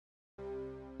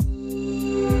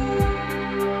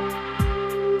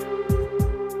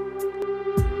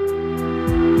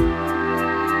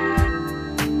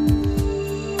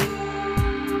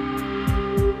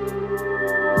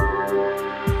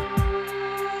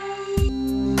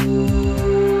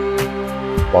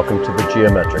Welcome to the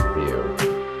Geometric View,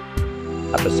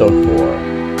 Episode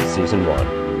 4, Season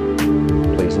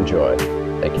 1. Please enjoy.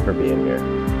 Thank you for being here.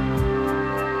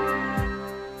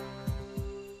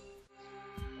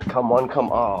 Come one,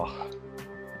 come all.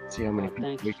 Let's see how many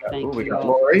people we got. Thank We you got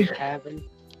all Lori.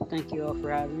 Thank you all for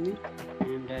having me,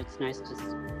 and it's nice to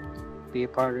be a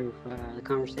part of the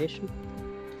conversation.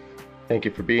 Thank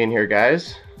you for being here,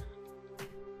 guys.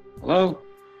 Hello.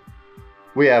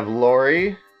 We have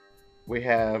Lori. We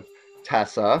have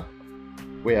Tessa.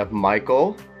 We have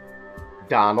Michael,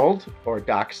 Donald, or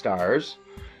Doc Stars,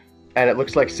 and it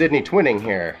looks like Sydney twinning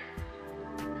here.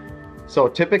 So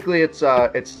typically it's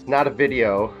not a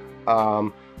video,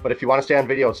 but if you want to stay on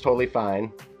video, it's totally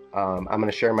fine. I'm going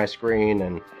to share my screen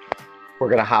and we're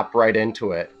going to hop right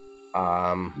into it.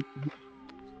 Oh,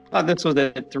 this was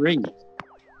at 3.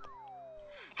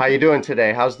 How you doing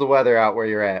today? How's the weather out where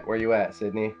you're at? Where you at,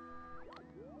 Sydney?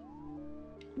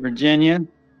 Virginia.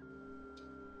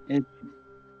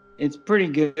 It's pretty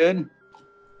good.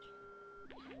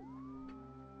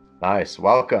 Nice.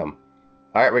 Welcome.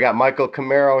 All right, we got Michael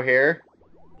Camaro here.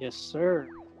 Yes, sir.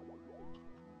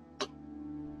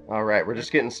 All right, we're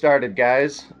just getting started,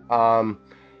 guys. I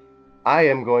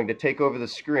am going to take over the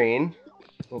screen.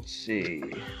 Let's see.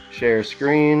 Share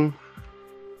screen.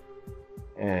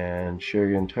 And share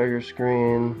your entire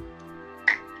screen.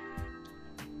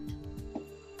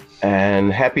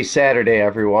 And happy Saturday,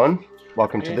 everyone.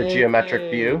 Welcome to the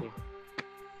Geometric View.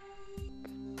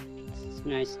 It's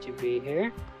nice to be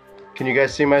here. Can you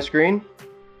guys see my screen?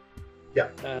 Yeah.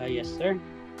 Yes, sir.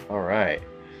 All right.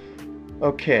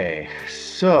 Okay,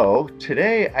 so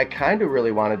today I kind of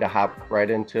really wanted to hop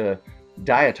right into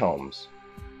diatoms.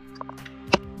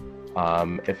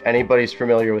 If anybody's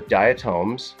familiar with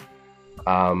diatoms,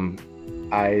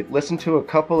 I listened to a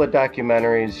couple of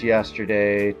documentaries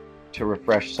yesterday to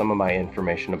refresh some of my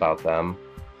information about them.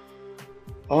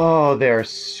 Oh, they're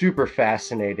super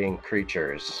fascinating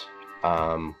creatures. They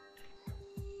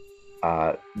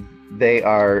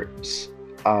are,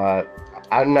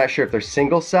 I'm not sure if they're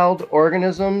single-celled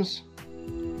organisms,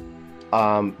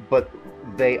 but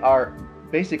they are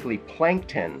basically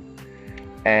plankton.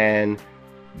 And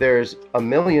there's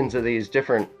millions of these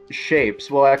different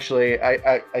shapes. Well, actually,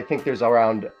 I think there's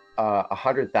around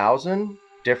 100,000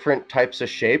 different types of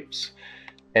shapes,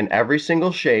 and every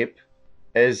single shape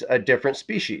is a different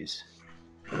species.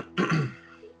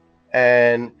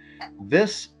 And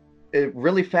this, it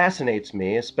really fascinates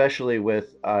me, especially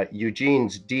with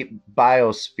Eugene's deep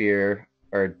biosphere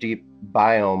or deep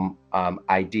biome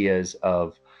ideas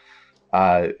of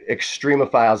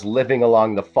extremophiles living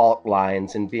along the fault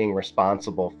lines and being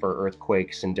responsible for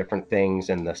earthquakes and different things,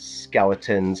 and the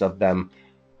skeletons of them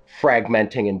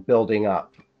fragmenting and building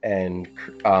up and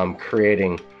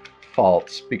creating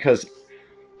faults, because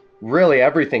really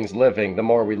everything's living. The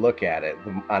more we look at it,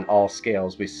 on all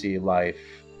scales, we see life.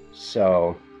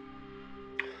 So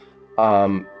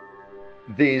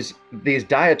these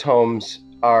diatoms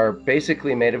are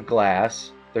basically made of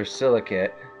glass. They're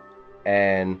silicate,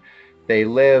 and they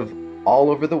live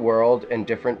all over the world in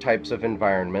different types of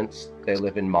environments. They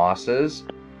live in mosses.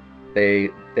 They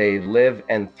live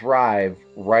and thrive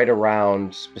right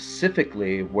around,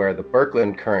 specifically where the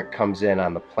Birkeland current comes in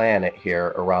on the planet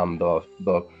here, around the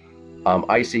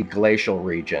icy glacial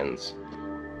regions.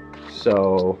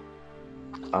 So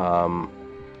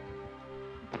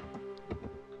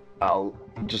I'll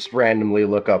just randomly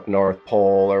look up North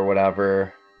Pole or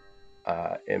whatever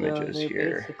images they're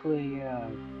here. Basically,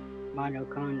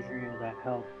 mitochondria that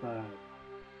help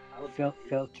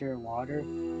filter water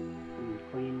and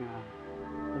clean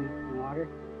water.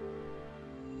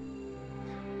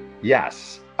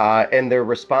 Yes, and they're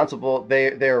responsible.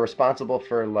 They're responsible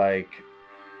for like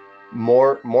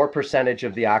more percentage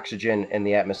of the oxygen in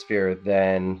the atmosphere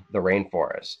than the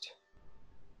rainforest.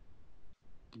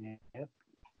 Yep.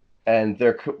 And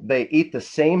they eat the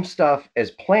same stuff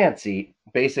as plants eat,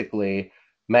 basically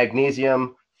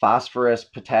magnesium, phosphorus,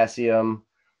 potassium,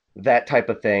 that type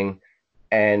of thing.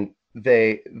 And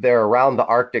they're around the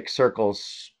Arctic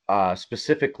circles.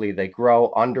 Specifically, they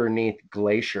grow underneath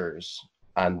glaciers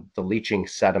on the leaching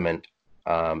sediment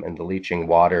and the leaching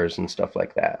waters and stuff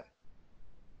like that.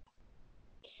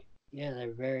 Yeah,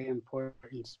 they're very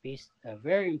important species. A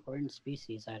very important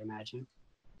species, I'd imagine,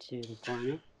 to the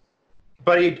planet.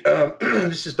 Buddy,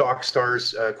 this is Doc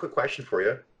Stars. Quick question for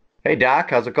you. Hey, Doc,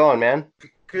 how's it going, man?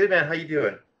 Good, man. How you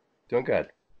doing? Doing good.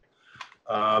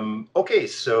 Okay,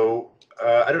 so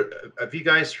have you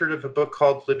guys heard of a book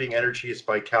called Living Energies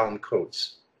by Callum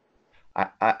Coates?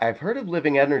 I've heard of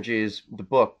Living Energies, the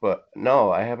book, but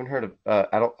no, I haven't heard of.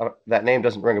 That name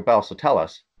doesn't ring a bell. So tell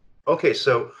us. Okay,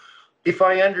 so If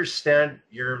I understand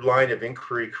your line of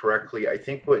inquiry correctly, I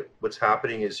think what's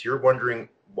happening is you're wondering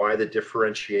why the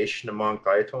differentiation among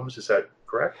diatoms. Is that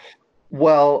correct?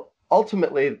 Well,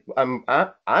 ultimately,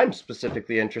 I'm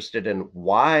specifically interested in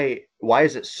why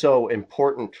is it so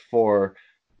important for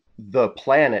the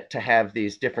planet to have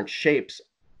these different shapes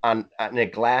on a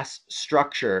glass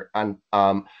structure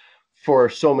for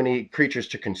so many creatures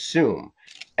to consume,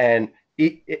 and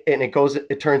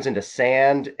it turns into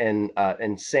sand,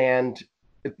 and sand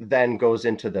then goes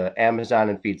into the Amazon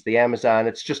and feeds the Amazon.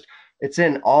 It's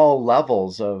in all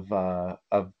levels of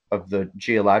the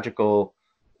geological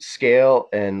scale,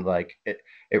 and like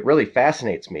it really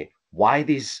fascinates me. Why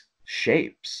these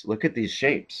shapes? Look at these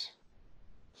shapes.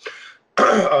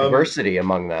 um, Diversity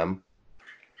among them.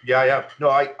 yeah, yeah. No,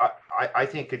 I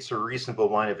think it's a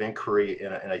reasonable line of inquiry,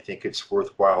 and I think it's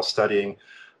worthwhile studying.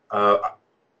 Uh,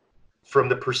 from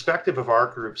the perspective of our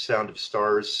group, Sound of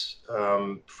Stars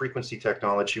frequency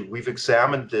technology, we've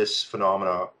examined this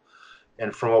phenomena,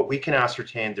 and from what we can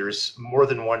ascertain, there's more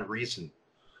than one reason.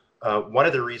 One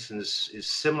of the reasons is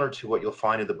similar to what you'll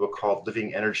find in the book called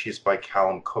Living Energies by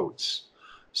Callum Coates.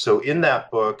 So in that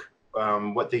book,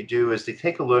 what they do is they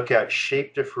take a look at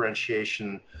shape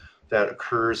differentiation that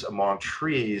occurs among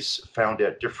trees found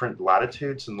at different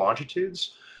latitudes and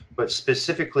longitudes, but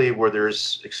specifically where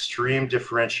there's extreme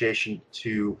differentiation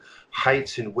to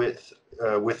heights and width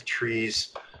with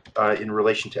trees in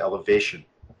relation to elevation.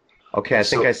 Okay, And I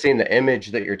think so I've seen the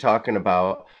image that you're talking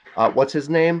about. What's his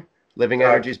name? Living uh,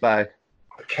 Energies by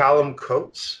Callum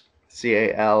Coates,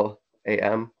 Calam.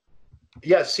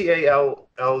 yeah,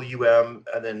 Callum,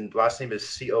 and then last name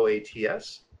is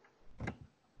Coats.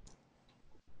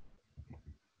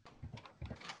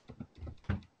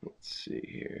 Let's see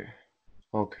here.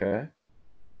 Okay.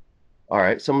 All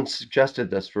right. Someone suggested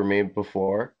this for me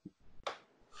before,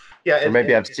 Yeah, or maybe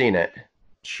and I've seen it.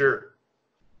 sure,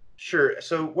 sure.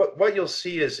 So what you'll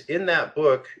see is in that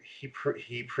book,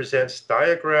 he presents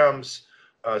diagrams,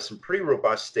 some pretty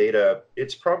robust data.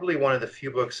 It's probably one of the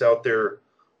few books out there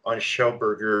on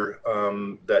Schellberger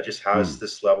that just has Hmm.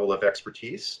 this level of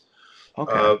expertise.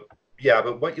 Okay. Uh, yeah,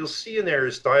 but what you'll see in there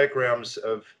is diagrams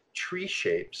of tree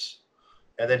shapes.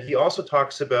 And then he also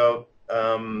talks about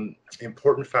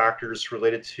important factors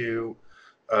related to,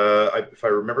 if I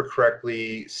remember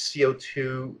correctly,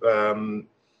 CO2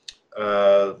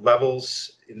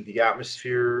 levels in the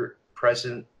atmosphere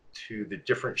present to the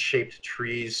different shaped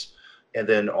trees, and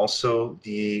then also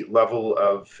the level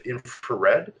of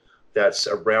infrared that's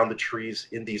around the trees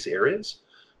in these areas.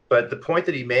 But the point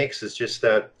that he makes is just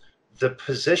that the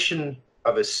position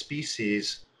of a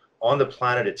species on the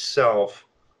planet itself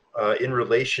in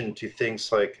relation to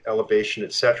things like elevation,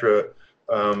 etc.,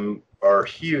 are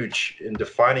huge in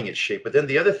defining its shape. But then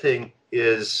the other thing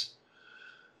is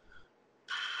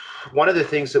one of the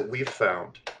things that we've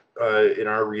found in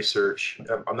our research,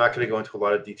 I'm not going to go into a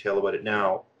lot of detail about it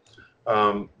now,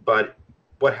 but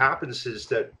what happens is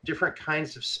that different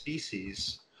kinds of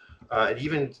species and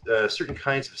even certain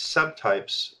kinds of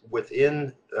subtypes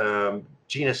within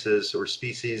genuses or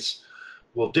species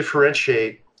will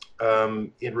differentiate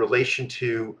in relation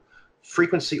to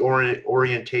frequency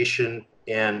orientation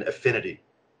and affinity.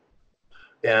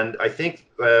 And I think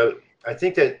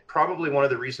that probably one of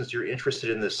the reasons you're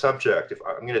interested in this subject, if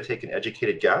I'm going to take an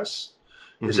educated guess,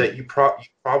 is Hmm. that you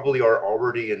probably are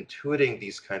already intuiting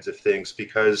these kinds of things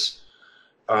because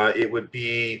it would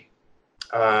be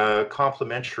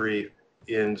complementary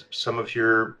in some of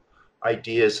your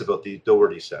ideas about the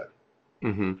Doherty set.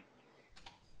 Hmm.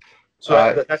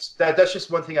 So that's just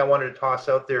one thing I wanted to toss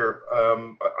out there.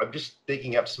 I'm just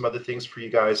digging up some other things for you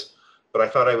guys, but I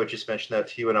thought I would just mention that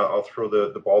to you, and I'll throw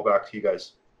the ball back to you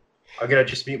guys. I'm gonna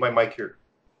just mute my mic here.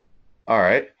 All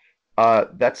right.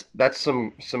 That's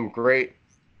some great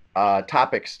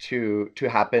topics to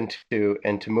hop into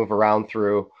and to move around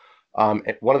through.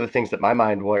 One of the things that my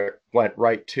mind went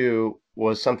right to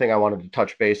was something I wanted to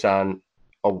touch base on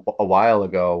a while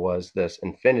ago, was this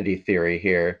infinity theory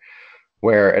here,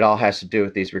 where it all has to do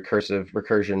with these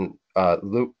recursion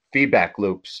loop feedback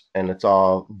loops, and it's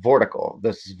all vortical.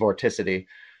 This is vorticity.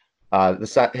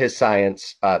 His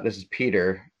science. This is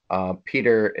Peter.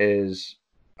 Peter is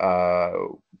uh,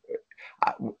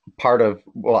 part of.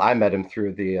 Well, I met him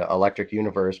through the electric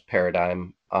universe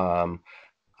paradigm.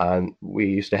 We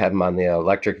used to have him on the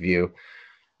electric view.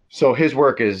 So his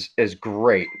work is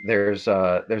great. There's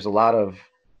a lot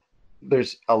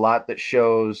that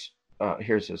shows.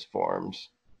 Here's his forms.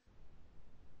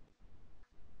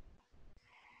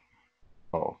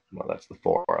 Oh, no, that's the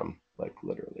forum, like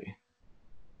literally.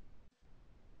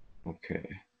 Okay.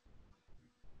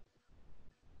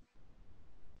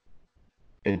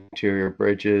 interior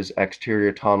bridges,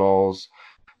 exterior tunnels.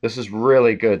 This is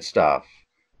really good stuff.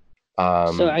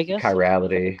 So I guess if I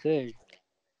Chirality. could,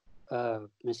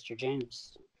 Mr.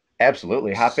 James.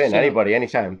 Absolutely. Hop in, So, anybody,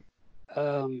 anytime.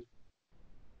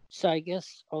 So I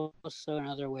guess also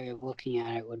another way of looking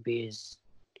at it would be is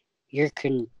you're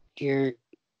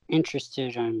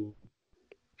interested in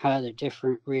how the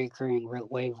different recurring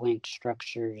wavelength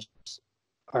structures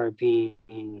are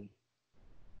being,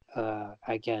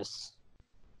 I guess,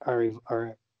 are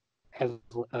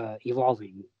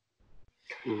evolving,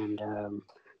 and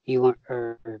you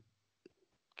are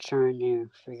trying to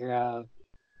figure out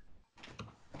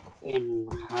in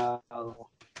how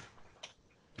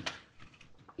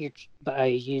you're by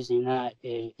using that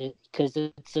because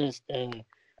it's just a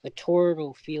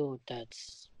toroidal field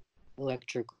that's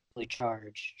electrically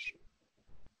charged.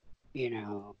 You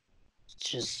know, it's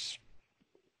just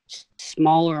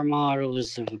smaller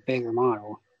models of a bigger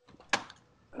model.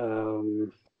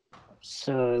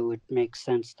 So it would make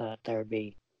sense that there would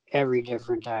be every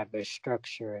different type of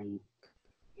structure, and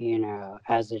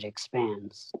as it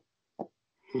expands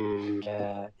and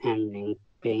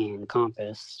being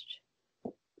encompassed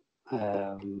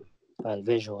by the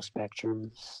visual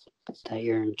spectrums that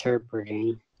you're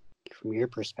interpreting from your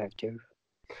perspective.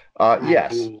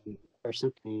 Yes. I mean, or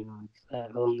something like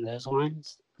that along those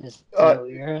lines. Is that what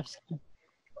you're asking?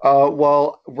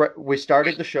 Well, we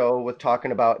started the show with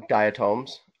talking about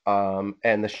diatoms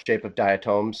and the shape of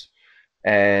diatoms.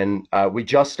 And we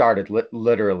just started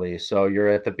literally. So you're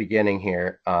at the beginning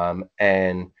here.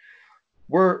 And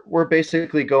we're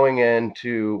basically going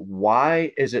into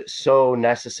why is it so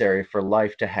necessary for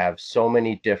life to have so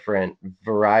many different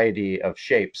variety of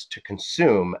shapes to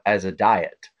consume as a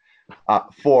diet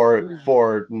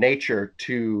for nature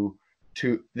to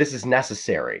this is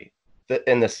necessary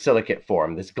in the silicate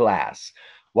form, this glass.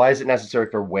 Why is it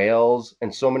necessary for whales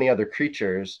and so many other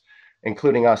creatures,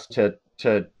 including us, to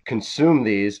consume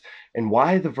these, and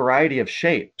why the variety of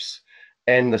shapes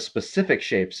and the specific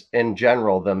shapes in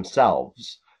general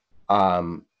themselves.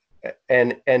 And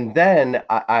then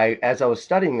I as I was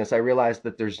studying this, I realized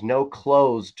that there's no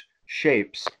closed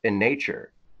shapes in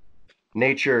nature.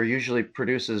 Nature usually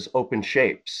produces open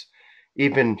shapes.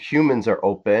 Even humans are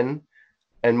open,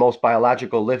 and most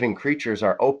biological living creatures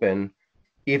are open.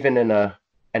 Even in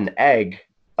an egg,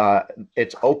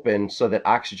 it's open so that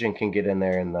oxygen can get in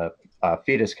there and the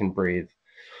fetus can breathe.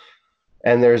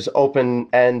 And there's open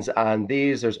ends on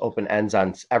these. There's open ends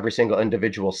on every single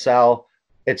individual cell.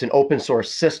 It's an open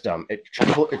source system.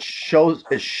 It's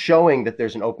showing that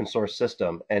there's an open source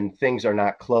system and things are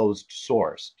not closed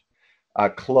sourced.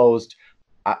 Closed.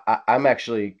 I'm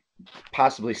actually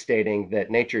possibly stating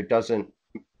that nature doesn't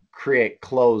create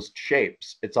closed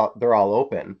shapes. They're all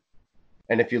open.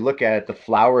 And if you look at it, the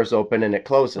flower is open and it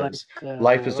closes.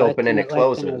 Life is open and it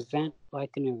closes.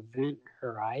 Like an event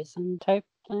horizon type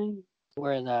thing,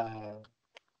 where the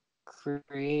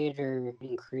creator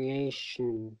and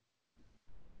creation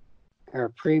or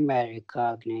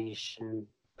premetacognition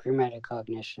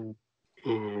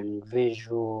and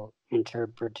visual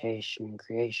interpretation and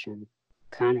creation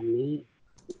kind of meet,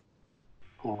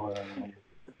 or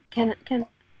can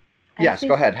yes,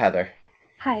 go ahead, Heather.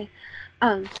 Hi.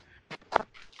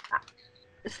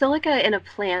 Silica in a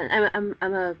plant,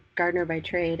 I'm a gardener by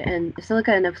trade, and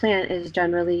silica in a plant is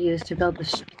generally used to build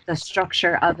the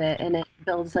structure of it, and it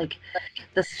builds like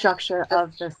the structure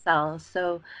of the cells.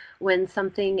 So when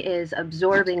something is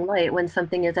absorbing light, when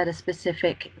something is at a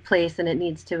specific place and it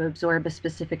needs to absorb a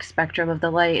specific spectrum of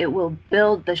the light, it will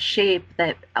build the shape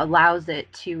that allows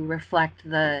it to reflect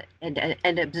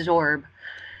and absorb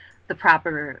the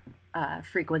proper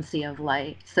frequency of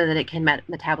light so that it can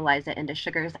metabolize it into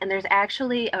sugars. And there's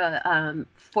actually a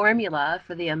formula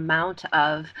for the amount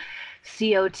of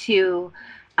CO2,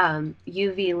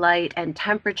 UV light, and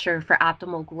temperature for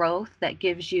optimal growth that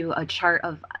gives you a chart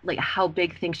of like how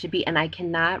big things should be. And I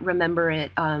cannot remember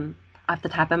it off the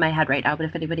top of my head right now, but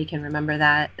if anybody can remember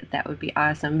that, that would be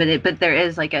awesome. But there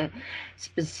is like a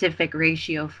specific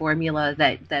ratio formula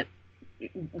that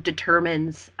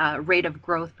determines rate of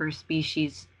growth per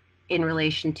species in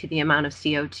relation to the amount of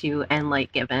CO2 and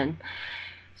light given.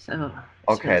 So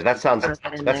okay, that sounds like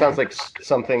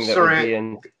something that would be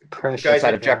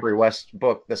inside of Jeffrey West's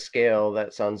book, The Scale.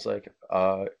 That sounds like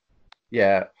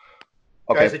yeah.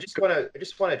 Okay. Guys, I just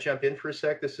want to jump in for a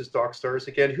sec. This is Doc Stars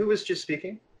again. Who was just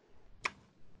speaking?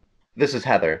 This is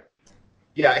Heather.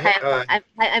 Yeah.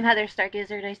 I'm Heather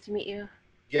Stargazer. Nice to meet you.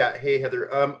 Yeah. Hey,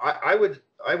 Heather. I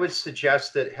would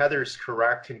suggest that Heather's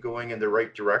correct in going in the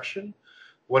right direction.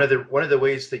 One of the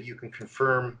ways that you can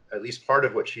confirm at least part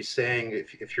of what she's saying,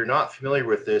 if you're not familiar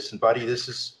with this, and buddy, this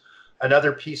is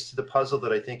another piece to the puzzle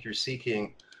that I think you're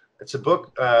seeking. It's a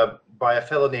book by a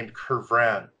fellow named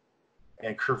Kervran.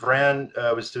 And Kervran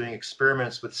was doing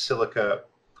experiments with silica.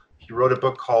 He wrote a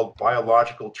book called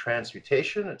Biological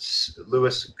Transmutation. It's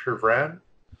Louis Kervran.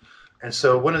 And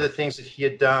so one of the things that he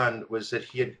had done was that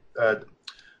he had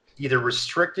either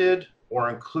restricted or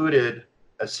included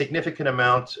a significant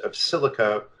amount of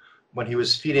silica when he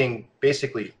was feeding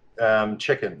basically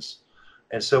chickens.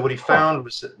 And so what he found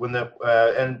was that when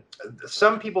and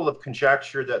some people have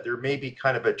conjectured that there may be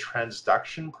kind of a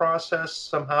transduction process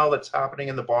somehow that's happening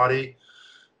in the body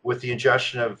with the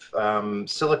ingestion of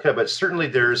silica, but certainly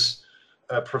there's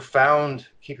a profound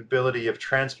capability of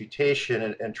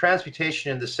transmutation, and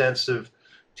transmutation in the sense of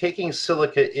taking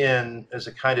silica in as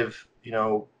a kind of,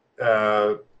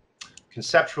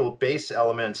 conceptual base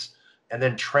elements, and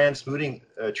then transmuting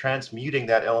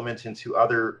that element into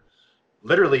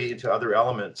literally into other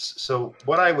elements. So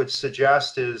what I would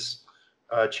suggest is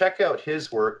check out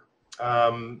his work,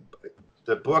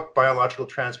 the book Biological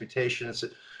Transmutation.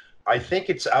 I think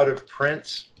it's out of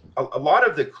print. A lot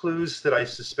of the clues that I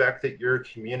suspect that your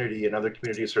community and other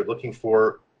communities are looking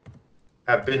for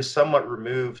have been somewhat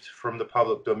removed from the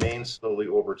public domain slowly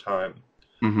over time.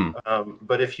 Mm-hmm.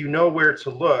 But if you know where to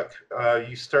look,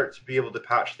 you start to be able to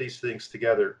patch these things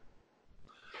together.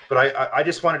 But I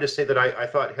just wanted to say that I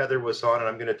thought Heather was on, and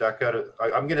I'm going to duck out.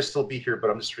 I'm going to still be here, but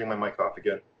I'm just turning my mic off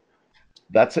again.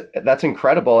 That's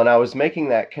incredible. And I was making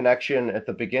that connection at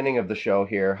the beginning of the show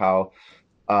here, how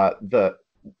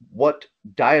what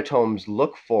diatoms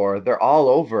look for, they're all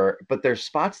over, but there's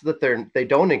spots that they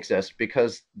don't exist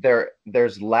because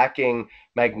there's lacking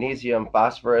magnesium,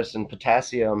 phosphorus, and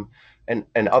potassium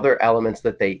and other elements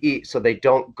that they eat, so they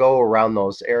don't go around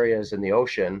those areas in the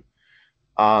ocean.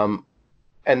 And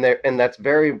that's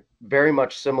very, very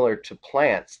much similar to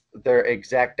plants. Their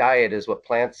exact diet is what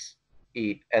plants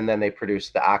eat, and then they produce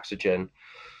the oxygen.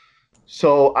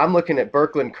 So I'm looking at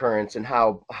birkeland currents and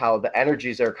how the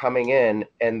energies are coming in,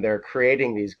 and they're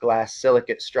creating these glass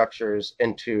silicate structures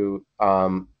into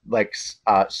sonobiology,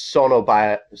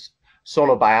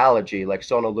 like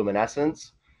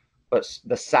sonoluminescence. But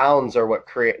the sounds are what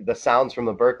create the sounds from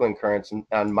the birkeland currents, and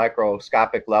on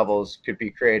microscopic levels could be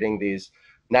creating these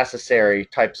necessary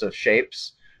types of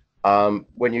shapes.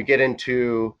 When you get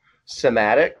into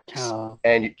somatics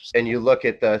and you look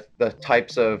at the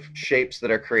types of shapes that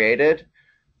are created,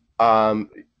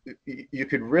 you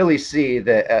could really see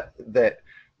that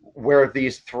where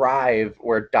these thrive,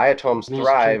 where diatoms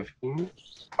thrive,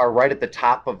 are right at the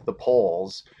top of the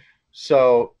poles.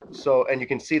 So and you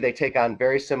can see they take on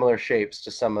very similar shapes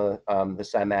to some of the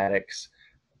cymatics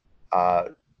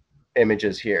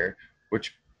images here,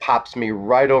 which pops me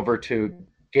right over to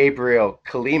Gabriel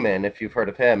Kaliman, if you've heard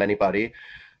of him, anybody.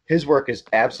 His work is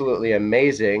absolutely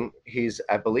amazing.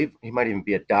 I believe he might even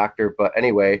be a doctor, but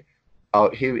anyway,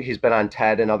 he's been on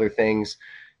TED and other things.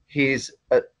 He's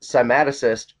a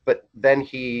cymaticist, but then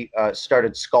he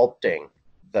started sculpting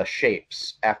the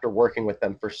shapes after working with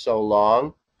them for so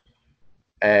long.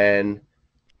 And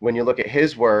when you look at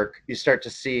his work, you start to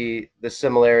see the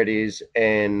similarities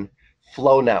in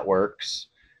flow networks,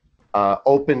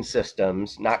 open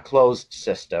systems, not closed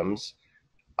systems,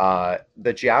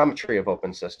 the geometry of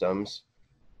open systems,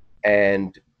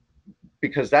 and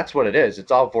because that's what it is,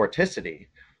 it's all vorticity.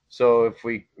 So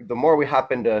the more we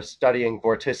hop into studying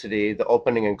vorticity, the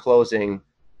opening and closing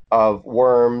of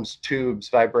worms, tubes,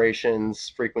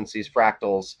 vibrations, frequencies,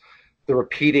 fractals, the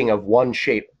repeating of one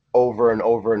shape over and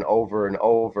over and over and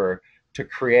over to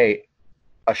create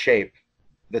a shape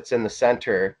that's in the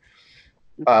center,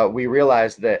 we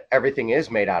realize that everything is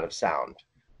made out of sound.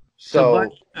 So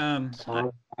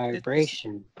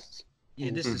vibrations.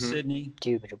 This is Sydney.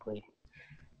 Indubitably.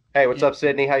 Hey, what's up,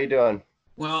 Sydney? How you doing?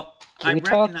 Well, Can we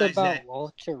talk about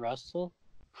Walter Russell?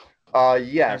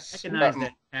 Yes. I recognize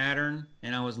that pattern,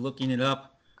 and I was looking it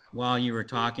up while you were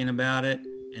talking about it,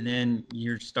 and then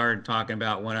you started talking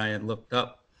about what I had looked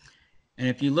up. And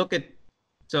if you look at,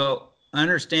 so I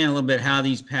understand a little bit how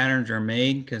these patterns are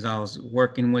made because I was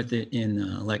working with it in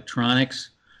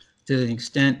electronics to an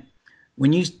extent.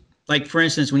 When you, like for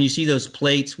instance, when you see those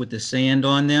plates with the sand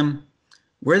on them,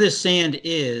 where the sand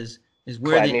is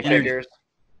where the energy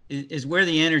is where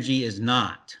the energy is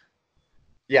not.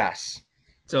 Yes.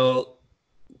 So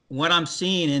what I'm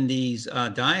seeing in these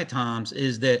diatoms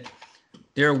is that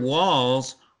their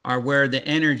walls are where the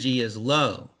energy is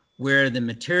low, where the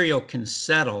material can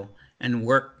settle and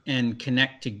work and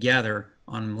connect together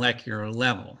on a molecular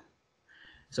level.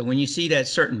 So when you see that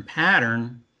certain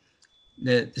pattern,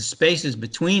 the spaces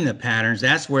between the patterns,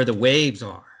 that's where the waves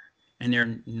are. and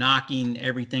they're knocking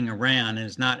everything around, and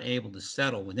it's not able to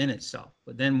settle within itself.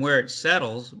 But then where it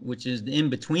settles, which is in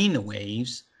between the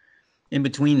waves, in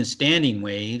between the standing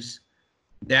waves,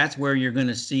 that's where you're going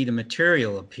to see the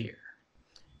material appear.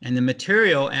 And the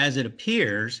material, as it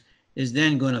appears, is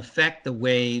then going to affect the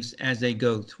waves as they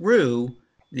go through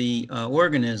the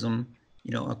organism,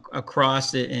 you know,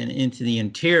 across it and into the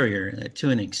interior to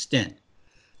an extent.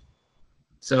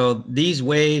 So these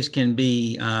waves can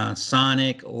be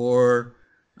sonic or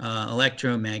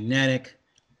electromagnetic,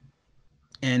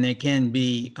 and they can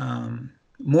be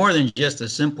more than just a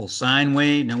simple sine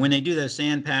wave. Now, when they do those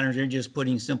sand patterns, they're just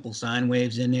putting simple sine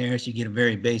waves in there, so you get a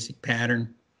very basic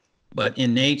pattern. But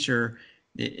in nature,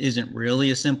 it isn't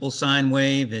really a simple sine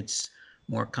wave. It's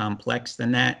more complex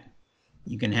than that.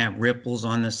 You can have ripples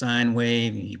on the sine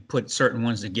wave. You put certain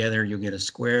ones together, you'll get a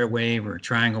square wave or a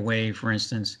triangle wave, for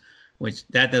instance, which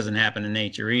that doesn't happen in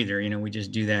nature either. You know, we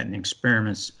just do that in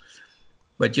experiments.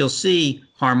 But you'll see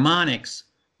harmonics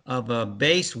of a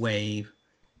base wave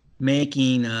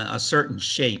making a certain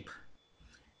shape.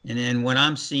 And then what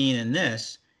I'm seeing in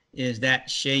this is that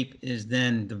shape is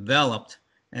then developed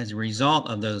as a result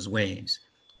of those waves.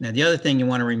 Now, the other thing you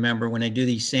want to remember when they do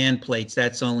these sand plates,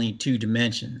 that's only 2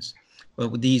 dimensions. But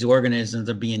with these organisms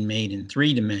are being made in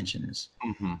 3 dimensions.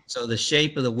 Mm-hmm. So the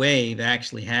shape of the wave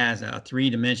actually has a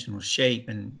 3-dimensional shape,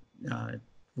 and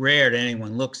rare that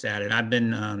anyone looks at it. I've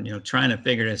been you know, trying to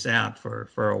figure this out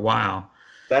for a while.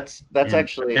 That's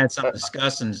actually I had some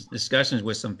discussions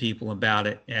with some people about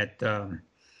it at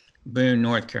Boone,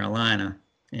 North Carolina,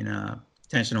 in a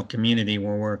intentional community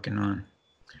we're working on.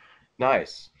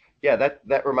 nice. Yeah,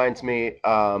 that reminds me.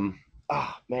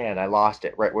 Oh man, I lost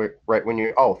it right when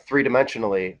you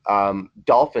 3-dimensionally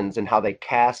dolphins and how they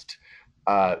cast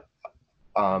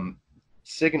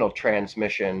signal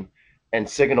transmission and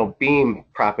signal beam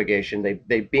propagation.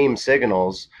 They beam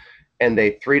signals and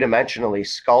they 3-dimensionally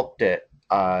sculpt it,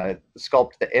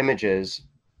 sculpt the images,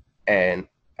 and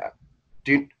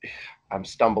I'm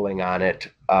stumbling on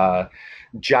it.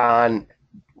 John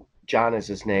is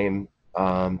his name,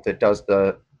 that does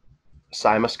the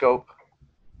CymaScope.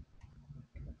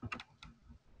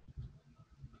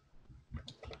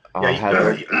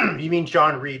 Yeah, you mean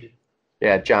John Reed?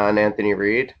 Yeah, John Anthony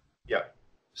Reed. Yeah.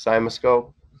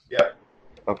 CymaScope. Yeah.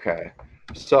 Okay.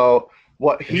 So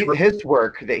what his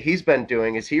work that he's been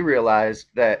doing is he realized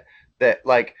that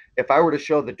like if I were to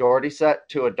show the Doherty set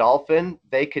to a dolphin,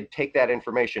 they could take that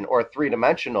information, or a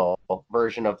 3-dimensional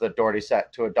version of the Doherty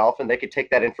set to a dolphin, they could take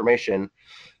that information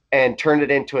and turn it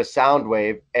into a sound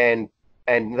wave and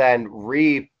then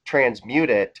retransmute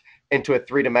it into a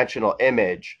 3-dimensional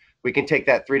image. We can take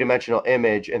that 3-dimensional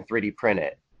image and 3D print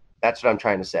it. That's what I'm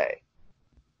trying to say.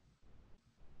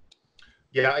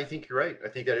 Yeah, I think you're right. I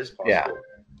think that is possible.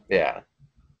 Yeah.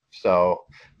 So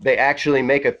they actually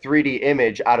make a 3D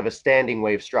image out of a standing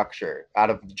wave structure, out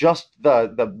of just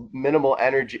the minimal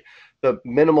energy, the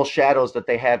minimal shadows that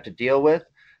they have to deal with.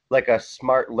 Like a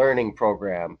smart learning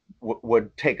program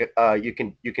would take. You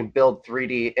can build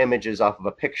 3D images off of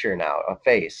a picture now, a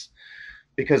face,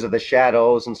 because of the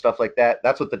shadows and stuff like that.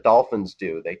 That's what the dolphins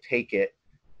do. They take it,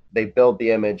 they build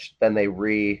the image, then they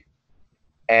reanimate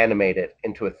it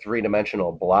into a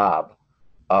 3-dimensional blob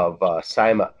of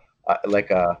cyma,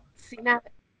 like a. See,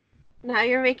 now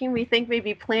you're making me think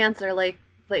maybe plants are like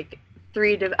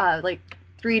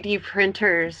 3D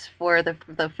printers for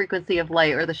the frequency of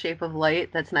light or the shape of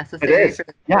light that's necessary for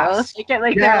the growth. Yes.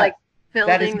 They're like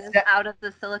building this out of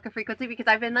the silica frequency, because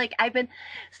I've been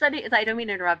studying. I don't mean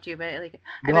to interrupt you, but I've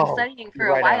been studying for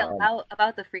a while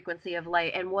about the frequency of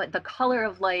light and what the color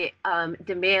of light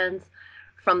demands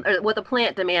from, or what the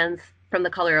plant demands from the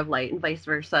color of light, and vice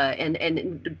versa.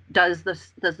 And does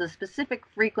the specific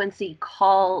frequency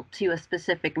call to a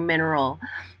specific mineral,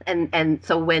 and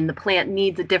so when the plant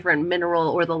needs a different mineral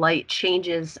or the light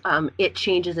changes, it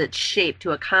changes its shape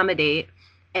to accommodate.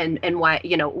 And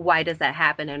why does that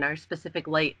happen in our specific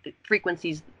light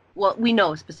frequencies? Well, we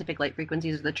know specific light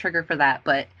frequencies are the trigger for that,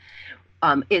 but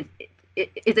is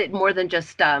it more than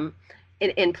just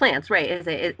in plants, right? Is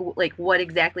it like, what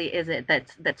exactly is it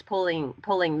that's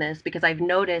pulling this? Because I've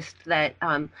noticed that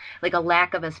like a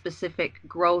lack of a specific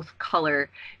growth color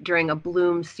during a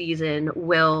bloom season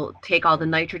will take all the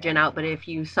nitrogen out, but if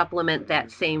you supplement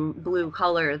that same blue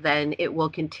color, then it will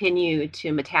continue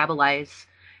to metabolize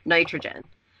nitrogen.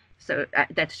 So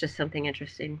that's just something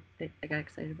interesting that I got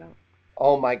excited about.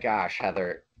 Oh my gosh,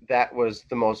 Heather, that was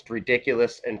the most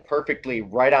ridiculous and perfectly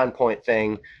right on point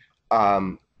thing.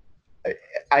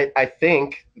 I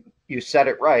think you said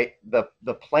it right.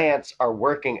 The plants are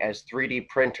working as 3D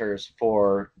printers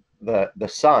for the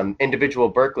sun,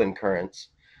 individual birkeland currents,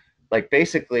 like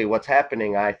basically what's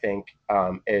happening, I think,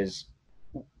 is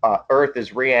Earth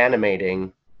is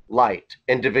reanimating light,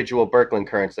 individual Birkeland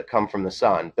currents that come from the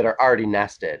sun that are already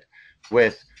nested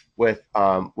with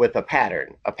a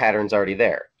pattern. A pattern's already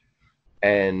there,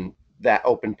 and that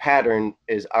open pattern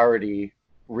is already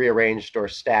rearranged or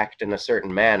stacked in a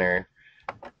certain manner.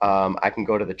 I can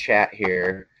go to the chat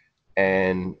here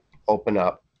and open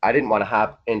up. I didn't want to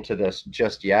hop into this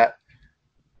just yet,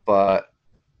 but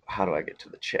how do I get to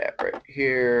the chat? Right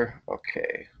here.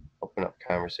 Okay, open up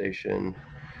conversation.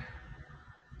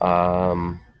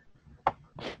 I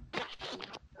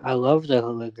love the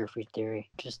holography theory.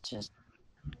 Just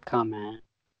comment.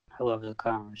 I love the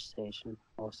conversation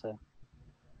also.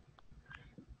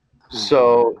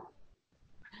 So,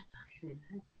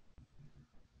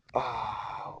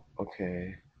 oh,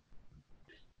 okay.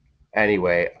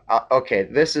 Anyway, okay.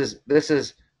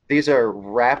 These are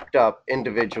wrapped up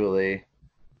individually,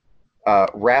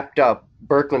 wrapped up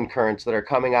Birkeland currents that are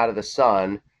coming out of the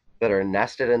sun that are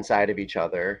nested inside of each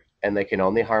other, and they can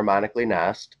only harmonically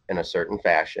nest in a certain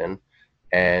fashion.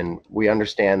 And we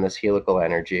understand this helical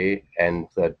energy, and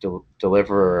the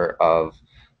deliverer of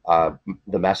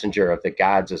the messenger of the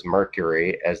gods is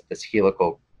Mercury, as this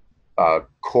helical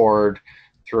cord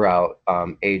throughout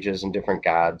ages and different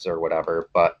gods or whatever.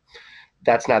 But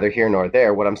that's neither here nor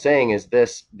there. What I'm saying is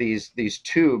these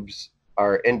tubes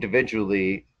are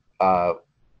individually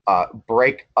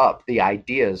break up the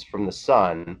ideas from the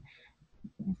sun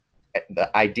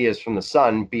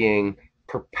being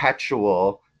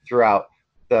perpetual throughout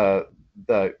the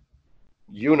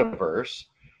universe,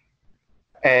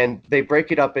 and they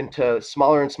break it up into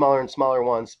smaller and smaller and smaller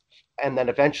ones, and then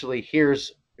eventually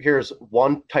here's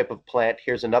one type of plant,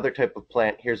 here's another type of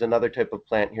plant, here's another type of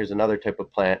plant, here's another type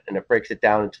of plant, and it breaks it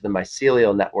down into the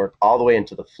mycelial network all the way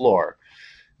into the floor.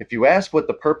 If you ask what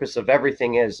the purpose of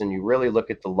everything is, and you really look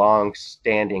at the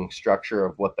long-standing structure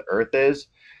of what the Earth is,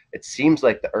 it seems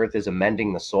like the Earth is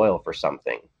amending the soil for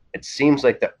something. It seems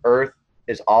like the Earth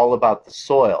is all about the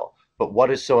soil, but what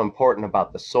is so important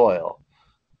about the soil?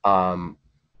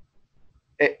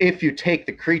 If you take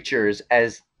the creatures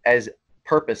as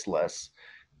purposeless,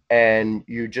 and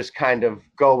you just kind of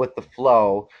go with the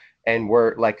flow, and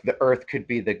we're like, the Earth could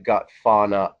be the gut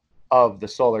fauna of the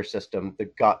solar system,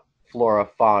 the gut flora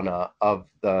fauna of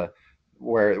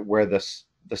where the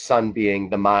sun being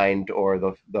the mind, or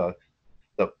the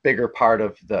bigger part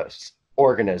of the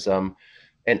organism,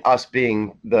 and us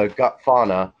being the gut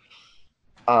fauna.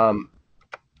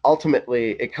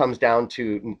 Ultimately, it comes down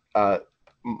to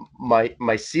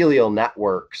mycelial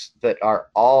networks that are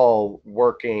all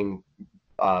working,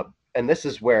 and this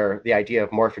is where the idea of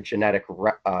morphogenetic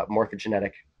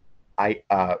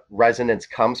resonance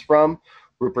comes from.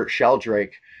 Rupert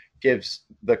Sheldrake gives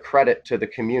the credit to the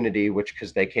community,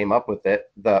 because they came up with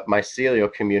it, the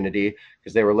mycelial community,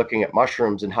 because they were looking at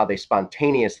mushrooms and how they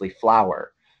spontaneously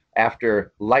flower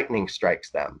after lightning strikes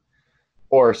them,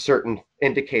 or certain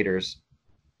indicators.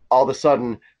 All of a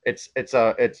sudden,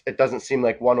 it doesn't seem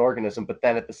like one organism, but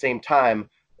then at the same time,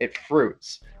 it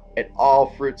fruits. It all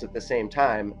fruits at the same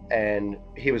time. And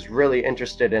he was really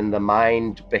interested in the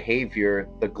mind behavior,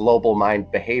 the global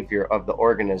mind behavior of the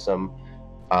organism.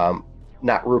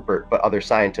 Not Rupert, but other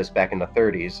scientists back in the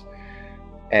 30s.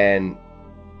 And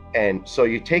so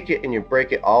you take it and you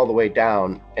break it all the way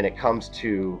down, and it comes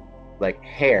to like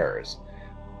hairs.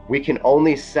 We can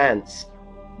only sense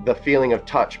the feeling of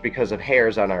touch because of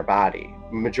hairs on our body.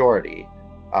 Majority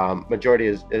of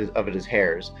it is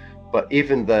hairs. But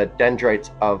even the dendrites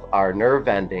of our nerve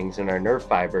endings and our nerve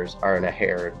fibers are in a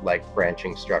hair-like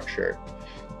branching structure.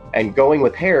 And going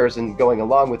with hairs and going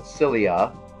along with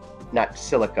cilia, not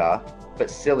silica, but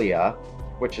cilia,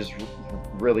 which is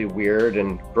really weird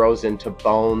and grows into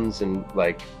bones and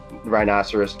like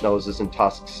rhinoceros noses and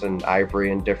tusks and ivory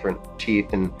and different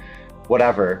teeth and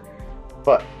whatever.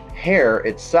 But hair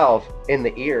itself in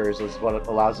the ears is what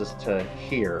allows us to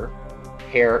hear.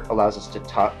 Hair allows us to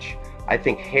touch. I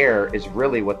think hair is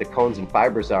really what the cones and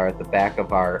fibers are at the back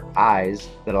of our eyes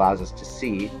that allows us to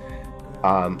see.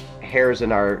 Hairs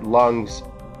in our lungs,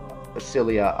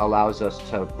 cilia, allows us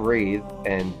to breathe,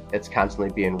 and it's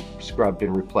constantly being scrubbed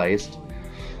and replaced.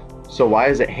 So why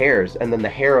is it hairs? And then the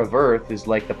hair of Earth is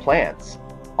like the plants.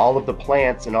 All of the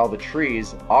plants and all the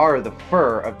trees are the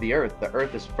fur of the Earth. The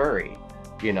Earth is furry,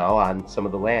 on some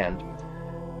of the land,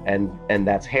 and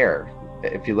that's hair,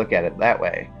 if you look at it that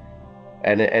way.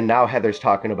 And now Heather's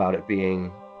talking about it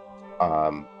being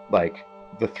like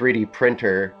the 3D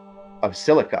printer of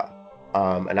silica,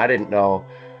 and I didn't know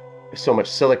so much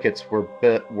silicates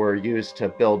were used to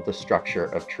build the structure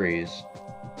of trees.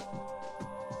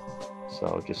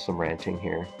 So just some ranting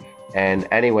here. And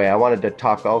anyway, I wanted to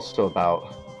talk also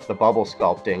about the bubble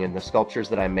sculpting and the sculptures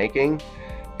that I'm making,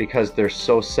 because they're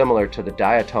so similar to the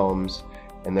diatoms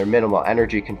and their minimal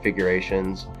energy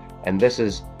configurations. And this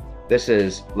is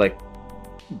like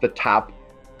the top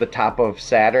of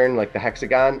Saturn, like the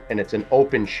hexagon, and it's an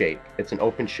open shape. It's an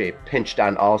open shape pinched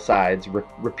on all sides,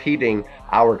 repeating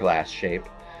hourglass shape.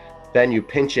 Then you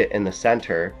pinch it in the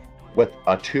center with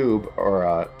a tube or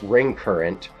a ring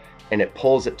current, and it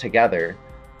pulls it together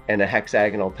in a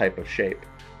hexagonal type of shape.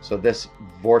 So this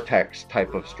vortex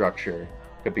type of structure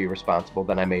could be responsible.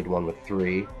 Then I made one with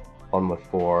 3, one with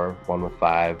 4, one with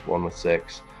 5, one with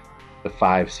 6. The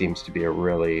 5 seems to be a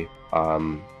really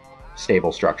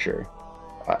stable structure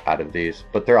out of these,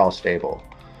 but they're all stable.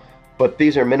 But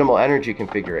these are minimal energy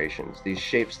configurations. These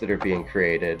shapes that are being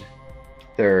created,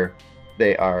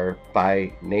 they are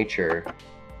by nature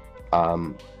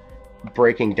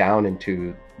breaking down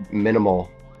into minimal.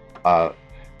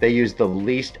 They use the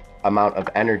least amount of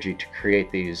energy to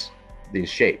create these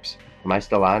shapes. Am I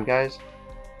still on, guys?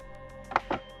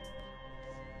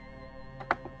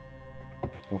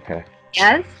 Okay.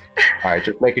 Yes. All right,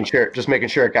 just making sure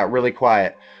it got really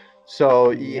quiet.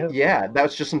 So Yep. yeah, that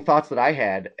was just some thoughts that I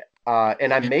had,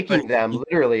 and I'm making them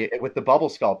literally with the bubble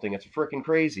sculpting. It's freaking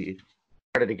crazy.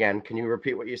 Start it again. Can you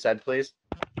repeat what you said, please?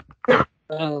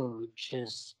 Oh,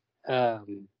 just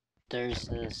there's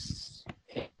this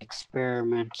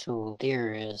experimental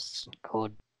theorist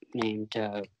named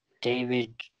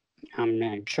David. I'm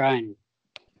gonna try and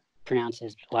pronounce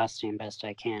his last name best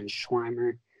I can.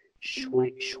 Schweimer.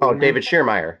 Oh, David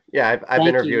Schiermeyer. Yeah, I've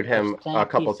interviewed you. him a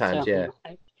couple Thank you times. so Yeah.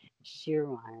 much.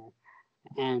 Schiermeyer.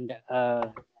 And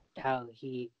how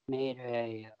he made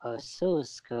a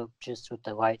oscilloscope just with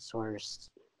the light source,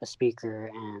 a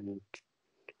speaker, and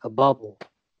a bubble,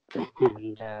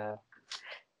 and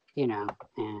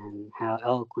and how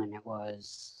eloquent it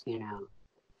was,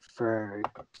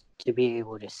 to be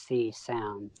able to see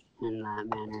sound in that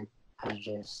manner. I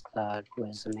just thought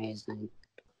was amazing.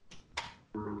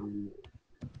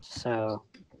 So.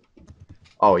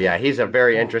 Oh yeah, he's a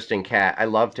very interesting cat. I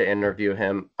love to interview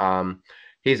him.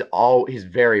 He's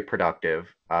very productive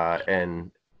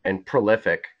and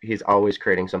prolific. He's always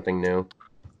creating something new.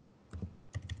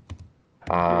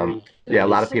 Yeah, a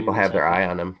lot of people have their eye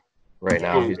on him right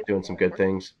now. He's doing some good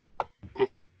things.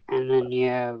 And then you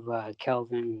have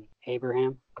Kelvin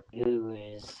Abraham, who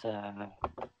is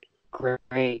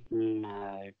great in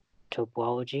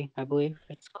topology, I believe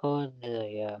it's called,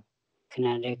 the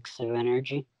kinetics of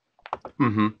energy,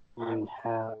 and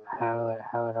how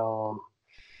it all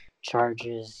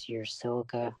charges your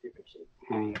silica,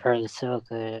 or the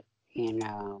silica,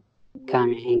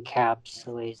 kind of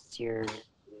encapsulates your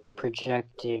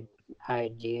projected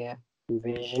idea and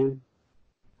vision.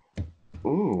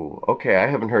 Ooh, okay. I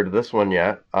haven't heard of this one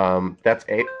yet. That's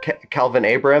Calvin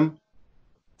Abram.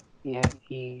 Yeah,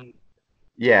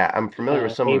 Yeah, I'm familiar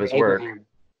with some of his work.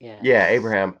 Yes. Yeah,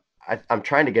 Abraham. I'm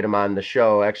trying to get him on the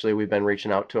show. Actually, we've been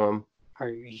reaching out to him. Are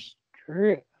you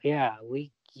sure? Yeah,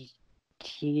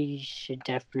 he should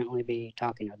definitely be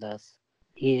talking with us.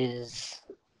 He is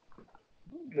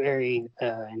very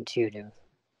intuitive,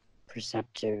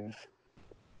 perceptive.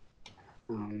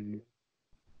 And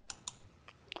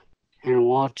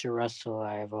Walter Russell,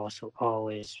 I have also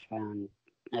always found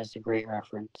as a great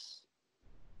reference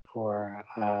for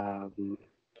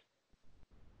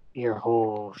your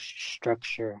whole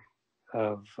structure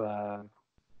of,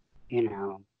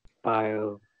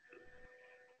 bio.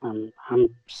 I'm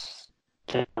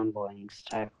stifling,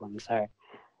 sorry,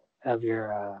 of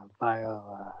your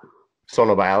bio.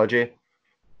 Sonobiology.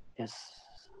 Yes,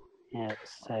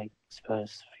 I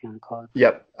suppose if you want to call it.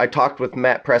 Yep, I talked with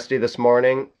Matt Presti this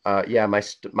morning. Yeah,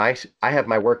 I have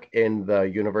my work in the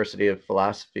University of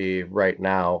Philosophy right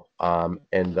now,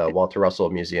 in the Walter Russell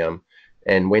Museum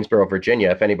in Waynesboro,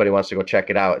 Virginia. If anybody wants to go check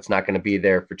it out, it's not going to be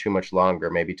there for too much longer,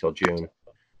 maybe till June.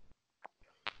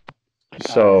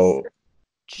 So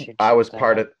I was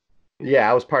part of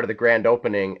the grand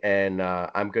opening, and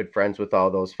I'm good friends with all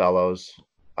those fellows.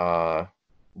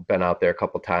 Been out there a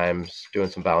couple times doing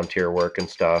some volunteer work and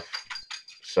stuff.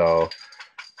 So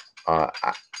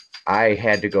I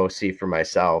had to go see for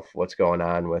myself what's going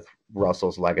on with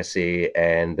Russell's legacy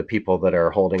and the people that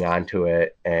are holding on to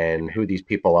it and who these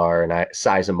people are, and I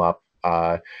size them up,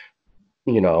 for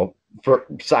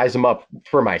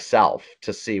myself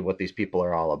to see what these people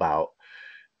are all about.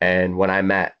 And when I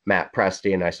met Matt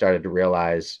Presti and I started to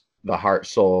realize the heart,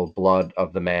 soul, blood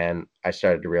of the man, I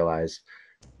started to realize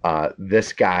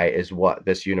this guy is what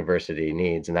this university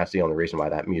needs. And that's the only reason why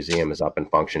that museum is up and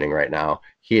functioning right now.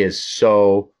 He is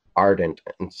so ardent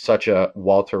and such a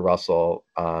Walter Russell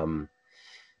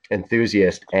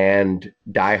enthusiast and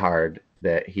diehard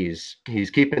that he's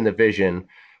keeping the vision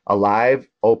alive,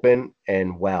 open,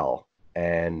 and well.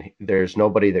 And there's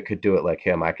nobody that could do it like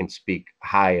him. I can speak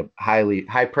high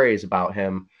praise about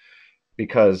him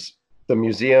because the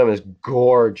museum is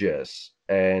gorgeous.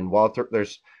 And Walter,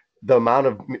 there's the amount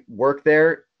of work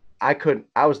there. I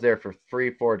was there for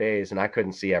 3-4 days and I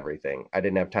couldn't see everything. I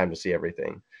didn't have time to see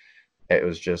everything. It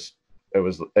was just, it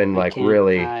was, and like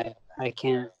really. I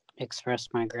can't express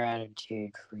my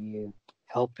gratitude for you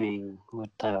helping with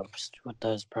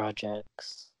those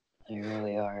projects. They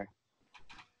really are.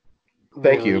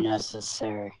 Thank really you.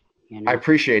 Necessary. You know? I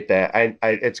appreciate that.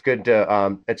 It's good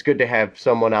to have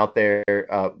someone out there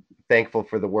thankful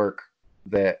for the work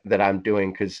that I'm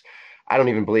doing, because I don't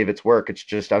even believe it's work. It's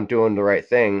just I'm doing the right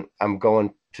thing.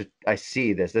 I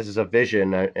see this. This is a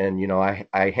vision, and you know,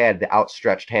 I had the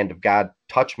outstretched hand of God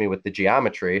touch me with the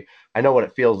geometry. I know what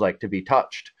it feels like to be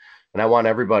touched, and I want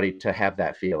everybody to have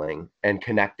that feeling and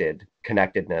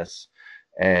connectedness.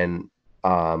 And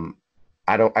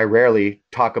I rarely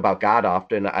talk about God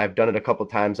often. I've done it a couple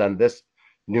times on this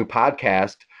new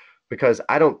podcast because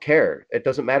I don't care. It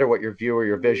doesn't matter what your view or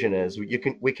your vision is.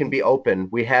 We can be open.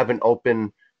 We have an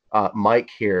open mic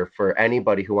here for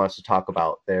anybody who wants to talk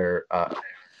about their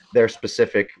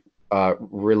specific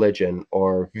religion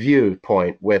or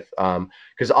viewpoint with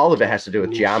because all of it has to do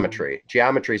with geometry.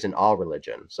 Geometry is in all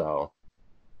religion. So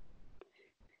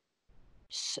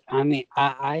I mean,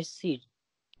 I see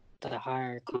the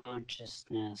higher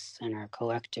consciousness and our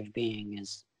collective being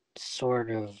is sort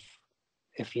of,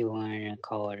 if you want to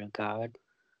call it a god,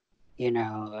 you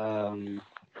know,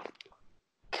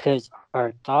 because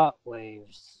our thought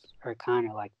waves are kind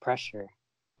of like pressure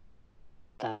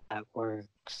that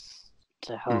works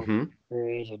to help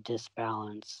create a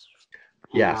disbalance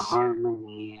and a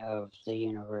harmony of the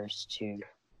universe to,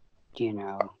 you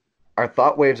know. Our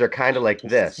thought waves are kind of like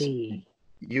this. See.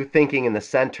 You thinking in the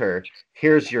center,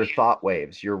 here's your thought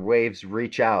waves. Your waves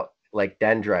reach out like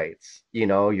dendrites, you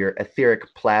know, your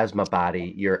etheric plasma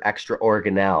body, your extra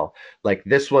organelle. Like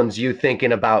this one's you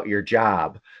thinking about your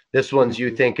job. This one's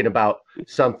you thinking about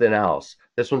something else.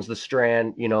 This one's the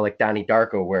strand, you know, like Donnie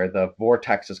Darko, where the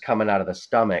vortex is coming out of the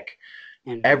stomach.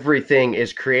 And everything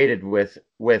is created with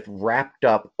wrapped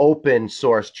up open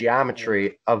source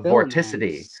geometry of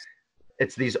vorticity.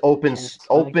 It's these open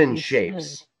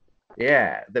shapes.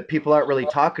 Yeah, that people aren't really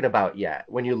talking about yet.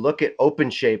 When you look at open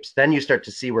shapes, then you start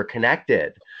to see we're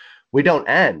connected. We don't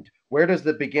end. Where does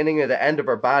the beginning or the end of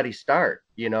our body start?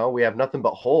 You know, we have nothing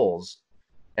but holes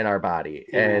in our body.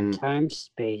 And time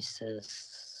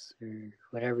spaces, or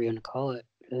whatever you want to call it,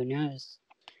 who knows?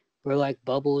 We're like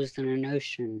bubbles in an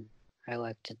ocean. I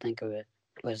like to think of it.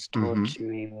 Was told to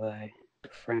me by a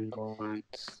friend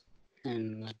once.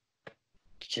 And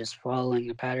just following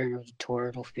the pattern of the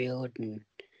toroidal field and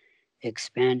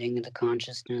expanding the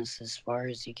consciousness as far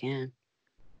as you can,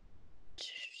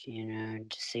 you know,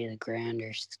 to see the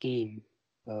grander scheme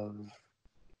of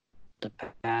the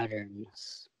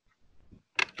patterns.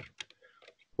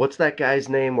 What's that guy's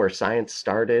name where science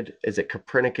started? Is it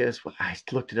Copernicus? I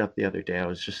looked it up the other day. I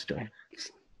was just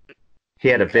he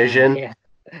had a vision.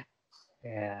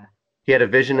 Yeah. He had a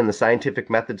vision, and the scientific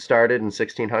method started in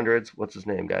 1600s. What's his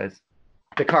name, guys?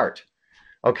 Descartes.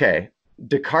 Okay.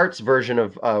 Descartes' version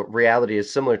of reality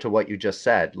is similar to what you just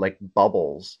said, like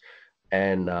bubbles.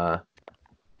 And I'm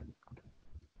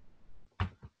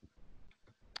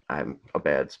a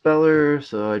bad speller,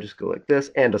 so I just go like this,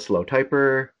 and a slow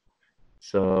typer.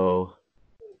 So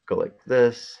go like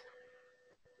this.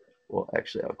 Well,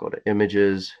 actually, I'll go to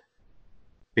images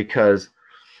because,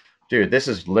 dude, this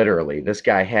is literally, this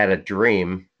guy had a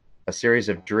dream, a series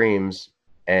of dreams,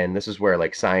 and this is where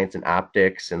like science and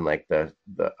optics and like the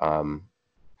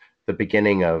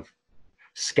beginning of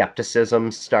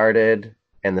skepticism started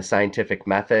and the scientific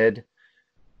method.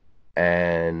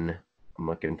 And I'm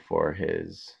looking for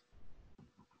his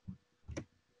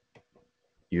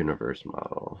universe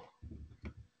model.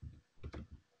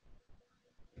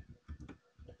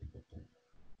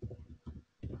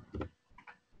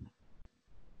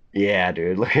 Yeah,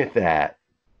 dude, look at that.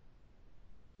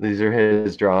 These are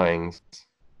his drawings.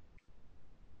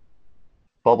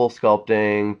 Bubble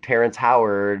sculpting, Terrence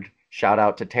Howard. Shout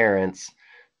out to Terrence.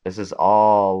 This is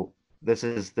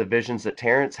the visions that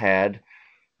Terrence had,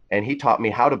 and he taught me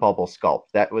how to bubble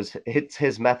sculpt. It's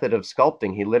his method of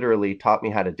sculpting. He literally taught me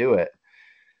how to do it.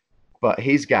 But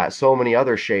he's got so many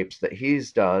other shapes that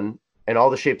he's done, and all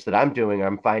the shapes that I'm doing,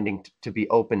 I'm finding to be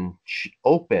open,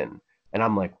 and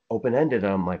I'm like open-ended,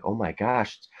 and I'm like, oh my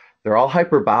gosh, they're all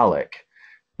hyperbolic.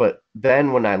 But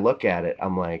then when I look at it,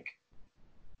 I'm like,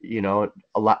 you know,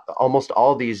 almost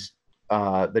all these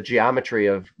the geometry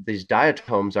of these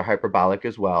diatoms are hyperbolic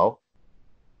as well,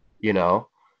 you know.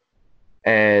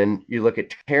 And you look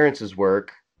at Terrence's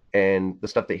work and the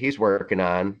stuff that he's working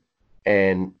on,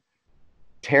 and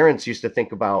Terrence used to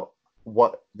think about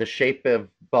what the shape of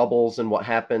bubbles and what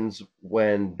happens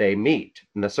when they meet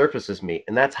and the surfaces meet.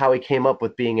 And that's how he came up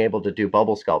with being able to do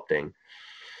bubble sculpting.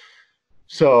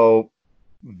 So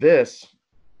this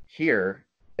here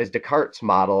is Descartes'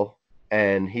 model,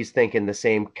 and he's thinking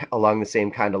along the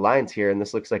same kind of lines here. And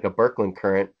this looks like a birkeland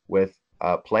current with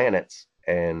planets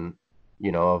and,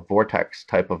 you know, a vortex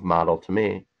type of model to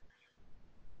me.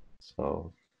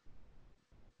 So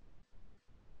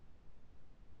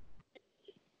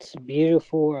It's a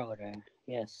beautiful world.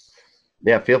 Yes.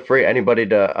 yeah, feel free, anybody,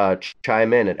 to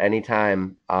chime in at any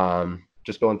time.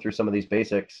 Just going through some of these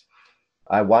basics.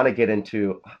 I want to get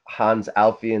into Hans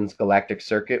Alfvén's galactic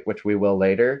circuit, which we will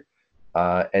later,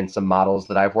 and some models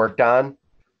that I've worked on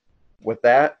with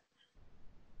that,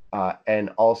 and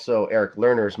also Eric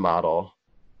Lerner's model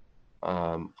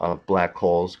of black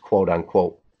holes, quote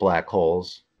unquote black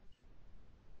holes,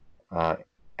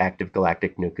 active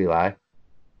galactic nuclei.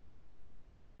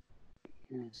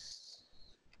 Yes.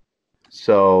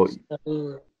 So,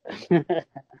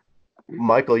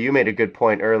 Michael, you made a good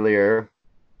point earlier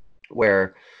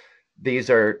where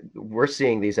we're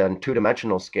seeing these on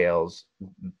two-dimensional scales.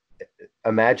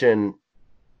 Imagine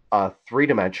a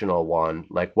three-dimensional one.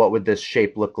 Like, what would this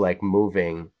shape look like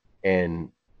moving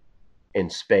in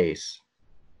space?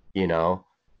 You know,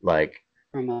 like,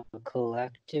 from a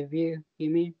collective view, you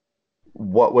mean?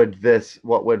 What would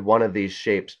one of these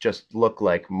shapes just look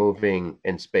like moving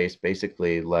in space?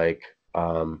 Basically, like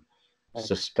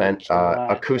acoustic.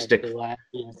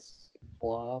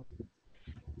 Blob.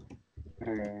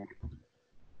 Or...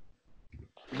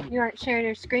 You aren't sharing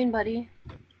your screen, buddy.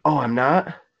 Oh, I'm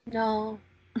not? No.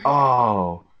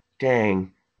 Oh,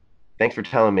 dang. Thanks for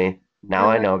telling me. Now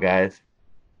I know, guys.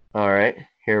 All right,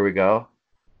 here we go.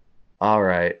 All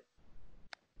right.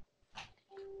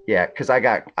 Yeah, because I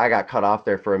got cut off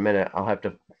there for a minute. I'll have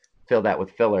to fill that with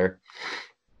filler.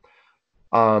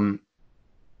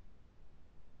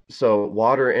 So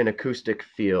water and acoustic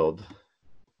field.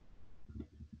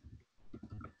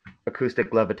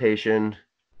 Acoustic levitation.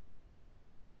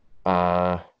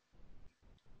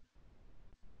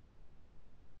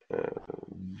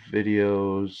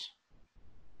 Videos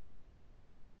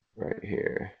right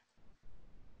here.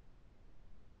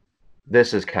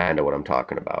 This is kind of what I'm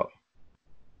talking about.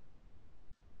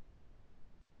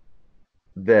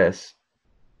 This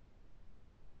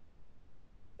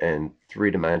in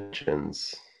 3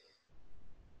 dimensions.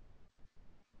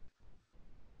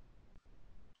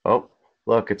 Oh,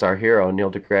 look, it's our hero, Neil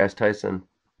deGrasse Tyson.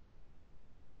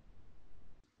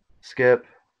 Skip.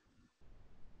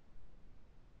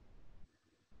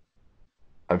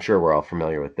 I'm sure we're all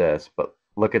familiar with this, but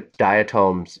look at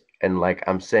diatoms and, like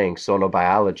I'm saying,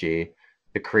 sonobiology,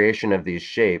 the creation of these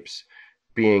shapes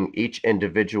being each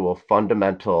individual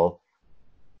fundamental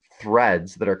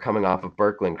threads that are coming off of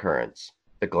birkeland currents.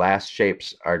 The glass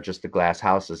shapes are just the glass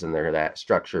houses, and they're that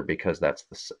structure because that's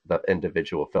the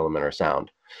individual filament or sound.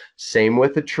 Same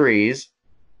with the trees,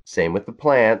 same with the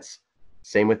plants,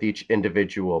 same with each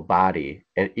individual body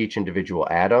and each individual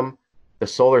atom. The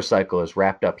solar cycle is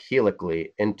wrapped up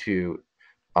helically into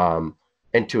a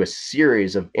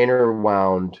series of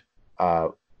interwound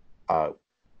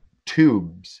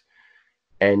tubes,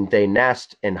 and they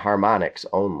nest in harmonics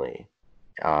only.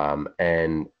 And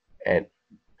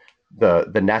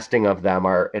the nesting of them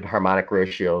are in harmonic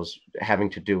ratios having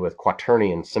to do with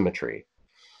quaternion symmetry.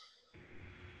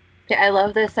 Yeah, I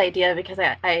love this idea because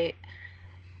I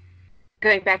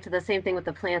going back to the same thing with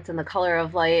the plants and the color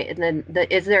of light, and then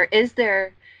is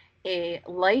there a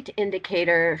light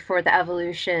indicator for the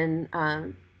evolution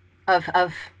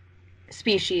of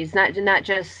species, not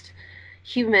just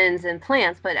humans and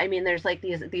plants, but I mean there's like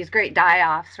these great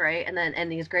die-offs, right?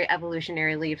 And these great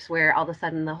evolutionary leaps where all of a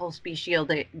sudden the whole species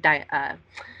population,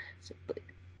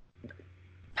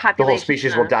 the whole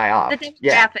species will die off. The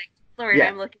demographic word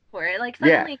I'm looking for. It like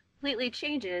suddenly completely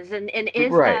changes, and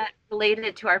is that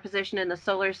related to our position in the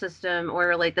solar system,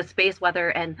 or like the space weather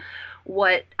and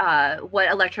what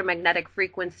electromagnetic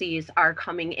frequencies are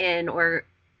coming in, or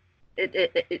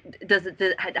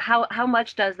how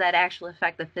much does that actually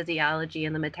affect the physiology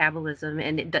and the metabolism,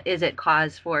 and is it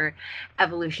cause for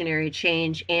evolutionary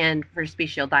change and for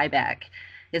special dieback?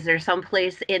 Is there some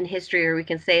place in history where we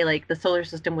can say like the solar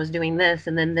system was doing this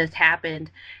and then this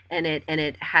happened, and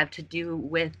it had to do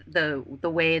with the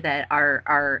way that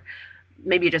our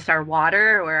maybe just our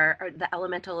water or the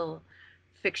elemental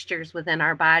fixtures within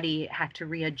our body have to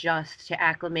readjust to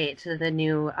acclimate to the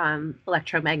new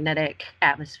electromagnetic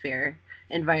atmosphere,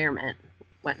 environment,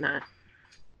 whatnot.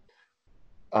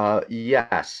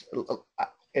 Yes,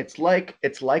 it's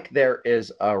like there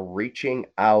is a reaching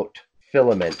out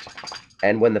filament,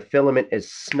 and when the filament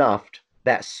is snuffed,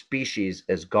 that species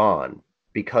is gone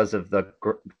because of the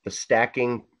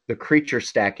stacking, the creature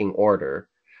stacking order,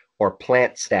 or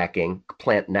plant stacking,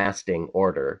 plant nesting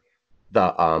order,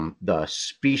 the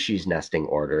species nesting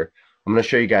order. I'm going to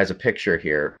show you guys a picture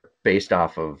here based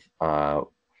off of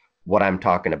what I'm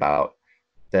talking about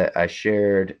that I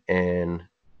shared in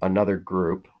another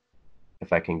group,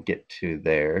 if I can get to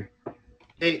there.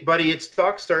 Hey, buddy, it's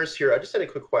Doc Stars here. I just had a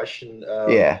quick question.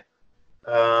 Yeah.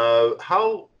 How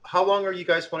long are you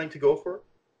guys wanting to go for?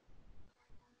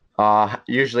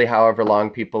 Usually however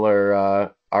long people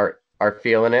are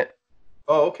feeling it.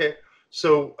 Oh, okay.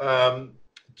 So,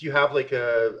 do you have like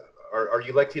are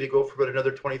you likely to go for about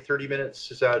another 20, 30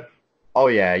 minutes? Is that? Oh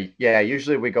yeah, yeah.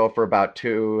 Usually we go for about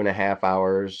 2.5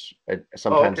 hours.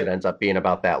 Sometimes okay. it ends up being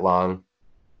about that long.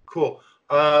 Cool.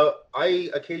 I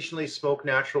occasionally smoke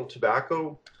natural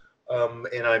tobacco,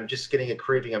 and I'm just getting a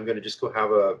craving. I'm going to just go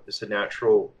have a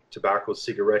natural tobacco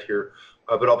cigarette here.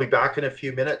 But I'll be back in a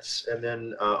few minutes, and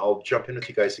then I'll jump in with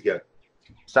you guys again.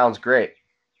 Sounds great.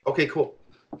 Okay, cool.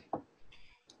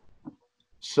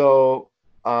 So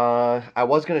I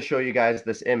was going to show you guys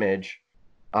this image.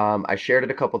 I shared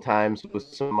it a couple times with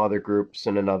some other groups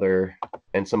and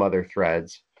some other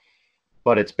threads,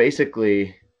 but it's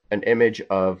basically an image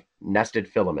of nested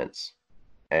filaments.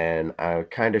 And I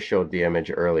kind of showed the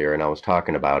image earlier and I was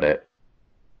talking about it.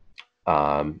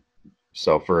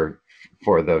 So for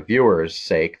the viewers'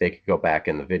 sake, they could go back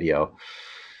in the video.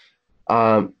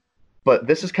 But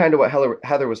this is kind of what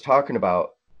Heather was talking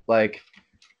about. Like,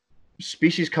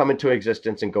 species come into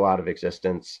existence and go out of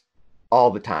existence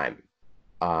all the time.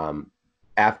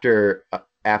 After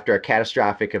a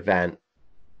catastrophic event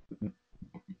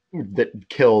that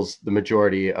kills the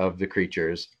majority of the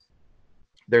creatures,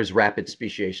 there's rapid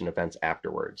speciation events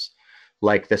afterwards.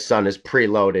 Like the sun is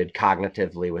preloaded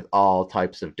cognitively with all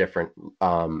types of different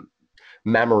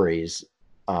memories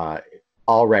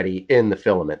already in the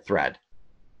filament thread.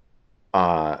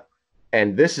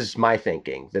 And this is my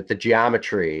thinking, that the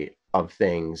geometry of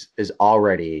things is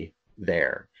already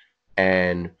there.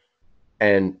 And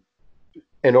in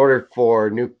order for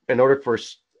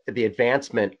the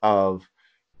advancement of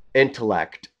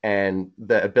intellect and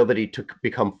the ability to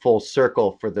become full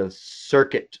circle for the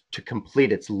circuit to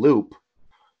complete its loop,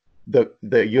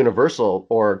 the universal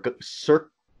or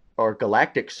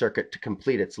galactic circuit to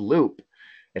complete its loop,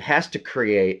 it has to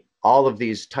create all of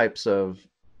these types of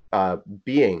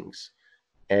beings,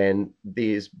 and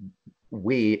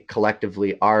we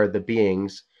collectively are the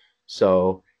beings.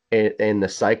 So in the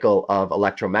cycle of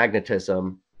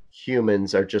electromagnetism,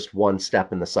 humans are just one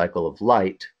step in the cycle of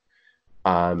light.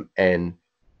 And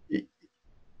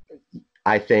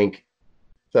I think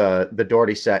the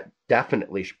Doherty set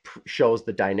definitely shows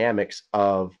the dynamics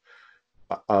of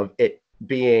it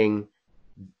being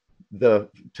to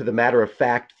the matter of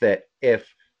fact that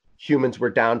if humans were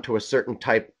down to a certain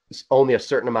type, only a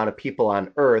certain amount of people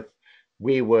on Earth,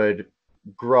 we would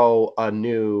grow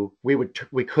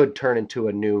we could turn into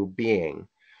a new being.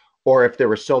 Or if there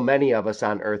were so many of us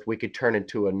on Earth, we could turn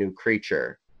into a new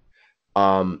creature.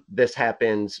 This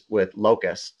happens with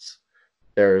locusts.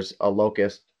 There's a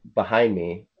locust behind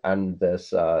me on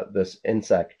this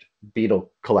insect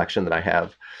beetle collection that I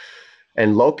have.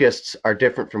 And locusts are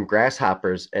different from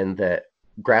grasshoppers in that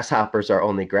grasshoppers are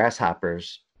only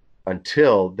grasshoppers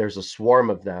until there's a swarm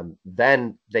of them.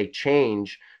 Then they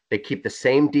change. They keep the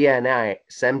same DNA,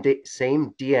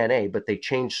 but they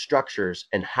change structures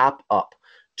and hop up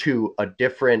to a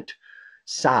different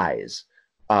size.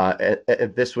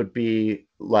 This would be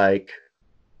like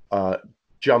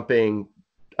jumping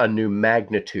a new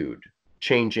magnitude,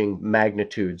 changing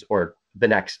magnitudes, or the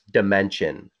next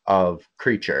dimension of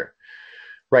creature.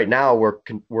 Right now,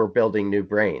 we're building new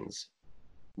brains.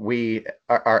 We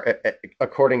are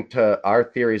according to our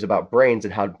theories about brains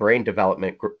and how brain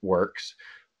development works,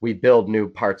 we build new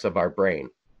parts of our brain.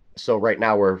 So right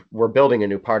now we're building a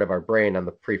new part of our brain on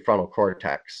the prefrontal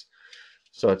cortex.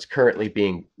 So it's currently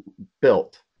being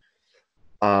built.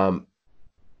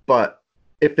 But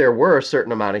if there were a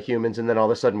certain amount of humans and then all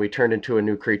of a sudden we turned into a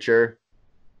new creature,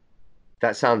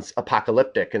 that sounds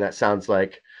apocalyptic, and that sounds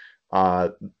like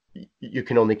you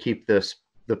can only keep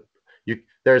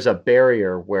there's a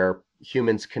barrier where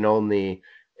humans can only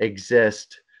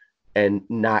exist and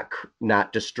not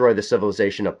destroy the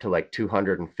civilization up to like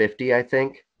 250, I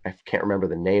think. I can't remember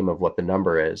the name of what the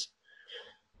number is.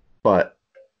 But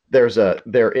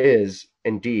there is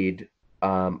indeed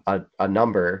a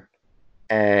number,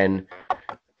 and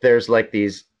there's like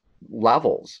these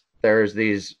levels. There's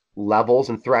these levels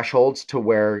and thresholds to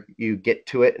where you get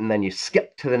to it, and then you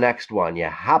skip to the next one. You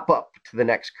hop up to the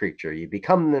next creature. You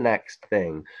become the next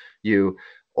thing. You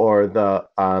or the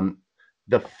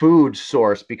food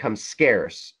source becomes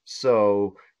scarce,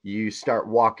 so you start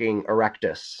walking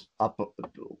erectus up,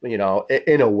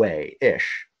 in a way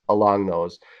ish along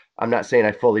those. I'm not saying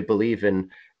I fully believe in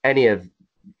any of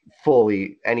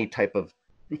any type of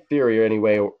theory or any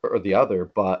way or the other,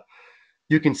 but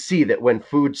you can see that when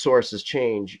food sources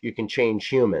change, you can change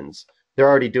humans. They're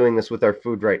already doing this with our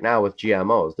food right now with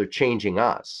GMOs. They're changing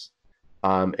us.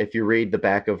 If you read the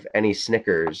back of any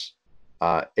Snickers,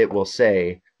 it will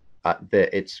say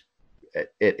that it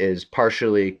is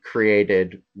partially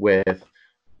created with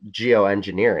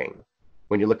geoengineering.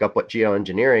 When you look up what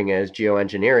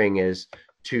geoengineering is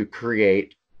to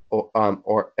create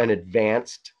or an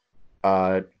advanced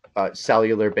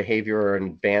cellular behavior or an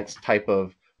advanced type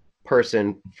of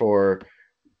person for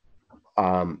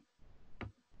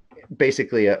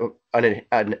basically a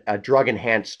drug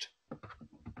enhanced,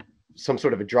 some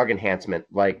sort of a drug enhancement,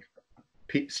 like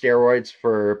steroids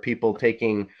for people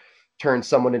turn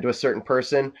someone into a certain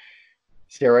person.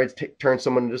 Steroids turn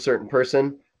someone into a certain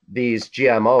person. These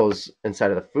GMOs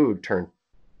inside of the food turn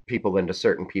people into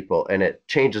certain people, and it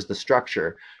changes the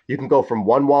structure. You can go from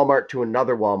one Walmart to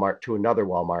another Walmart to another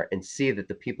Walmart and see that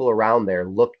the people around there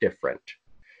look different,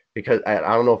 because I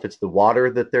don't know if it's the water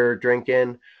that they're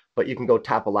drinking, but you can go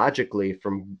topologically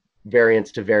from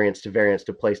variance to variance to variance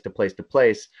to place to place to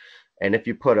place. And if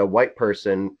you put a white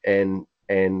person in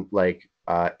like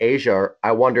Asia,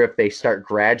 I wonder if they start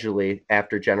gradually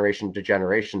after generation to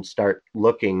generation start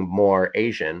looking more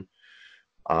Asian,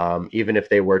 even if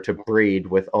they were to breed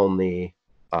with only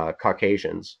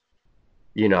Caucasians.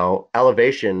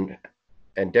 Elevation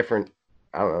and different,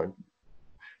 I don't know,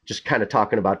 just kind of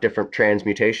talking about different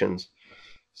transmutations.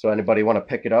 So anybody want to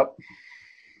pick it up?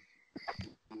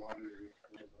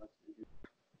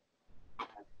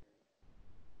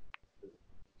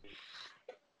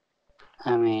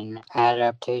 I mean,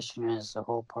 adaptation is a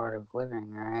whole part of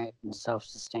living, right? And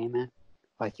self-sustainment,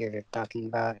 like you're talking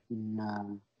about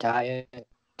in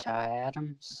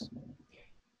Diatoms.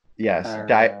 Yes.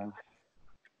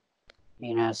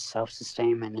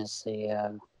 Self-sustainment is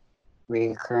the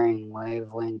recurring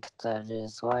wavelength that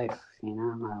is life.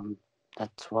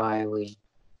 That's why we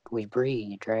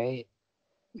breed, right?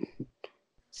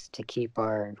 It's to keep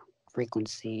our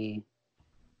frequency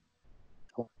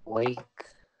awake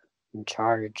and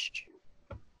charged.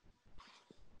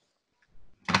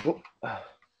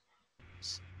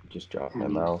 Just dropped my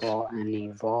mouse. And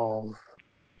evolve.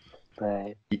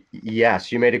 But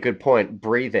yes, you made a good point.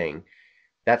 Breathing.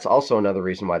 That's also another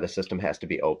reason why the system has to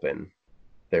be open.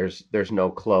 There's no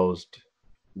closed.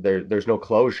 There's no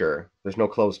closure. There's no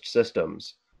closed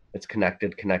systems. It's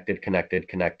connected,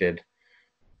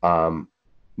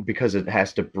 because it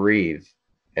has to breathe,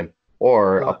 a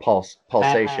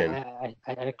pulsation. I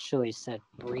actually said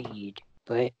breed,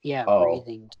 but yeah,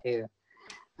 breathing too.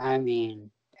 I mean,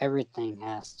 everything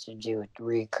has to do with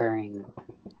recurring,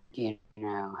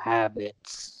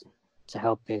 habits to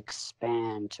help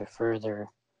expand, to further,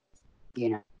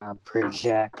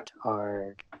 project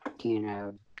our,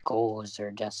 goals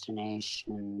or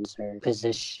destinations or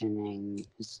positionings,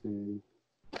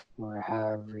 or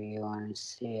however you want to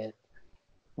see it.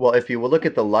 Well, if you will look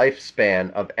at the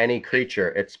lifespan of any creature,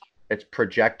 it's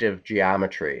projective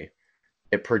geometry.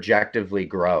 It projectively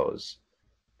grows.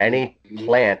 Any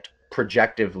plant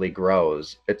projectively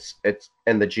grows. It's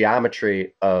and the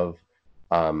geometry of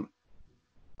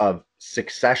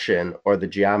succession, or the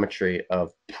geometry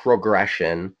of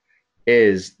progression,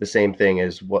 is the same thing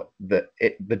as what the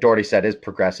Doherty said is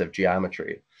progressive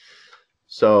geometry.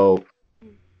 So,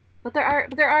 but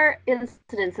there are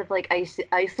incidents of like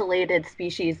isolated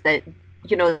species that,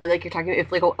 like you're talking,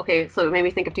 if like, okay, so it made me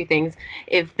think of two things.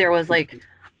 If there was like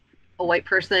a white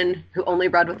person who only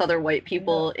bred with other white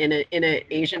people in an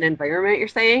Asian environment, you're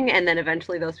saying, and then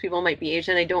eventually those people might be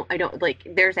Asian. I don't like,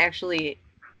 there's actually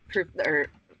proof or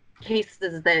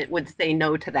cases that would say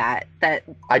no to that. That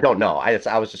I don't know.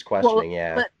 I was just questioning.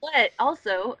 Yeah. But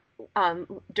also,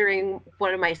 during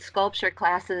one of my sculpture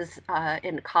classes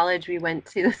in college, we went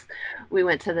to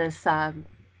this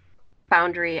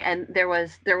foundry, and there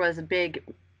was a big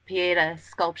Pieta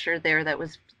sculpture there that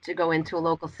was to go into a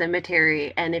local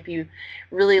cemetery. And if you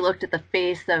really looked at the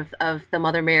face of the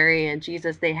Mother Mary and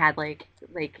Jesus, they had like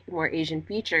more Asian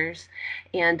features.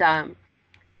 And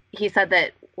he said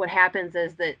that what happens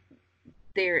is that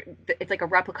it's like a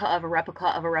replica of a replica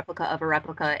of a replica of a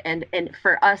replica, and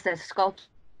for us as sculptors,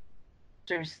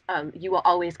 you will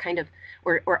always kind of,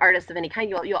 or artists of any kind,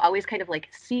 you'll always kind of like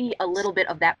see a little bit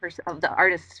of that person, of the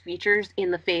artist's features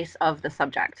in the face of the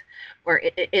subject, or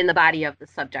in the body of the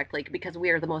subject, like, because we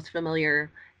are the most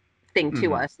familiar thing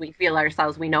to us. We feel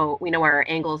ourselves, we know where our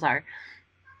angles are.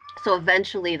 So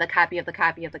eventually the copy of the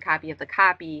copy of the copy of the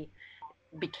copy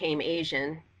became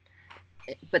Asian,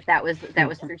 but that was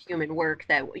through human work.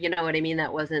 That, you know what I mean?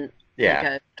 That wasn't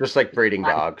just like breeding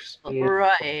dogs.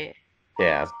 Right.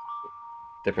 Yeah.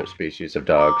 Different species of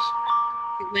dogs.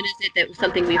 When is it that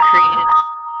something we've created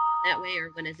that way, or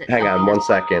when is it? Hang on 1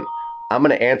 second. I'm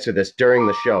going to answer this during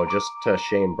the show just to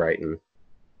shame Brighton.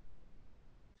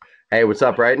 Hey, what's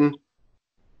up, Brighton?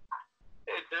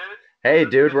 Hey,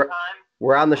 dude.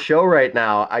 We're on the show right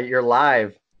now. You're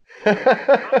live.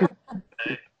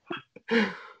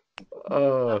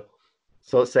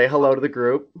 So say hello to the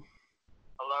group.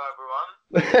 Hello,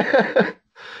 everyone.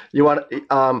 You want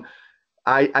to,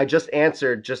 I just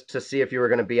answered just to see if you were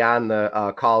going to be on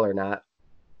the call or not.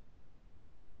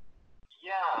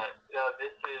 Yeah,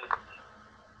 this is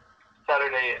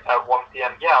Saturday at 1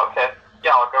 p.m. Yeah, okay.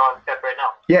 Yeah, I'll go on Skype right now.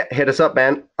 Yeah, hit us up,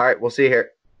 man. All right, we'll see you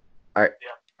here. All right.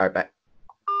 Yeah. All right, bye.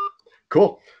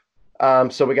 Cool.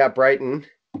 So we got Brighton.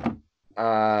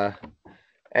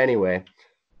 Anyway,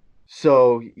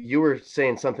 so you were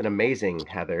saying something amazing,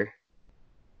 Heather.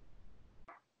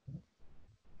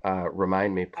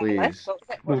 Remind me, please. What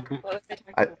was I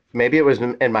talking about? Maybe it was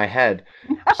in my head.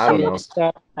 I don't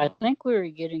know. I think we were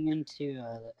getting into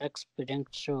the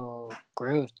exponential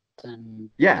growth and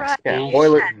yeah.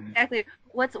 Euler, exactly.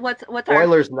 What's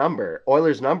Euler's number?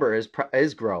 Euler's number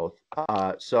is growth.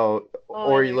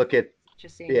 Or you look at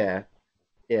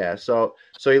So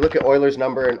you look at Euler's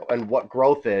number and what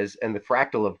growth is, and the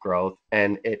fractal of growth,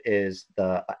 and it is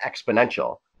the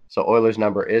exponential. So Euler's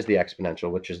number is the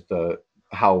exponential, which is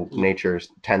how nature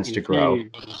tends to grow.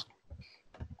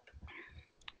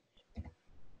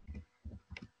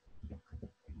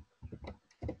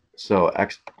 So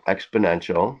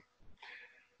exponential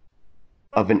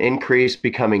of an increase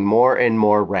becoming more and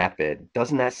more rapid.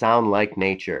 Doesn't that sound like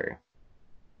nature?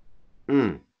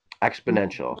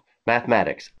 Exponential.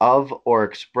 Mathematics, of or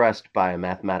expressed by a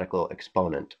mathematical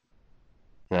exponent.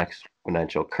 An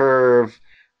exponential curve.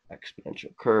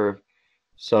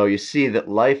 So you see that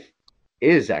life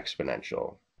is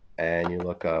exponential. And you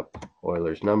look up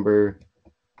Euler's number.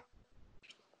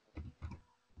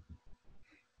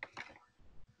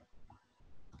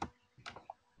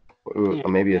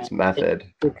 Maybe it's method.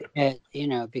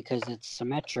 Because it's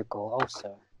symmetrical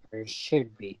also, or it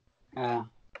should be.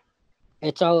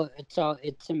 It's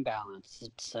imbalance.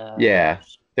 It's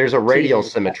there's a radial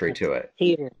symmetry to it.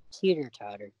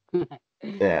 Teeter-totter.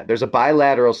 Yeah, there's a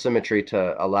bilateral symmetry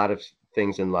to a lot of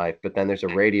things in life, but then there's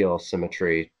a radial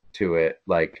symmetry to it.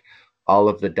 Like all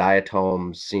of the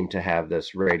diatoms seem to have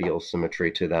this radial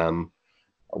symmetry to them,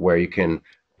 where you can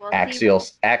axial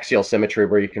symmetry,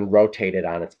 where you can rotate it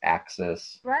on its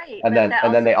axis. Right. And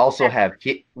then they also have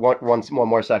one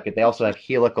more second. They also have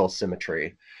helical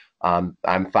symmetry. I'm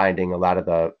finding a lot of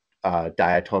the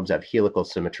diatoms have helical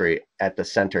symmetry at the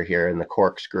center here in the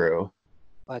corkscrew.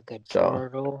 Like a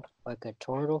turtle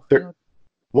field?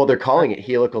 Well, they're calling it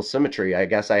helical symmetry. I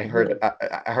guess I heard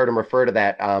them refer to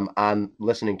that on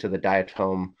listening to the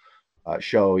Diatom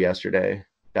show yesterday,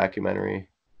 documentary.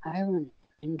 I have an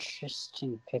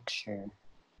interesting picture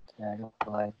that I'd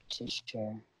like to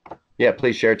share. Yeah,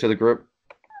 please share it to the group.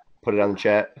 Put it on the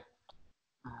chat.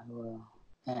 I will.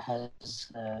 It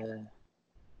has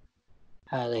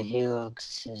how the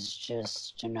helix is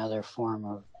just another form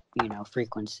of,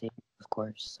 frequency, of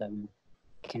course.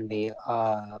 Can be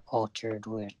altered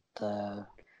with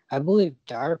I believe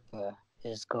DARPA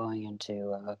is going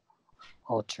into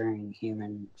altering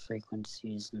human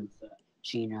frequencies and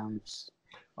genomes.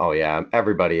 Oh yeah,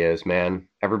 everybody is, man.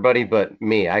 Everybody but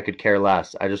me. I could care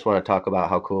less. I just want to talk about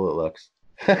how cool it looks.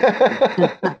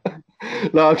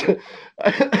 No,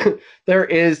 there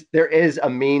is a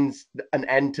means, an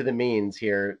end to the means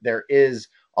here. There is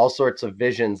all sorts of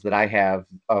visions that I have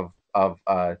of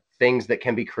things that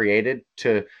can be created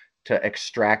to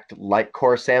extract light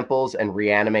core samples and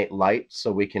reanimate light,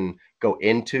 so we can go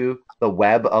into the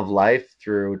web of life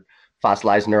through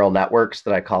fossilized neural networks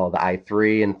that I call the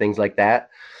I3 and things like that.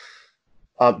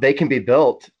 They can be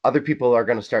built. Other people are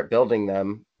going to start building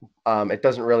them. It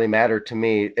doesn't really matter to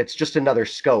me. It's just another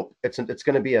scope. It's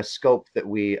going to be a scope that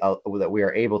we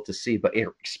are able to see, but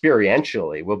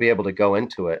experientially, we'll be able to go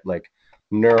into it like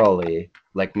neurally,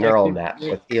 like neural net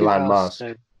with Elon Musk.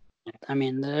 I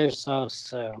mean, there's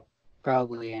also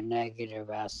probably a negative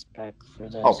aspect for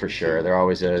those. Oh, for sure. There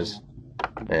always is.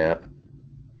 Yeah.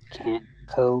 Can't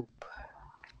cope.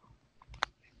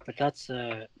 But that's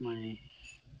my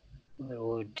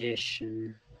little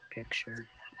addition picture.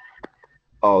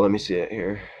 Oh, let me see it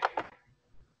here.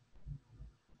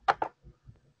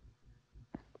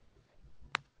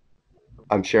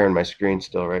 I'm sharing my screen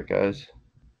still, right, guys?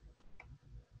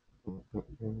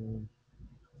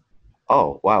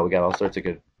 Oh, wow, we got all sorts of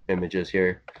good images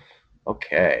here.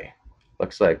 Okay.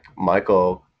 Looks like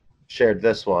Michael shared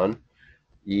this one.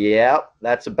 Yep,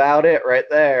 that's about it right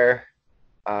there.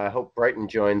 I hope Brighton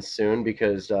joins soon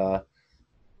because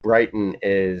Brighton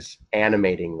is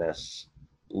animating this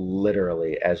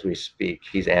literally as we speak.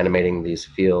 He's animating these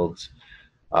fields,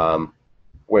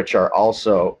 which are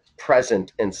also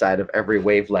present inside of every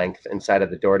wavelength inside of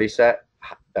the Doherty set.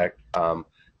 The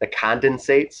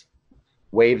condensates,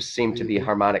 waves seem to be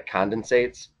harmonic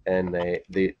condensates, and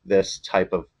this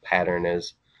type of pattern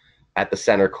is at the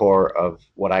center core of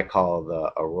what I call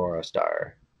the aurora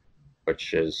star,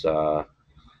 which is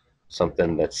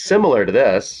something that's similar to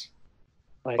this,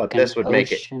 like but this would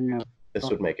make it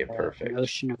of, perfect. An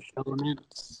ocean of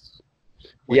filaments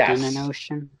Yes. within an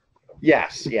ocean.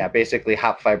 Yes, yeah, basically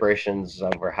hop vibrations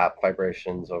over hop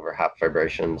vibrations over hop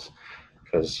vibrations,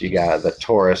 because you got the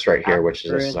torus right here, which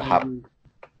is just a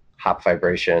hop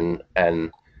vibration,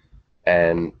 and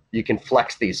you can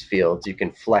flex these fields. You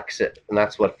can flex it, and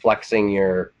that's what flexing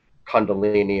your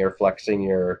kundalini or flexing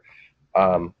your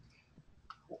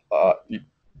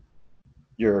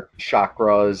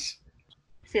chakras.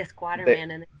 See a squatter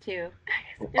man in it too.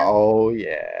 Oh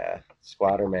yeah,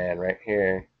 squatter man right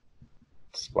here.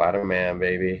 Squatter man,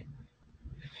 baby.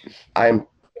 And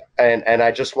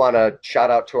I just want to shout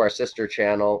out to our sister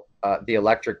channel, The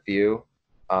Electric View.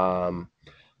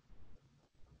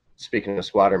 Speaking of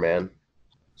squatter man,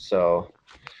 so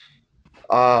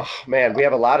man, we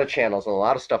have a lot of channels and a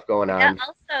lot of stuff going on. Yeah,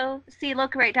 also, see,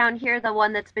 look right down here, the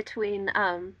one that's between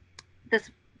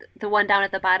the one down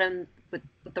at the bottom with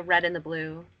the red and the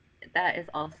blue, that is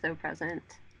also present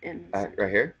in right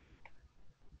here.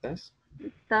 This.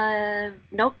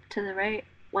 Nope, to the right.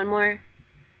 One more.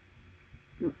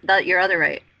 Your other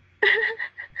right.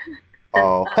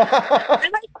 Oh.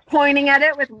 I'm like pointing at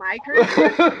it with my cursor.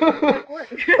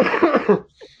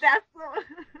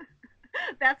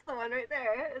 That's the one right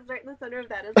there. It's right in the center of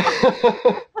that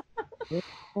as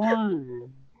well.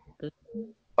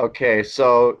 Okay,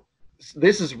 so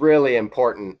this is really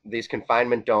important. These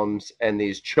confinement domes and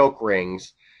these choke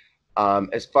rings,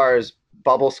 as far as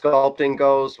bubble sculpting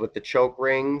goes, with the choke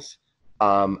rings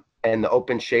and the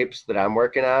open shapes that I'm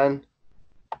working on.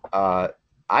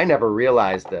 I never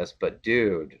realized this, but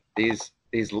dude, the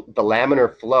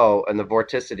laminar flow and the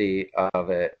vorticity of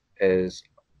it is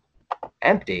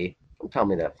empty. Don't tell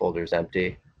me that folder's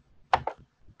empty.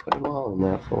 Put them all in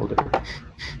that folder.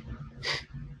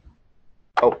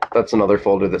 Oh, that's another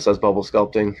folder that says bubble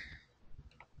sculpting.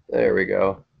 There we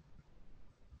go.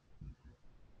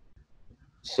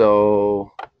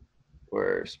 So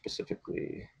where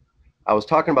specifically, I was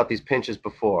talking about these pinches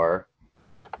before,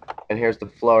 and here's the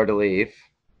fleur-de-lis,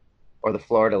 or the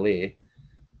fleur-de-lis.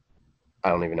 I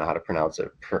don't even know how to pronounce it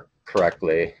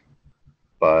correctly,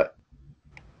 but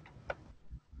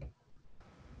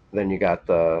then you got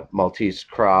the Maltese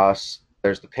cross.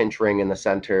 There's the pinch ring in the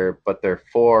center, but they're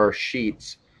four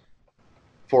sheets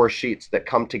that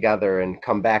come together and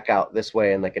come back out this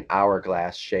way in like an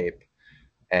hourglass shape.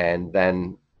 And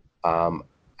then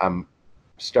I'm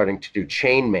starting to do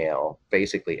chainmail,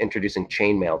 basically introducing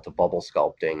chainmail to bubble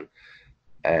sculpting.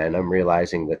 And I'm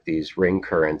realizing that these ring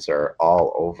currents are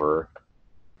all over.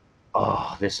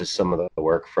 Oh, this is some of the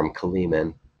work from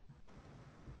Kaliman.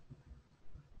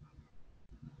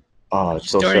 Oh, it's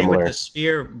so starting similar. with the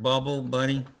sphere bubble,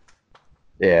 buddy?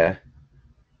 Yeah.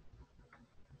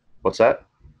 What's that?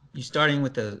 You starting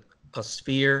with a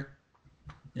sphere,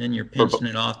 and then you're pinching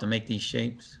it off to make these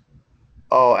shapes?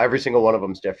 Oh, every single one of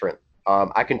them is different.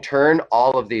 I can turn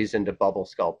all of these into bubble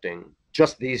sculpting,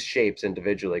 just these shapes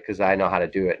individually, because I know how to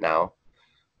do it now.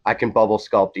 I can bubble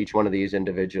sculpt each one of these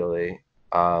individually.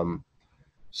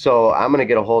 So I'm going to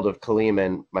get a hold of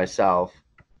Kaliman myself,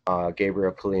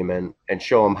 Gabriel Kaliman, and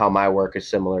show him how my work is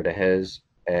similar to his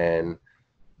and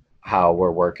how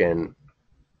we're working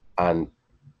on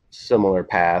similar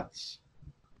paths.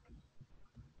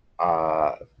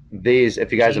 These,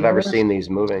 if you guys have ever seen these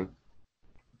moving.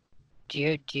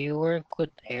 Do you work with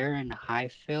air and high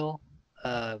fill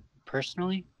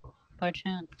personally, by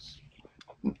chance?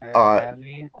 Or have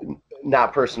you?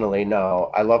 Not personally,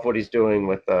 no. I love what he's doing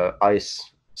with the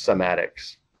ice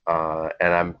somatics,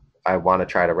 and I want to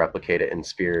try to replicate it in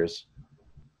spheres.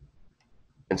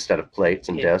 instead of plates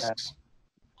and Yeah, discs.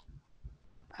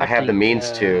 I have the think,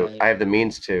 means to. I have the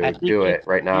means to I think do if it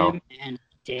right now. him and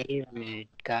David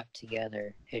got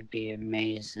together, it'd be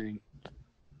amazing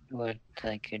what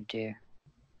they could do.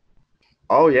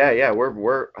 Oh yeah,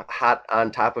 we're hot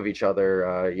on top of each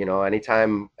other. You know,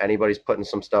 anytime anybody's putting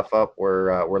some stuff up,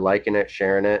 we're liking it,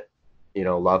 sharing it, you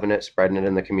know, loving it, spreading it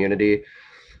in the community.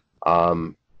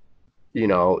 You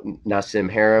know,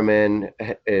 Nassim Harriman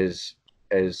is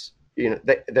you know,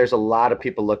 there's a lot of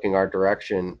people looking our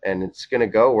direction, and it's going to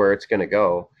go where it's going to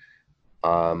go.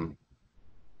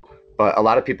 But a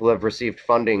lot of people have received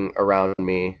funding around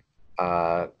me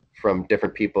from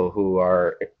different people who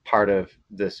are part of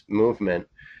this movement,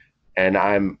 and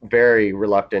I'm very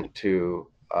reluctant to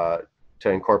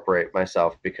incorporate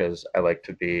myself because I like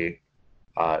to be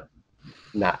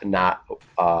not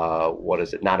what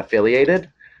is it? Not affiliated.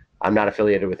 I'm not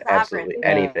affiliated with absolutely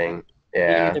anything.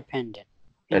 Yeah, Independent.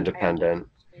 independent.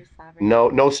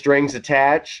 No strings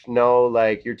attached. No,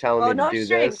 like you're telling me no to do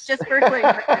strings, this. just Berkeley.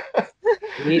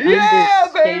 We Yeah,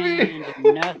 understand baby!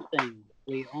 nothing.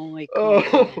 We only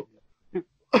Oh.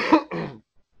 comprehend.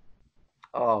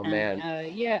 Oh And, man.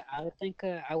 yeah, I think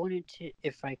I wanted to,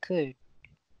 if I could,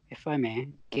 if I may,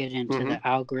 get into Mhm. the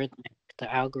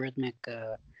algorithmic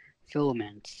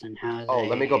filaments and how Oh, they.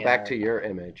 let me go back to your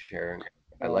image here.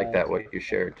 I like that okay. what you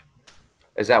shared.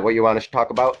 Is that what you want to talk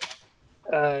about?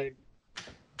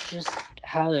 Just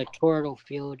how the toroidal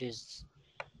field is.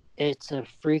 It's a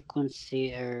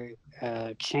frequency or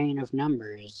chain of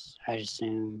numbers, I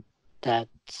assume.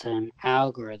 That's an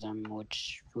algorithm,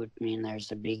 which would mean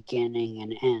there's a beginning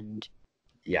and end.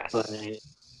 Yes. But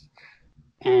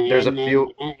There's a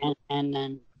few, and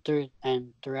then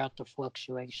throughout the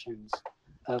fluctuations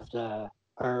of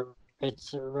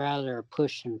it's a rather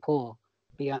push and pull.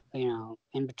 You know,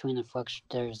 in between the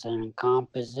there's an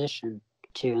composition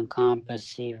to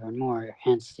encompass even more,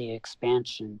 hence the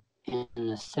expansion and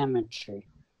the symmetry.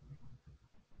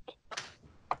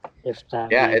 If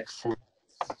that makes sense.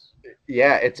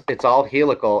 Yeah, it's all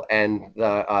helical, and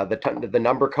the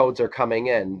number codes are coming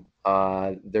in.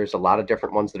 There's a lot of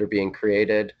different ones that are being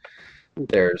created.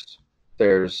 There's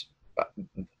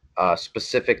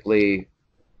specifically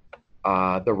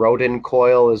the Rodin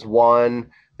coil is one.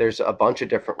 There's a bunch of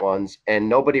different ones, and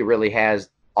nobody really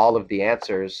has all of the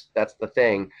answers. That's the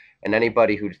thing. And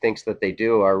anybody who thinks that they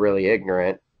do are really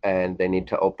ignorant, and they need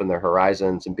to open their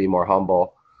horizons and be more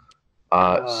humble.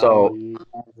 So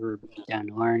I'll never be done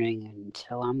learning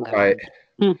until I'm gone. right.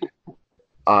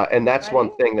 And that's Ready?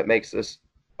 one thing that makes this.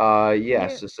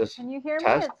 Yes, is this? Can you hear me?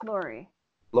 test? It's Lori.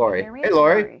 Lori. Can you hear me? Hey, It's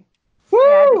Lori. Woo!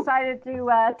 Yeah, I Woo! decided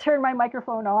to turn my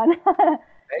microphone on.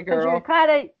 Hey, girl.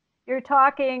 You're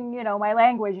talking, you know, my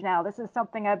language now. This is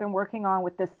something I've been working on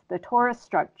with the torus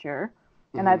structure,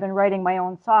 and I've been writing my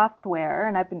own software,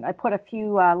 and I put a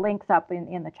few links up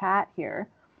in the chat here.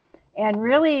 And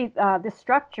really, this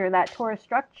structure, that torus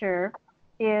structure,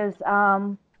 is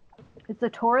it's a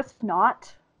torus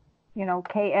knot, you know,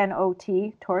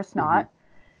 K-N-O-T, torus knot,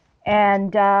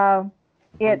 and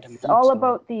it's all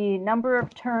about the number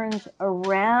of turns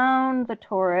around the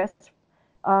torus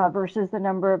versus the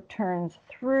number of turns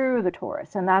through the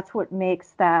torus, and that's what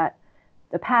makes the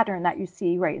pattern that you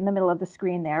see right in the middle of the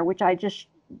screen there, which I just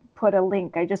put a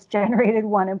link. I just generated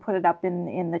one and put it up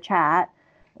in the chat,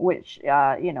 which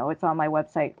you know, it's on my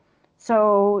website.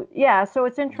 So yeah, so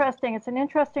it's interesting. It's an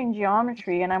interesting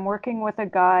geometry, and I'm working with a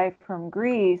guy from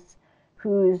Greece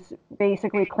who's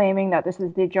basically claiming that this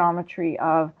is the geometry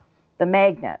of the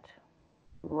magnet,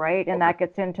 right? And that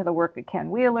gets into the work of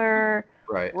Ken Wheeler,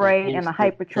 right? And the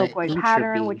hypertropoid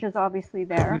pattern, which is obviously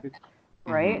there,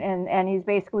 right? And he's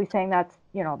basically saying that's,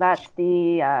 you know, that's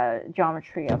the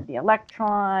geometry of the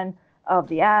electron, of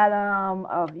the atom,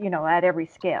 of, you know, at every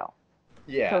scale.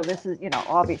 Yeah. So this is, you know,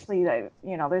 obviously,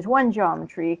 you know, there's one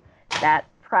geometry that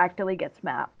fractally gets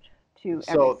mapped to every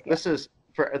scale. So this is,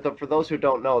 for those who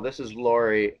don't know, this is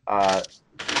Lori.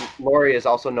 Lori is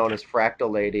also known as Fractal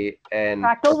Lady and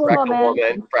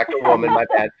Fractal Woman, my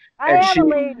bad. I am a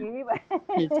lady.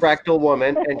 Fractal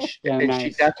Woman, and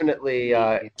she definitely.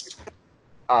 Let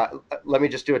me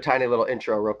just do a tiny little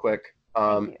intro real quick.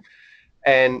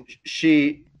 And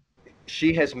she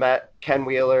has met Ken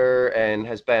Wheeler and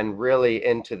has been really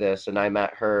into this, and I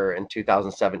met her in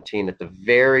 2017 at the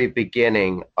very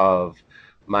beginning of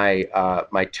my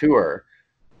my tour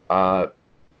that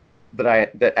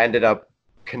ended up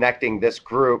connecting this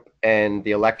group and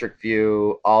the Electric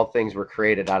View. All things were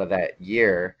created out of that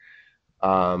year,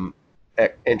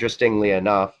 interestingly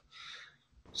enough.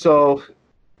 So,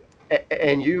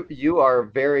 and you are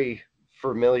very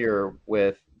familiar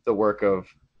with the work of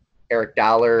Eric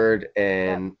Dollard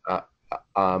and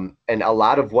and a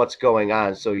lot of what's going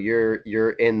on. So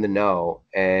you're in the know,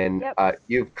 and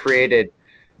you've written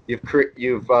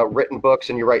books,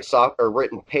 and you write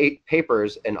written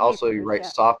papers, and also you write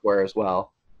software as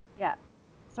well. Yeah.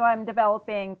 So I'm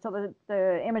developing. So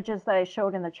the images that I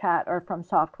showed in the chat are from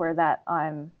software that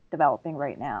I'm developing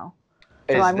right now.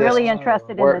 So I'm really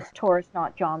interested in this torus,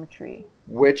 not geometry.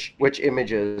 Which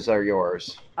images are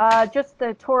yours? Just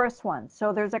the torus ones.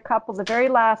 So there's a couple. The very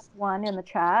last one in the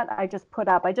chat I just put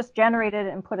up. I just generated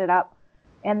it and put it up.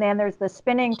 And then there's the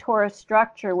spinning torus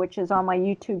structure, which is on my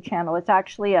YouTube channel. It's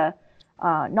actually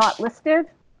not listed,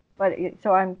 but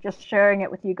so I'm just sharing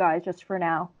it with you guys just for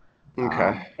now.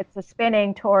 Okay. It's a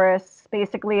spinning torus.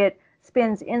 Basically, it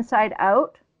spins inside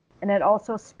out, and it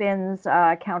also spins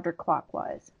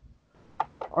counterclockwise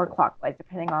or clockwise,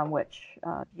 depending on which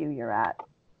view you're at.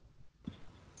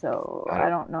 So I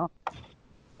don't know.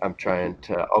 I'm trying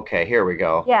to. Okay, here we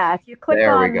go. Yeah, if you click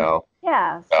there on. There we go.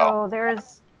 Yeah, so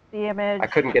there's the image. I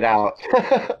couldn't get out.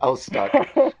 I was stuck.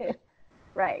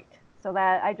 Right. So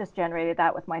that I just generated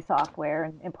that with my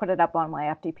software and put it up on my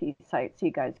FTP site so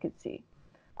you guys could see.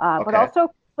 But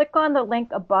also click on the link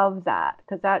above that,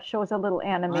 because that shows a little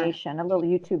animation, a little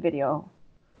YouTube video.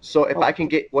 So if I can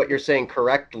get what you're saying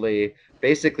correctly,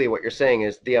 basically what you're saying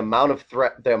is the amount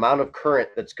of current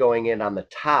that's going in on the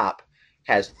top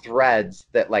has threads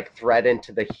that like thread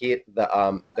into the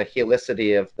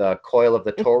helicity of the coil of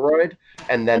the toroid,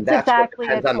 and then that's exactly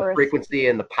what depends on the frequency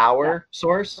and the power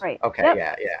source. Right. Okay.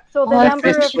 Yeah. So the number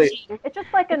of it's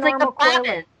just like a normal bobbin.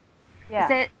 coil. Yeah.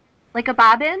 Is it like a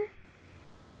bobbin?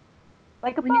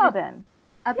 Like a bobbin.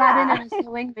 A bobbin and a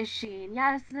sewing machine.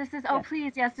 Yes, this is. Oh,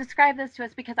 please, yes, describe this to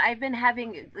us, because I've been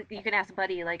having. You can ask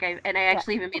Buddy. I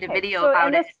actually even made a video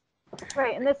about it.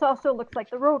 Right, and this also looks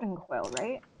like the Rodin coil,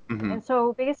 right? Mm-hmm. And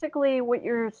so basically, what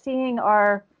you're seeing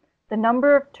are the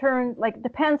number of turns. Like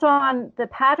depends on the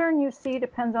pattern you see.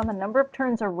 Depends on the number of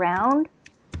turns around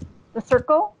the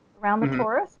circle, around the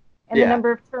torus, and the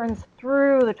number of turns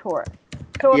through the torus.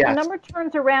 So if the number of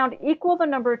turns around equal the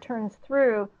number of turns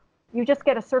through, you just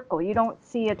get a circle. You don't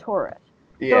see a torus.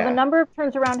 So the number of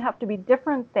turns around have to be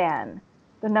different than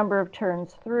the number of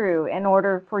turns through in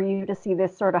order for you to see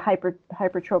this sort of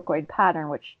hypertrochoid pattern,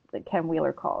 which Ken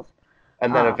Wheeler calls.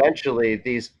 And then eventually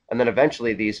these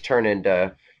turn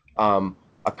into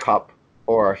a cup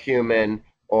or a human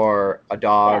or a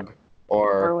dog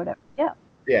or whatever.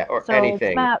 Yeah, or so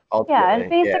anything. And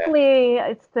basically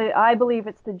I believe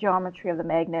it's the geometry of the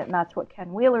magnet, and that's what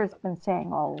Ken Wheeler's been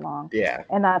saying all along. Yeah.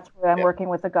 And that's where I'm working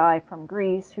with a guy from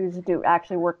Greece who's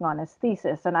actually working on his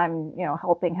thesis, and I'm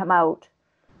helping him out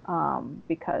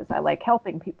because I like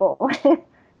helping people,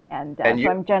 and so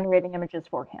I'm generating images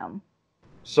for him.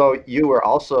 So you were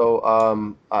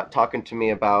also talking to me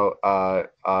about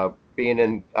being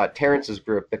in Terrence's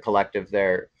group, the collective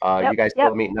there. You guys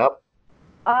still meeting up?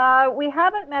 We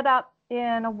haven't met up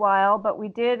in a while, but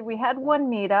we had one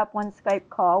meetup, one Skype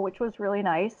call, which was really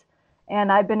nice.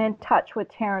 And I've been in touch with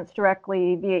Terrence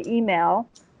directly via email.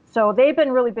 So they've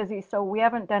been really busy, so we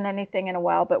haven't done anything in a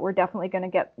while, but we're definitely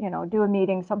going to do a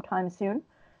meeting sometime soon.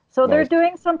 So they're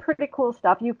doing some pretty cool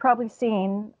stuff. You've probably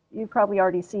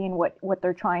already seen what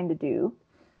they're trying to do,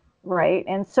 right?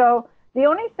 And so the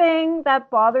only thing that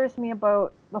bothers me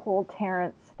about the whole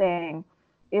Terrence thing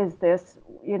is this,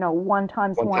 1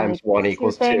 times 1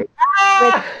 equals 2 thing, which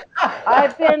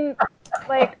I've been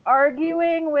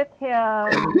arguing with him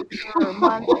for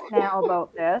months now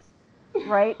about this,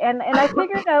 right? And I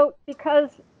figured out, because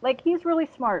he's really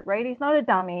smart, right? He's not a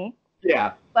dummy.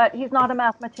 Yeah. But he's not a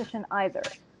mathematician either.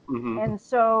 Mm-hmm. And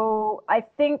so I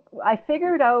think I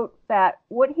figured out that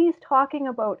what he's talking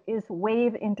about is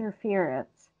wave interference.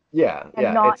 Yeah,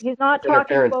 and he's not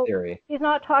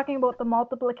talking about the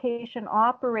multiplication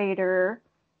operator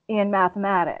in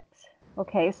mathematics.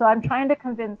 Okay, so I'm trying to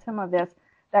convince him of this,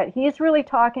 that he's really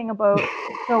talking about,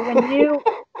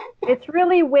 it's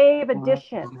really wave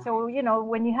addition. So,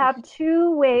 when you have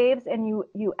two waves and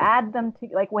you add them to,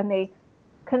 when they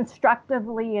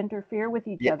constructively interfere with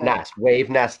each other. Wave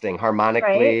nesting,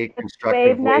 harmonically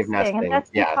constructive wave nesting. And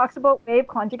he talks about wave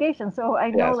conjugation. So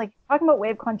I know, he's talking about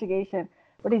wave conjugation,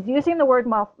 but he's using the word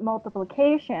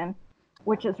multiplication,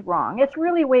 which is wrong. It's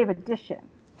really wave addition.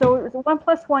 So 1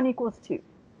 + 1 equals 2,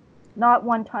 not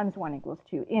 1 times 1 equals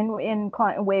 2 in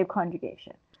wave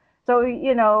conjugation. So,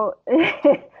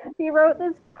 he wrote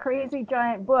this crazy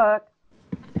giant book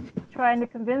trying to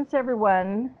convince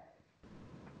everyone,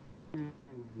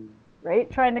 right?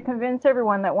 Trying to convince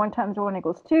everyone that 1 times 1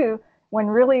 equals 2, when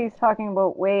really he's talking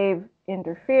about wave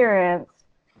interference.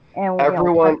 And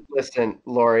everyone, listen,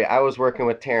 Lori, I was working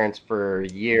with Terrence for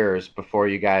years before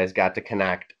you guys got to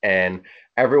connect, and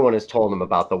everyone has told him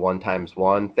about the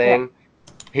 1x1 Yeah. thing.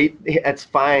 It's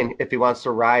fine if he wants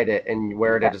to ride it and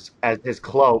wear it as his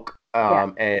cloak.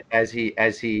 And as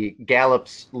he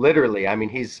gallops, literally. I mean,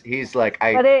 he's like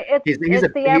But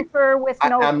it's the emperor with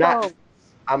no clothes.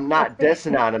 I'm not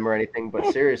dissing on him or anything, but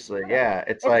seriously, yeah,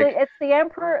 it's the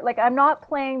emperor. Like, I'm not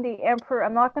playing the emperor.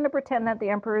 I'm not going to pretend that the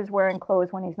emperor is wearing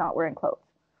clothes when he's not wearing clothes,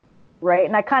 right?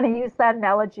 And I kind of used that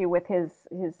analogy with his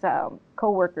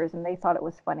co-workers, and they thought it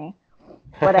was funny.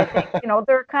 But I think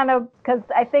they're because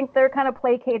I think they're kind of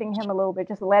placating him a little bit,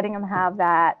 just letting him have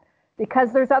that,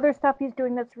 because there's other stuff he's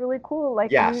doing that's really cool,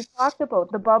 like we talked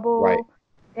about the bubble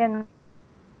and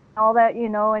all that,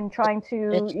 and trying to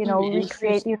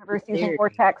recreate the universe using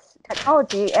vortex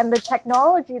technology, and the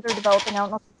technology they're developing. I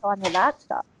don't know if you saw any of that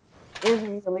stuff. Is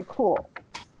really cool,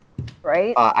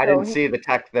 right? I didn't see the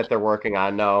tech that they're working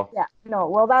on. No. Yeah, no.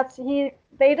 Well,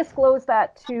 they disclosed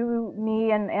that to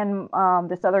me and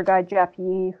this other guy, Jeff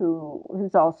Yee,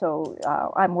 who's also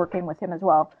I'm working with him as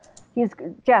well. He's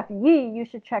Jeff Yee. You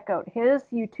should check out his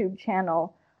YouTube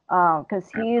channel because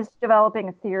he's developing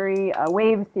a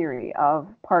wave theory of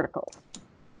particles,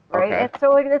 right? Okay. And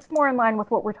so it's more in line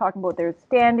with what we're talking about. There's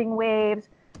standing waves,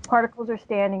 particles are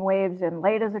standing waves, and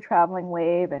light is a traveling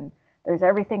wave, and there's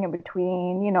everything in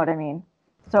between. You know what I mean?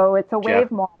 So it's a wave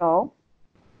model.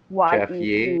 Jeff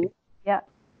Yee.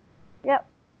 Yep.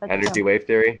 Energy wave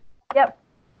theory. Yep.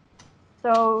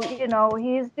 So,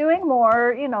 he's doing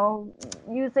more,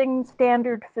 using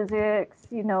standard physics,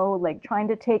 like trying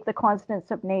to take the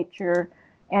constants of nature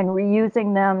and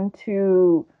reusing them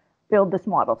to build this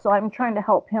model. So I'm trying to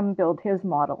help him build his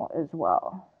model as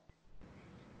well.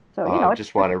 So, I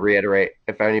just want to reiterate,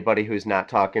 if anybody who's not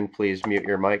talking, please mute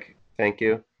your mic. Thank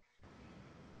you.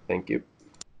 Thank you.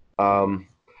 So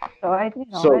I'd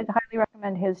highly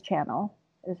recommend his channel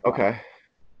as well. Okay.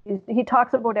 He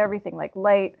talks about everything like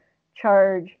light,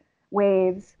 charge,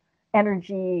 waves,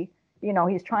 energy.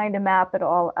 He's trying to map it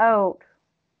all out.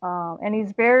 And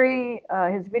he's very,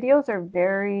 his videos are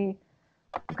very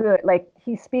good. Like,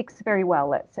 he speaks very well,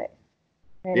 let's say.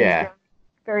 And he's very,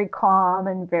 very calm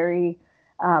and very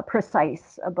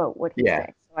precise about what he's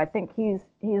saying. So I think his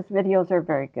videos are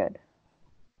very good.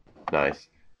 Nice.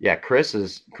 Yeah, Chris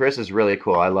is really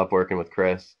cool. I love working with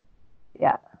Chris.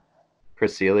 Yeah.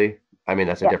 Chris Seeley. I mean,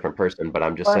 that's a different person, but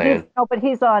I'm just saying. But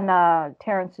he's on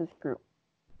Terrence's group.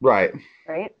 Right.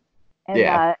 Right?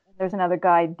 And there's another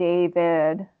guy,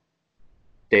 David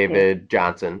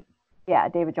Johnson. Yeah,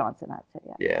 David Johnson, that's it.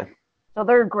 Yeah. So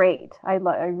they're great. I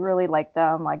really like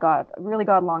them. I really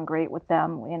got along great with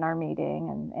them in our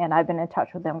meeting, and I've been in touch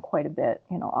with them quite a bit,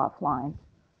 offline.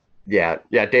 Yeah.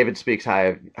 David speaks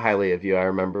highly of you. I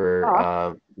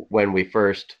remember when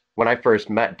I first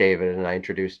met David and I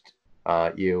introduced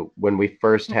you, when we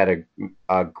first had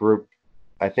a group.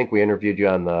 I think we interviewed you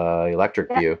on the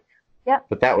Electric View. Yeah.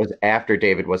 But that was after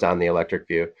David was on the Electric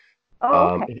View.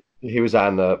 Oh, okay. He was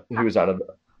on it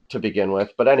to begin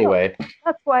with. But anyway.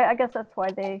 I guess that's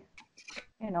why they,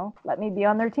 let me be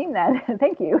on their team then.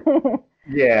 Thank you.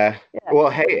 Yeah. Well,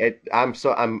 hey, I'm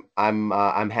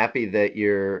happy that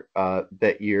you're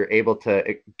able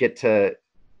to get to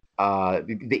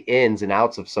the ins and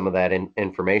outs of some of that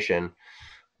information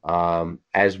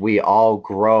as we all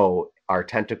grow our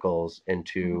tentacles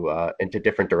into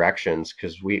different directions,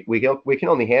 because we can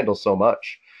only handle so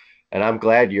much. And I'm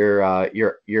glad you're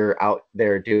out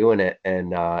there doing it,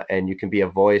 and you can be a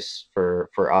voice for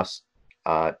us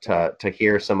to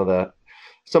hear some of the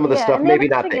stuff. Maybe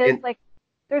not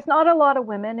there's not a lot of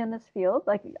women in this field.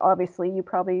 Like, obviously, you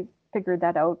probably figured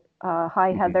that out.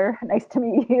 Hi, Heather. Nice to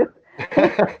meet you.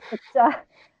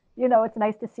 It's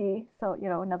nice to see. So,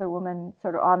 another woman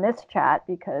sort of on this chat,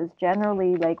 because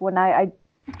generally, like, when I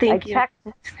checked.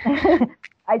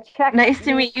 I checked. Nice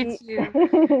to meet you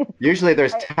too. Usually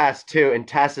there's Tess too, and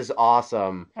Tess is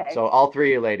awesome. Okay. So all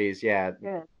three of you ladies, yeah.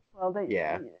 Good. Well,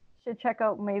 you should check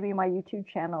out maybe my YouTube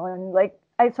channel, and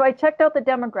I checked out the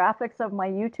demographics of my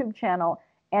YouTube channel,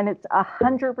 and it's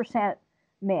 100%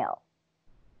 male,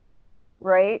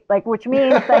 right? Like, which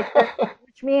means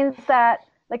that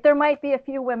there might be a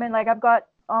few women. Like, I've got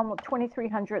almost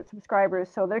 2,300 subscribers,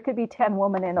 so there could be 10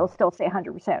 women, and it'll still say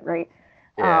 100%, right?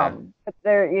 Yeah. But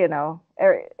there,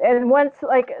 and once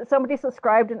somebody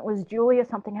subscribed and it was Julia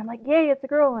something, I'm like, yay, it's a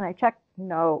girl, and I checked,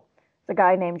 no, it's a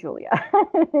guy named Julia.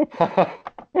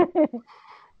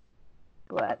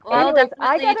 But I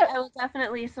will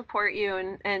definitely support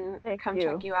you and come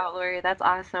check you out, Lori. That's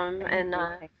awesome. And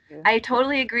I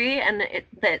totally agree, and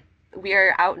that we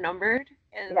are outnumbered,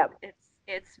 and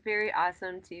it's very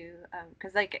awesome to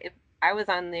because if I was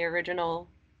on the original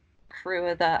crew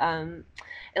of the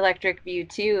Electric View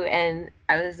too, and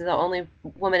I was the only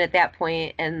woman at that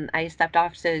point, and I stepped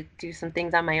off to do some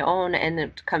things on my own, and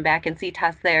then to come back and see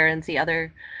Tess there and see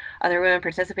other women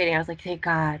participating. I was like, thank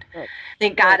God, Right.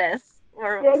 thank Right. goddess.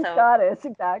 Thank goddess,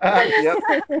 exactly. Yep.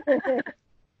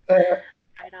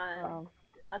 Right on.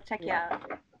 I'll check you Yeah.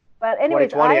 out. But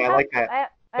anyways, 2020, I like that. I have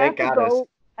Thank to goddess. go.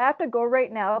 I have to go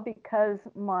right now because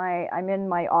I'm in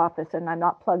my office and I'm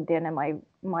not plugged in, and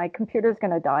my computer's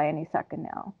going to die any second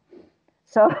now.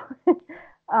 So,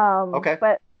 Okay.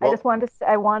 But Well, I just wanted to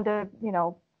I wanted to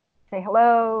say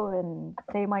hello and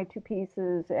say my two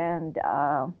pieces, and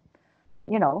I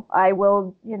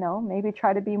will maybe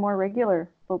try to be more regular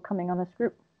about coming on this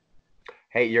group.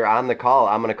 hey, you're on the call.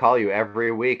 I'm going to call you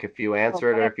every week if you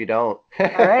answer it or if you don't. All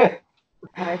right.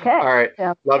 Okay. All right.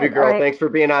 Yeah. Love you, girl. All right. Thanks for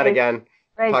being on Great. again.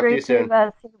 Right. Talk to Great you soon.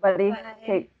 to see everybody. Bye.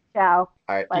 Okay. Ciao.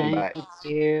 All right. Bye. Bye. Thank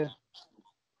you.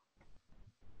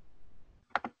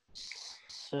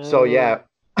 So yeah,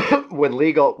 when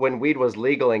weed was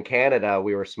legal in Canada,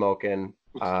 we were smoking.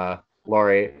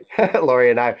 Lori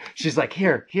and I. She's like,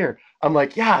 here. I'm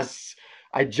like, yes.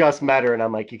 I just met her, and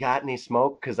I'm like, you got any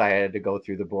smoke? Because I had to go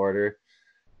through the border.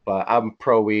 But I'm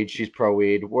pro weed. She's pro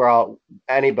weed. We're all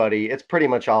anybody. It's pretty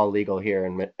much all legal here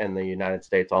in the United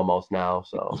States almost now.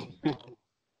 So,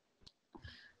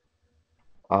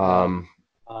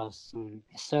 awesome.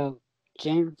 So,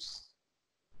 James,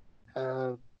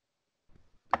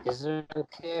 is it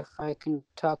okay if I can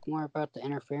talk more about the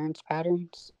interference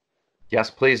patterns? yes,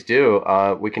 please do.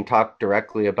 We can talk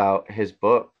directly about his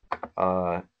book.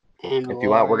 If you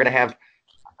want, we're gonna have.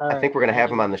 I think we're gonna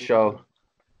have him on the show.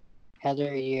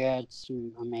 Heather, you had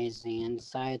some amazing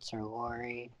insights, or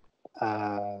Lori.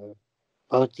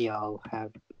 Both of y'all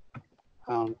have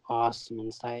awesome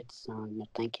insights.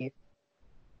 Thank you.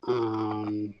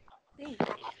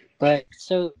 But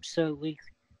so we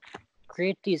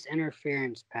create these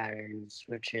interference patterns,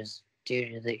 which is due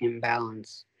to the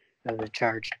imbalance of the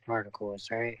charged particles,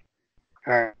 right?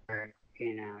 Or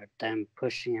them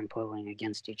pushing and pulling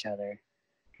against each other,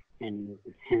 and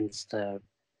hence the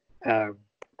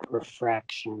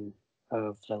refraction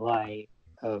of the light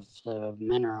of the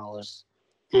minerals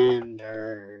and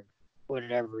or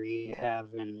whatever you have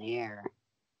in the air.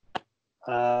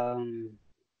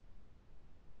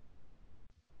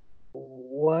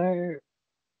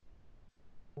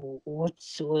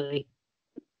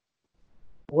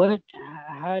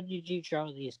 How did you draw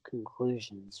these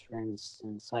conclusions? For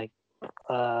instance, like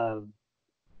I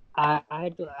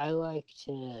like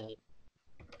to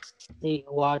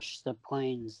watch the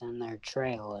planes and their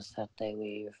trails that they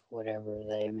leave, whatever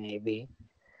they may be,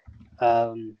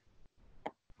 and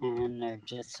their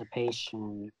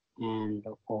dissipation and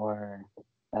or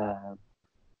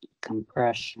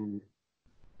compression.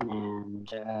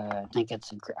 And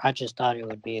I just thought it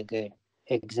would be a good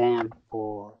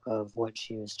example of what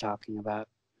she was talking about.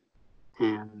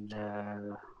 And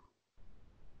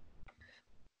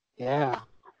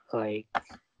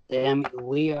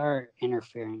we are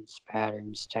interference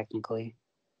patterns technically,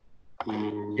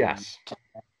 and Yes.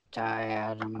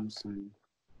 diatoms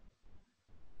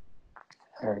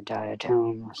or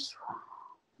diatoms.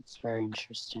 It's very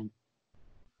interesting.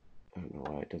 I don't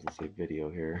know why it doesn't say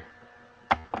video here.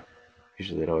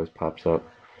 Usually it always pops up.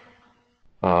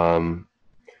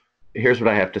 Here's what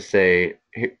I have to say.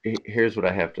 Here's what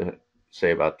I have to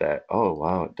say about that. Oh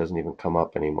wow, it doesn't even come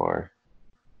up anymore.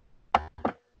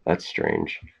 That's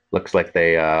strange. Looks like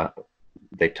they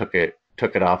took it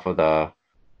off of the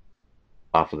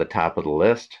top of the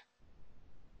list.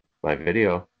 My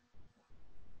video.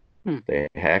 They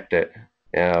hacked it.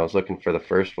 Yeah, I was looking for the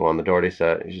first one, the Doherty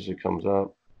set. It usually comes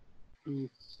up.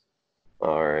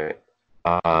 All right.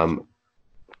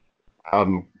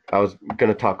 I was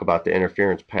going to talk about the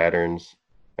interference patterns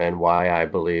and why I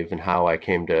believe and how I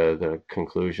came to the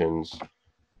conclusions.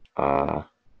 Or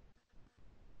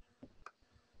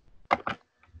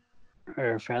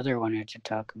if Heather wanted to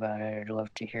talk about it, I'd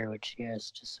love to hear what she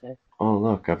has to say. Oh,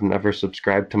 look, I've never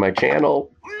subscribed to my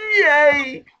channel.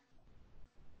 Yay!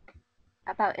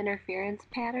 About interference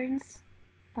patterns?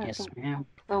 Yes, ma'am.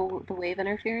 The wave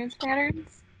interference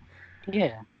patterns?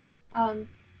 Yeah.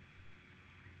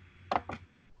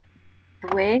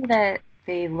 The way that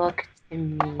they look to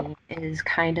me is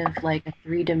kind of like a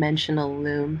three-dimensional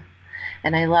loom.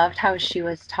 And I loved how she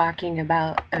was talking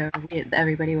about,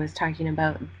 everybody was talking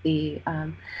about the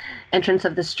entrance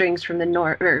of the strings from the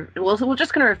north, or we're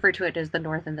just going to refer to it as the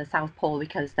North and the South Pole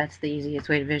because that's the easiest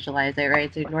way to visualize it,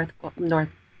 right? So north,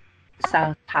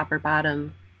 south, top or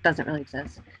bottom doesn't really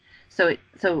exist. So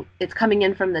it's coming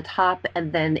in from the top,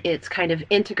 and then it's kind of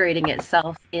integrating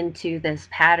itself into this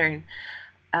pattern.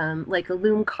 like a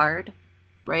loom card,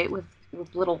 right, with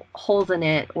little holes in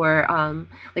it, or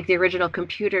like the original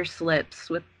computer slips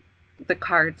with the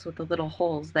cards with the little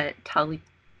holes that tell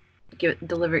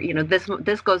deliver,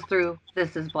 this goes through,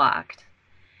 this is blocked,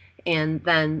 and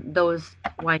then those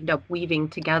wind up weaving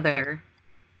together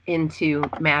into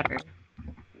matter,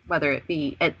 whether it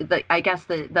be I guess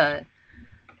the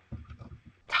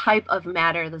type of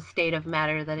matter, the state of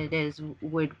matter that it is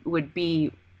would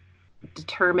be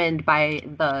determined by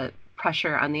the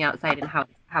pressure on the outside and how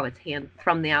it's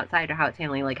from the outside, or how it's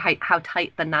handling, like how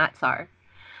tight the knots are.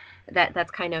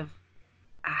 That's kind of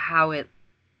how it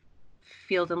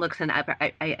feels and looks, and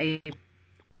I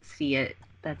see it.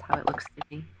 That's how it looks to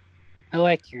me. I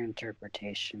like your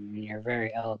interpretation. You're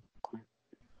very eloquent.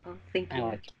 Oh, thank you. I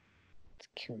like it. It's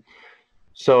cute.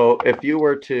 So if you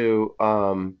were to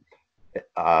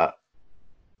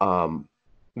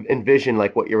envision,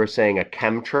 like what you were saying, a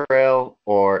chemtrail,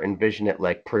 or envision it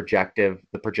like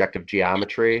the projective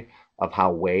geometry of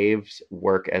how waves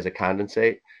work as a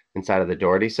condensate inside of the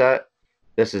Doherty set,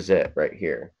 this is it right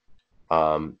here.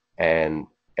 And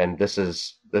this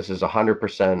is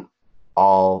 100%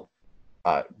 all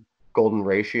golden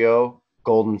ratio,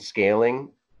 golden scaling.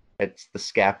 It's the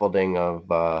scaffolding of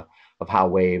how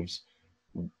waves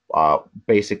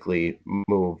basically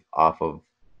move off of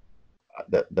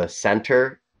the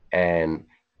center, and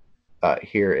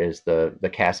here is the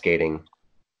cascading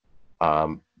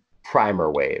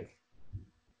primer wave.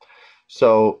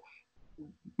 So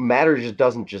matter just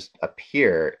doesn't just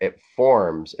appear; it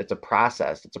forms. It's a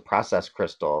process. It's a process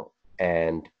crystal,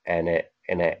 and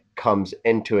it comes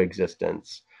into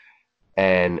existence,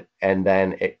 and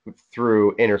then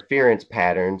through interference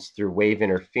patterns, through wave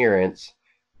interference,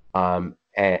 and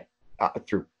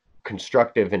through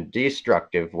constructive and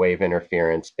destructive wave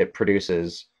interference, it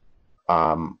produces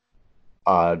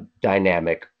a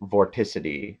dynamic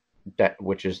vorticity,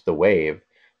 which is the wave,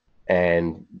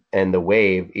 and the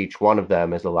wave, each one of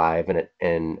them is alive,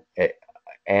 and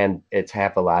it's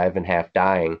half alive and half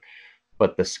dying,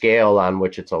 but the scale on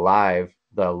which it's alive,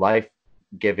 the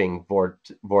life-giving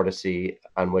vorticity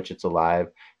on which it's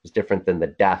alive, is different than the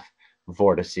death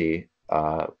vorticity,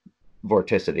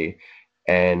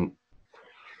 and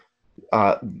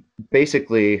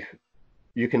basically,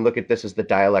 you can look at this as the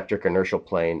dielectric inertial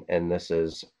plane, and this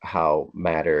is how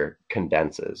matter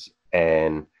condenses.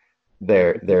 And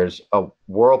there's a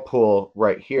whirlpool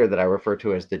right here that I refer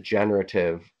to as the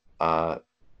generative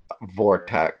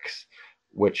vortex,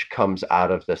 which comes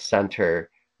out of the center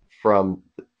from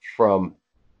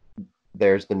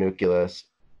there's the nucleus,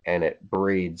 and it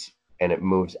breeds and it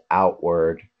moves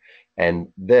outward.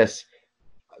 And this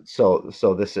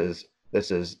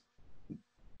is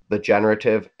the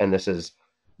generative, and this is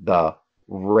the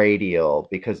radial,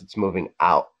 because it's moving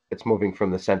out. It's moving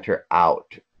from the center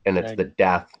out, and it's the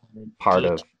death part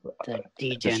of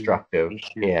destructive.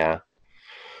 Yeah.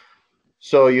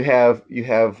 So you have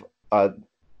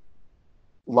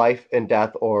life and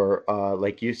death, or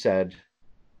like you said,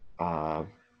 well,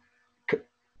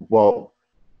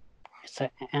 it's an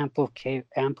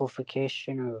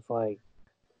amplification of like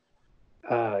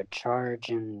charge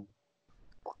and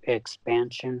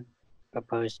expansion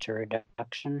opposed to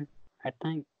reduction, I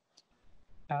think.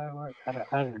 I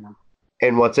don't know.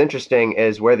 And what's interesting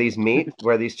is where these meet,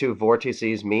 where these two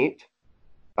vortices meet,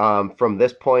 from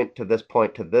this point to this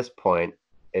point to this point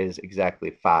is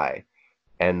exactly phi,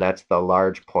 and that's the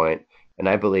large point. And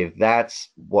I believe that's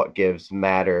what gives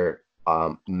matter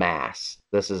mass.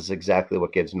 This is exactly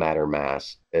what gives matter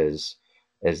mass, is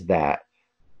that.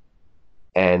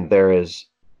 And there is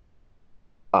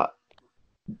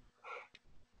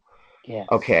yes.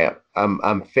 Okay,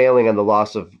 I'm failing on the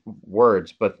loss of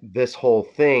words, but this whole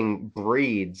thing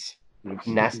breeds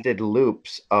nested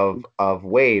loops of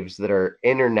waves that are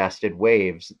internested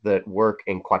waves that work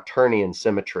in quaternion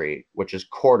symmetry, which is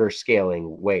quarter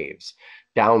scaling waves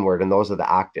downward, and those are the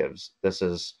octaves. This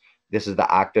is the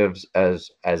octaves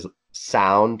as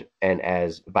sound and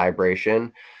as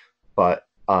vibration, but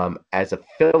as a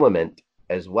filament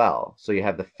as well. So you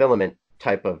have the filament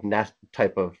type of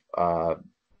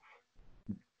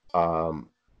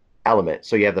element.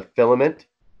 So you have the filament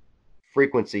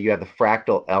frequency, you have the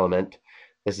fractal element.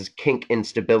 This is kink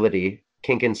instability.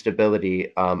 Kink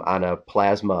instability on a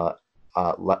plasma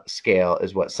scale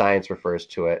is what science refers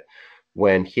to it,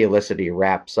 when helicity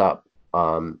wraps up,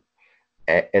 and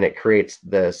it creates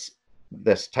this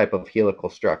type of helical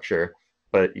structure.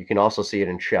 But you can also see it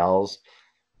in shells,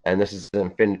 and this is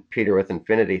Peter with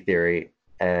infinity theory.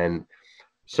 And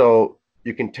so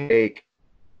you can take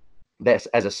this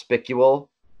as a spicule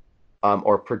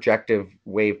or projective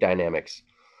wave dynamics,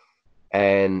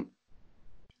 and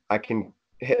I can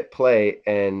hit play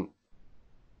and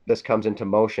this comes into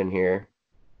motion here,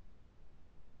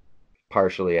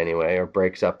 partially anyway, or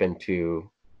breaks up into,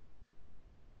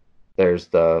 there's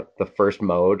the first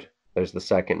mode, there's the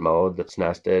second mode that's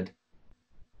nested,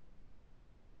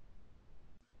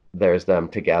 there's them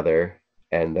together,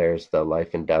 and there's the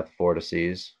life and death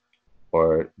vortices,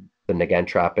 or the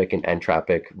negentropic and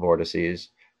entropic vortices.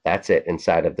 That's it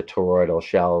inside of the toroidal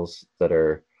shells that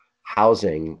are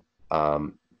housing,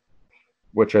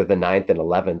 which are the 9th and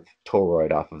 11th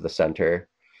toroid off of the center.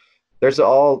 There's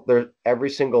every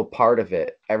single part of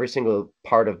it, every single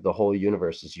part of the whole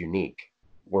universe is unique.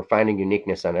 We're finding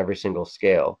uniqueness on every single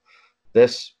scale.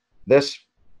 This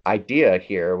idea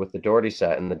here with the Doherty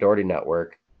set and the Doherty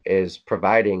network is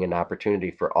providing an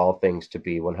opportunity for all things to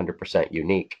be 100%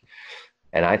 unique.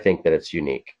 And I think that it's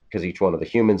unique because each one of the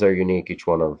humans are unique, each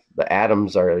one of the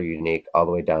atoms are unique, all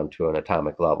the way down to an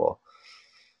atomic level.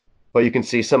 But you can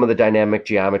see some of the dynamic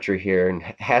geometry here, and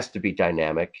it has to be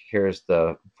dynamic. Here's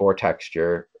the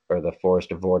vortexture, or the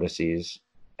forest of vortices,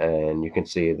 and you can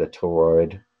see the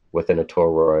toroid within a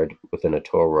toroid within a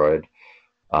toroid,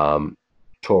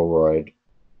 toroid,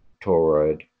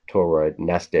 toroid, toroid,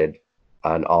 nested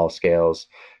on all scales.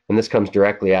 And this comes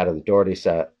directly out of the Doherty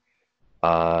set.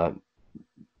 I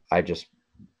just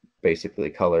basically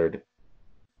put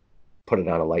it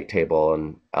on a light table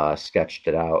and sketched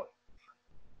it out.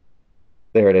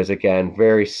 There it is again.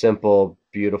 Very simple,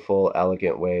 beautiful,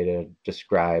 elegant way to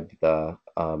describe the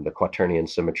quaternion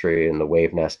symmetry and the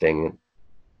wave nesting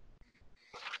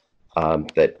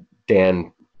that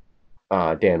Dan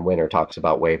Winter talks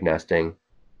about wave nesting.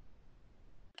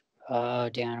 Oh,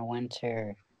 Dan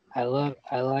Winter. I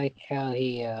like how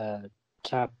he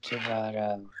talked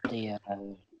about the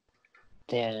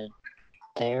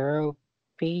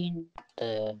therapy,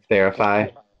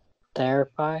 therapy.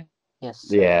 Yes.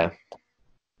 Yeah.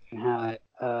 And how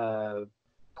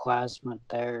plasma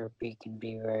therapy can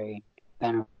be very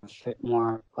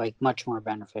much more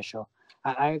beneficial.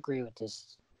 I agree with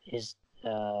this.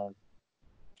 Yeah,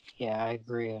 I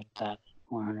agree with that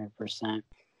 100%.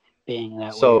 Being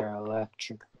that we are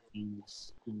electric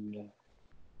beings, and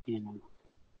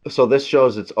So this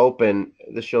shows it's open.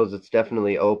 This shows it's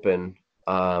definitely open,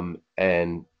 and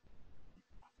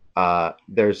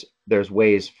there's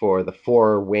ways for the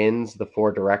 4 winds, the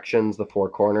 4 directions, the 4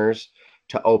 corners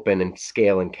to open and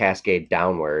scale and cascade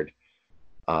downward,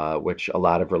 which a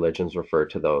lot of religions refer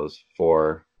to those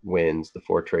 4 winds, the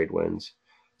 4 trade winds.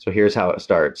 So here's how it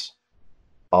starts.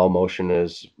 All motion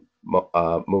is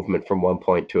movement from one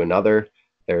point to another.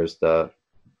 There's you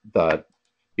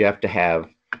have to have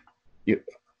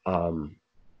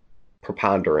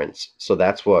preponderance. So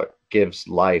that's what gives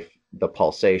life the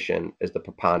pulsation, is the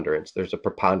preponderance. There's a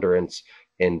preponderance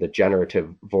in the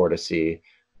generative vortice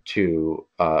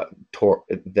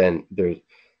then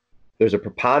there's a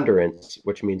preponderance,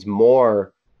 which means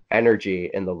more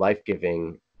energy in the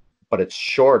life-giving, but it's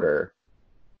shorter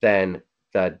than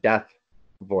the death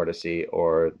vortice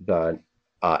or the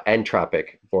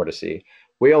entropic vortice.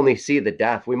 We only see the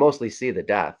death. We mostly see the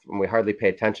death, and we hardly pay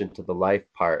attention to the life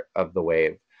part of the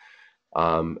wave,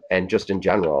 and just in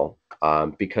general,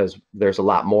 because there's a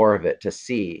lot more of it to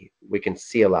see. We can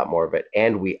see a lot more of it,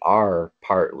 and we are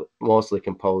mostly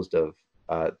composed of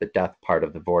the death part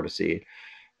of the vortice.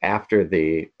 After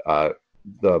the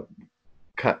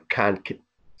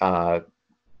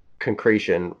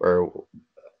concretion, or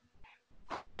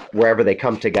wherever they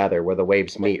come together, where the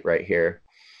waves meet right here.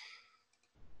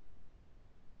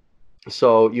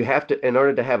 So you have to, in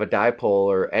order to have a dipole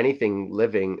or any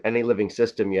living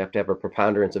system, you have to have a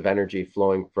preponderance of energy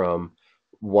flowing from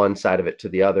one side of it to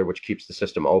the other, which keeps the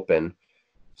system open.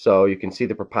 So you can see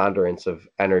the preponderance of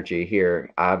energy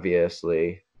here,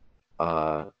 obviously,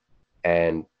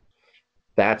 and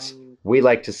we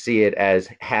like to see it as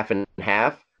half and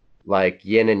half, like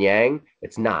yin and yang.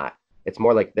 It's not. It's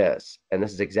more like this, and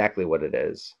this is exactly what it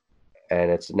is. And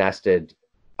it's nested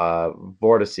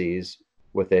vortices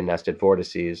within nested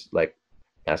vortices, like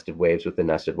nested waves within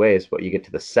nested waves. But you get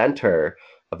to the center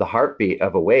of the heartbeat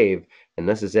of a wave, and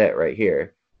this is it right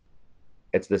here.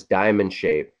 It's this diamond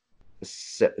shape,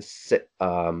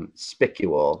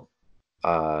 spicule,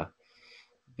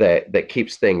 that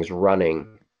keeps things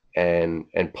running and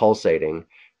pulsating.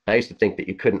 I used to think that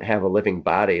you couldn't have a living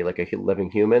body, like a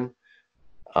living human,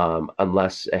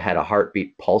 unless it had a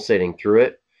heartbeat pulsating through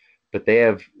it. But they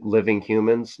have living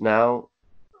humans now.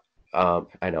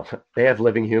 I know they have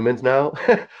living humans now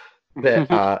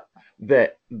that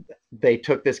that they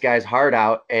took this guy's heart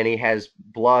out, and he has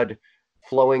blood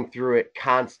flowing through it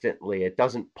constantly. It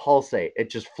doesn't pulsate. It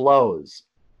just flows.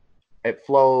 It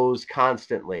flows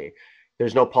constantly.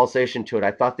 there's no pulsation to it.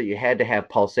 I thought that you had to have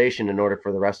pulsation in order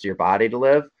for the rest of your body to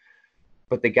live.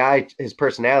 But the guy, his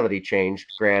personality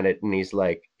changed, granted, and he's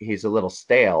a little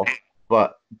stale,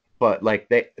 but like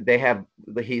they have,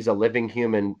 he's a living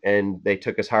human, and they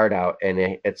took his heart out, and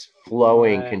it's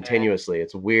flowing continuously.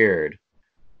 It's weird.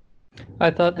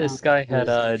 I thought this guy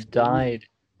had died,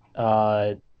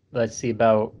 let's see,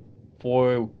 about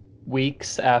 4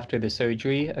 weeks after the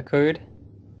surgery occurred.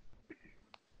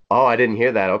 Oh, I didn't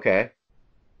hear that. Okay.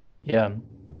 Yeah.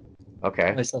 Okay.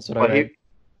 At least that's what I read.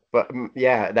 But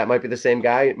yeah, that might be the same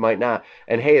guy. It might not.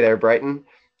 And hey there, Brighton.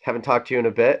 Haven't talked to you in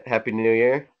a bit. Happy New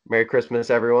Year. Merry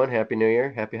Christmas, everyone. Happy New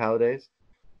Year. Happy holidays.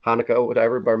 Hanukkah,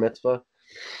 whatever, bar mitzvah.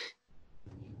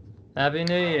 Happy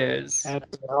New Year's.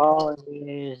 Happy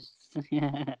holidays.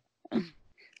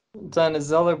 Time to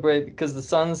celebrate because the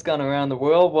sun's gone around the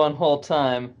world one whole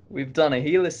time. We've done a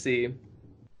helice.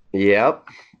 Yep.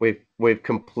 We've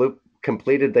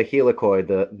completed the helicoid,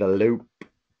 the loop.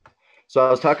 So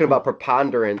I was talking about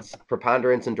preponderance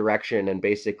and direction, and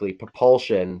basically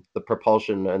propulsion, the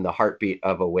propulsion and the heartbeat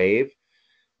of a wave.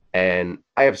 And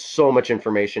I have so much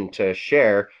information to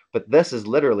share, but this is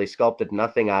literally sculpted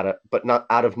not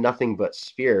out of nothing but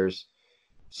spheres.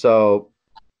 So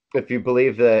if you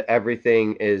believe that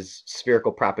everything is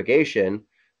spherical propagation,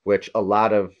 which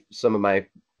some of my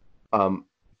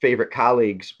favorite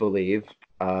colleagues believe,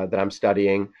 that I'm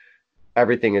studying,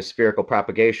 everything is spherical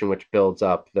propagation, which builds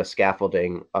up the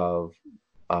scaffolding of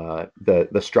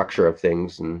the structure of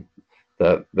things and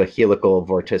the helical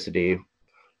vorticity,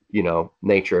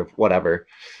 nature of whatever.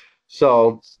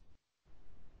 So,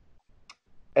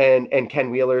 and Ken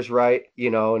Wheeler's right,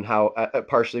 and how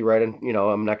partially right, and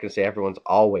I'm not going to say everyone's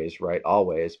always right,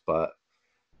 but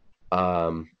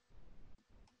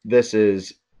this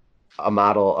is a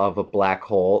model of a black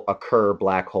hole, a Kerr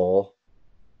black hole,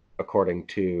 according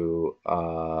to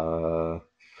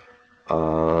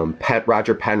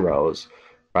Roger Penrose.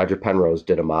 Roger Penrose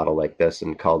did a model like this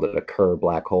and called it a Kerr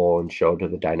black hole and showed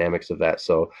the dynamics of that.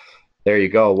 So there you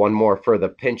go. One more for the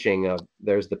pinching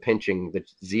there's the pinching, the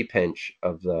Z pinch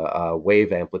of the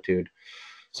wave amplitude.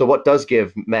 So what does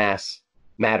give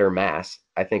matter mass?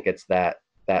 I think it's that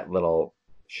little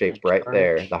shape right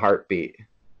there, the heartbeat.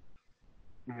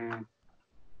 Mm.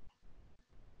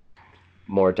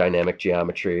 More dynamic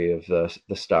geometry of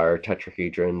the star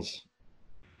tetrahedrons.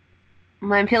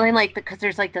 I'm feeling like because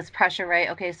there's like this pressure, right?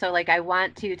 Okay, so like I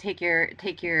want to take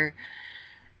your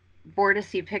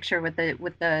vortice picture with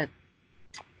the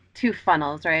two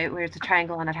funnels, right? Where it's a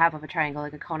triangle on top of a triangle,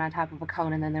 like a cone on top of a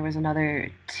cone, and then there was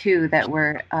another two that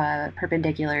were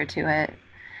perpendicular to it.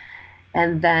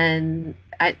 And then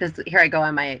here I go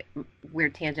on my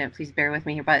weird tangent. Please bear with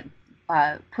me here, but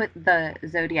put the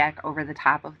zodiac over the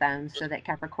top of them so that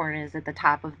Capricorn is at the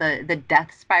top of the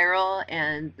death spiral,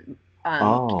 and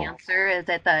Cancer is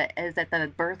at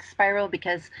the birth spiral,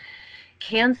 because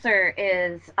Cancer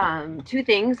is two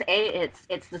things.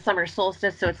 It's the summer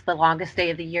solstice, so it's the longest day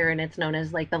of the year, and it's known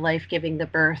as like the life-giving, the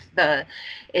birth.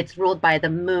 It's ruled by the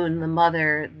moon, the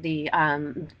mother, the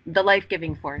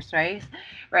life-giving force, right?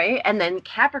 And then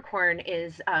Capricorn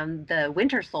is the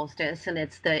winter solstice, and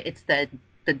it's the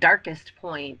darkest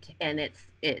point, and it's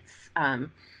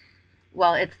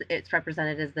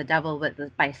represented as the devil,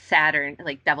 but by Saturn,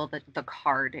 like devil, the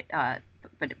card,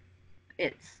 but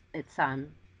it's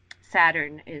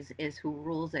Saturn is who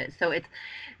rules it. So it's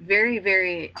very,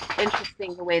 very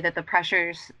interesting the way that the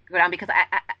pressures go down, because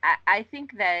I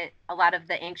think that a lot of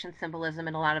the ancient symbolism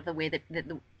and a lot of the way that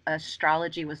the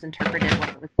astrology was interpreted when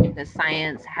it was viewed as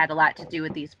science had a lot to do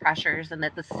with these pressures, and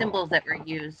that the symbols that were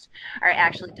used are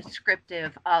actually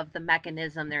descriptive of the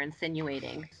mechanism they're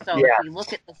insinuating. So if we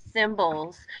look at the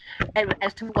symbols and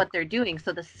as to what they're doing,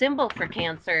 so the symbol for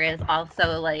Cancer is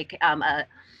also like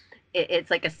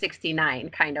it's like a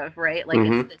 69 kind of, right?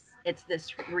 Like it's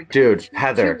this Dude,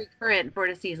 Heather, two recurrent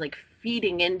vortices like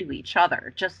feeding into each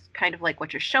other, just kind of like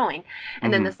what you're showing.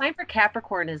 And then the sign for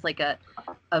Capricorn is like a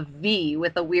V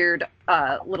with a weird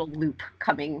little loop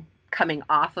coming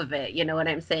off of it. You know what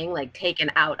I'm saying? Like taken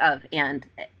out of and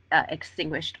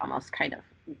extinguished, almost, kind of,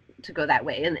 to go that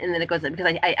way. And then it goes,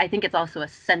 because I think it's also a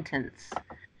sentence.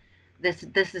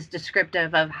 This is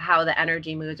descriptive of how the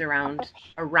energy moves around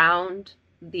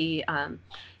the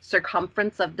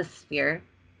circumference of the sphere,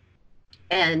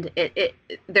 and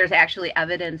there's actually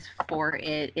evidence for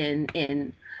it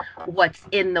in what's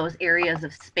in those areas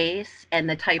of space and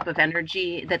the type of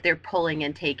energy that they're pulling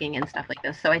and taking and stuff like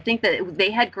this. So I think that they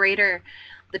had greater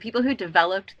the people who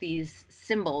developed these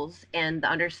symbols and the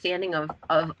understanding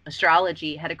of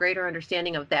astrology had a greater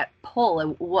understanding of that pull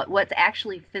and what's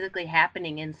actually physically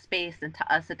happening in space and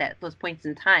to us at those points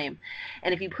in time.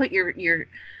 And if you put your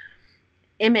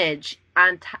image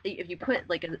on if you put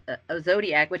like a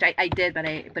zodiac, which I did, but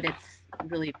it's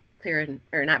really clear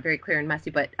or not very clear and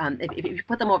messy, but if you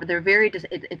put them over, they're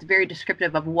it's very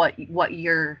descriptive of what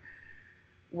you're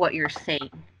saying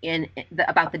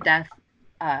about the death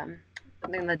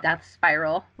the death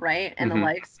spiral, right, and the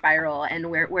life spiral, and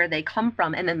where they come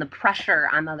from, and then the pressure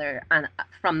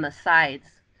from the sides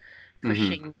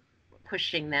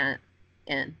pushing that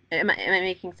in. Am I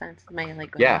making sense? Am I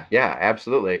like yeah,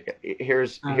 absolutely.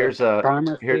 Here's a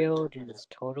farmer field is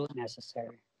totally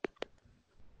necessary.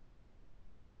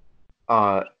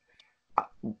 All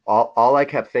I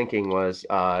kept thinking was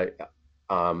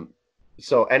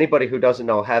so anybody who doesn't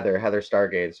know Heather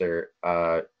Stargazer,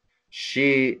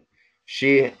 she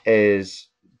is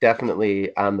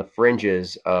definitely on the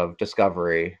fringes of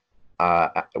discovery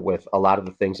with a lot of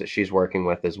the things that she's working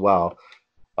with as well.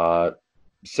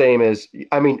 Same as,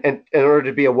 I mean, in order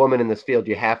to be a woman in this field,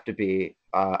 you have to be,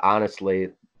 honestly,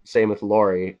 same with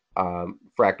Lori,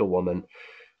 Fractal Woman.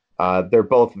 They're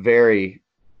both very,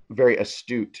 very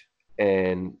astute,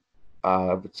 and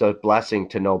it's a blessing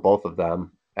to know both of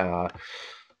them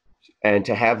and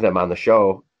to have them on the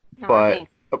show.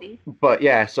 But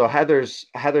yeah, so Heather's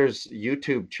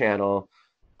YouTube channel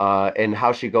and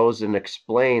how she goes and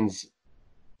explains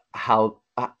how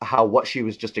what she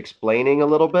was just explaining a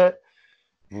little bit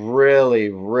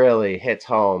really hits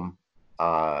home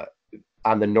on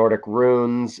the Nordic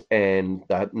runes and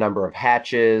the number of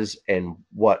hatches and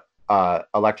what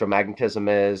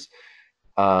electromagnetism is.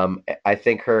 I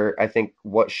think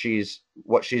what she's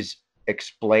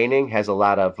explaining has a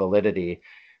lot of validity,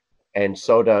 and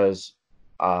so does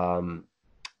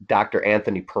Dr.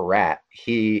 Anthony Peratt.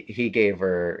 He gave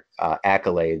her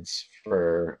accolades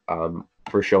for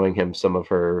showing him some of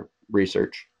her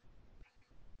research.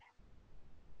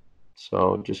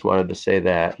 So just wanted to say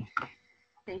that.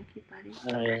 Thank you, buddy.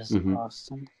 That is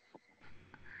awesome.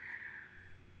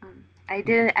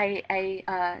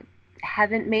 I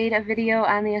haven't made a video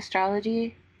on the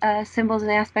astrology symbols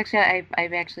and aspects yet.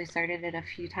 I've actually started it a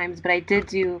few times, but I did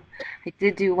do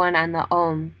one on the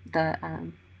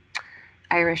the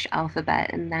Irish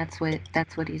alphabet, and that's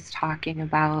what he's talking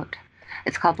about.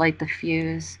 It's called like the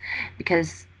fuse,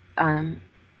 because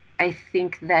I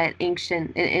think that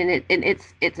ancient and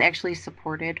it's actually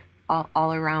supported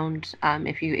all around.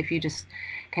 If you just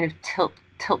kind of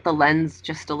tilt the lens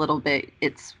just a little bit,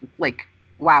 it's like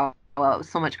wow. Well,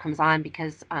 so much comes on,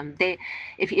 because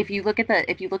if you look at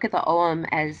the OM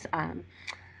as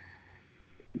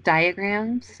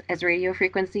diagrams, as radio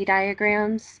frequency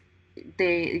diagrams,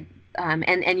 they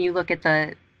and you look at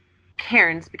the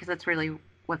cairns, because that's really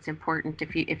what's important.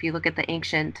 If you look at the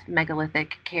ancient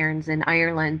megalithic cairns in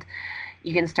Ireland,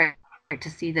 you can start to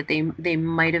see that they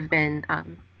might have been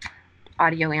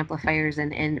audio amplifiers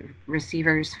and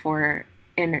receivers for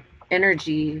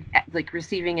energy, like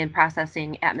receiving and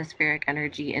processing atmospheric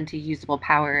energy into usable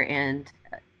power and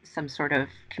some sort of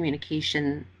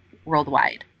communication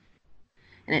worldwide.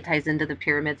 And it ties into the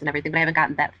pyramids and everything, but I haven't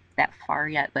gotten that far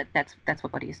yet, but that's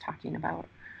what he's talking about.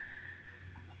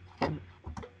 What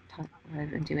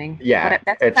I've been doing. Yeah.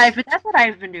 That's what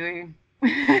I've been doing.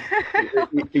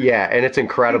 Yeah, and it's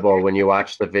incredible when you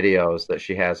watch the videos that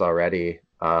she has already.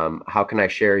 How can I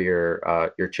share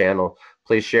your channel?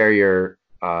 Please share your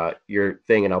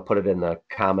thing, and I'll put it in the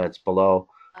comments below.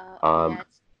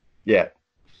 Yeah.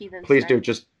 Please do.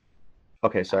 Just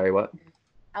okay. Sorry, what?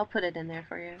 I'll put it in there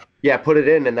for you. Yeah, put it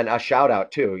in, and then a shout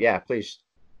out too. Yeah, please.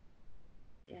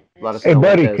 Let us know. Hey,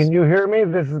 buddy, what it is. Can you hear me?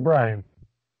 This is Brian.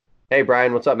 Hey,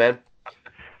 Brian, what's up, man?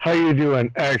 How you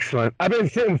doing? Excellent. I've been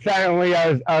sitting silently.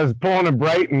 I was pulling a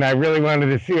Brighton. I really wanted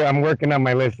to see. I'm working on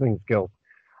my listening skills.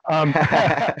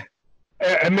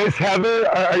 Miss Heather,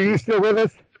 are you still with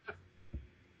us?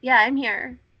 Yeah, I'm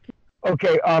here.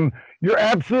 Okay. You're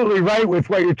absolutely right with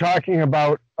what you're talking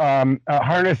about.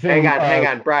 Harnessing. Hang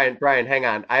on, Brian, hang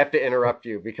on. I have to interrupt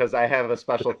you because I have a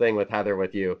special thing with Heather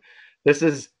with you. This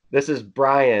is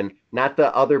Brian, not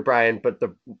the other Brian, but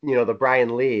the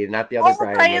Brian Lee, not the other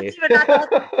Brian Lee.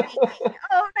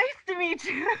 Oh, nice to meet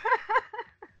you.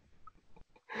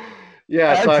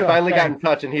 Yeah, so I finally got in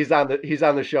touch, and he's on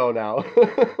the show now.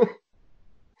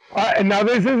 And now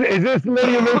is this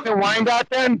Lydia Luther Weingot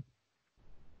then?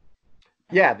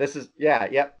 Yeah,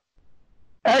 yep.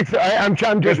 Excellent.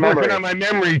 I'm just working on my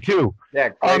memory too. Yeah,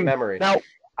 great memory. Now,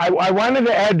 I wanted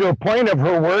to add to a point of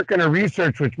her work and her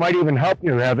research, which might even help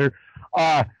you, Heather.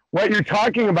 What you're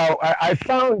talking about, I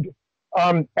found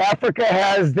Africa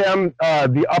has them.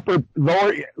 The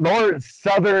lower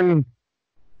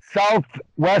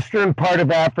southwestern part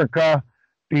of Africa,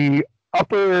 the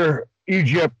upper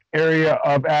Egypt area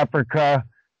of Africa,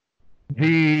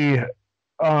 the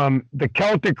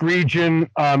Celtic region,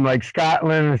 like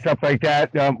Scotland and stuff like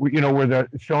that, where the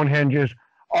Stonehenge is,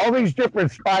 all these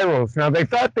different spirals. Now, they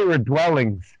thought they were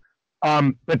dwellings,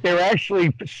 but they were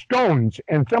actually stones.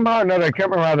 And somehow or another, I can't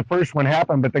remember how the first one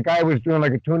happened, but the guy was doing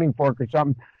like a tuning fork or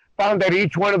something, found that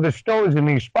each one of the stones in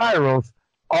these spirals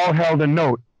all held a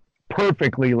note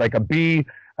perfectly, like a B,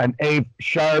 an A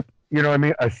sharp, you know what I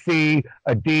mean, a C,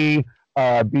 a D,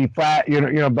 B flat,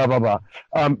 blah, blah, blah.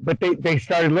 But they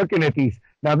started looking at these.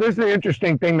 Now, this is the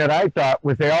interesting thing that I thought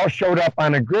was they all showed up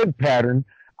on a grid pattern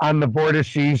on the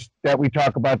vortices that we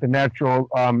talk about, the natural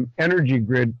energy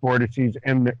grid vortices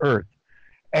in the Earth.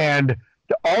 And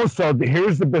also,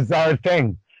 here's the bizarre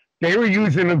thing. They were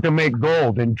using them to make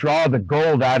gold and draw the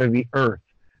gold out of the Earth,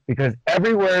 because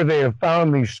everywhere they have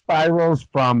found these spirals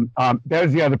from,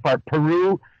 there's the other part,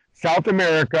 Peru, South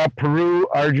America, Peru,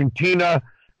 Argentina,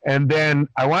 and then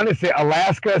I want to say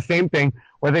Alaska, same thing,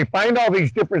 where they find all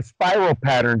these different spiral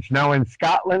patterns. Now in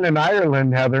Scotland and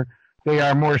Ireland, Heather, they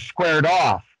are more squared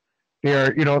off. They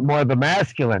are, more of the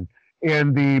masculine.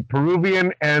 In the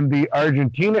Peruvian and the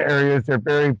Argentina areas, they're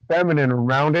very feminine and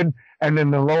rounded, and in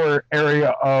the lower area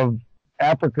of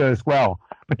Africa as well.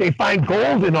 But they find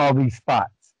gold in all these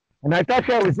spots. And I thought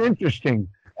that was interesting.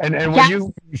 And when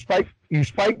you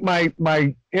spiked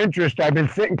my interest, I've been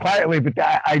sitting quietly, but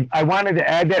I wanted to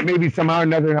add that maybe somehow or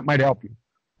another that might help you.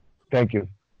 Thank you.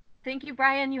 Thank you,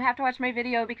 Brian. You have to watch my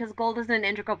video because gold is an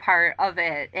integral part of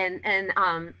it, and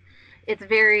it's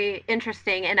very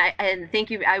interesting. And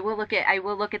thank you. I will look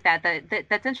at that.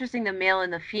 That's interesting, the male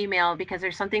and the female, because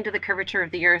there's something to the curvature of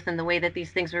the Earth and the way that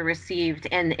these things were received,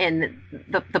 and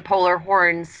the polar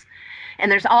horns.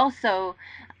 And there's also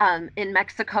in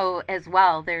Mexico as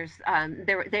well. There's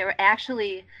they were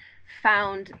actually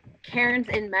found cairns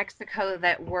in Mexico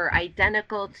that were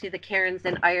identical to the cairns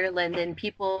in Ireland, and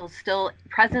people still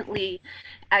presently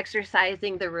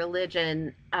exercising the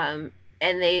religion.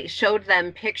 And they showed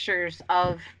them pictures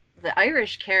of the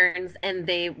Irish cairns, and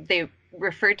they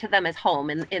referred to them as home.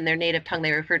 In their native tongue,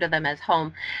 they referred to them as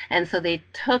home. And so they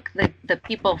took the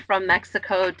people from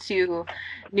Mexico to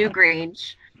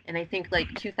Newgrange, and I think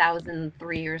like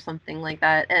 2003 or something like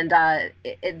that. And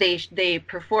they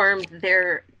performed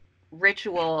their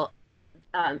ritual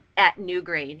at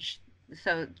Newgrange.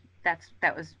 So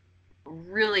that was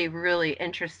really, really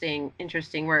interesting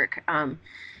work.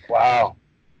 Wow.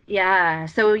 Yeah.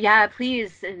 So yeah,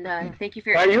 please, and thank you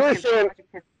for your interest.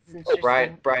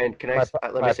 Brian, can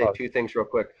let me say two things real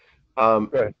quick.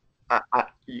 Good.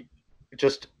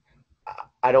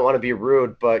 I don't want to be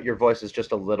rude, but your voice is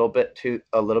just a little bit too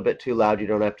loud. You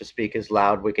don't have to speak as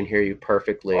loud. We can hear you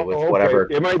perfectly with whatever.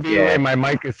 It might be the way my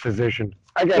mic is positioned.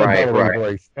 I got a better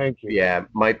voice. Thank you. Yeah, it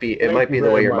might be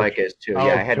the way your mic is too.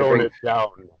 I had to bring it down.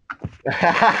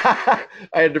 I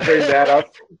had to bring that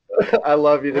up. I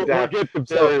love you to death. We'll get the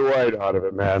Barry White out of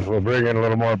it, man. We'll bring in a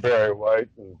little more Barry White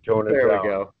and tone it down. There we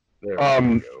go.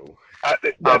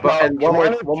 And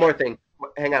one more thing.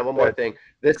 Hang on, one more thing.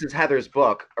 This is Heather's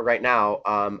book right now.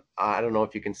 I don't know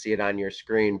if you can see it on your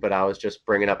screen, but I was just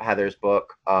bringing up Heather's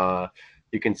book.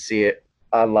 You can see it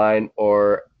online,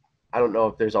 or I don't know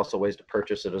if there's also ways to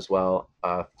purchase it as well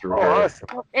through her. Awesome.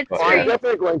 I'm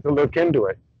definitely going to look into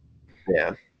it.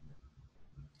 Yeah.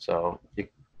 So,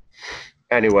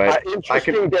 anyway, I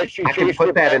can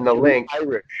put that in the link.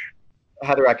 Irish.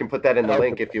 Heather, I can put that in the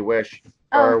link if you wish.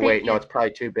 Or wait, no, it's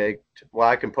probably too big. Well,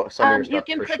 I can put some of your stuff.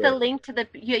 You can put the link to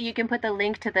you can put the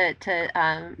link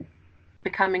to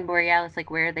Becoming Borealis, like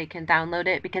where they can download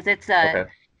it, because it's a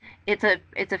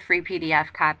free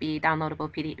PDF copy, downloadable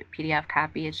PDF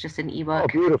copy. It's just an ebook. Oh,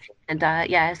 beautiful. And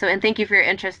and thank you for your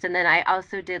interest. And then I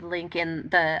also did link in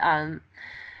the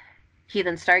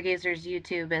Heathen Stargazers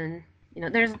YouTube, and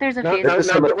there's a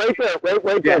Facebook.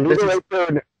 Wait there. Leave it right there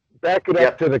and back it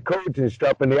up to the codes and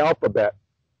stuff in the alphabet.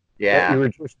 Yeah. You were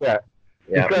just at.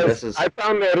 Yeah, because I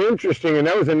found that interesting, and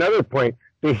that was another point.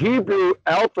 The Hebrew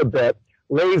alphabet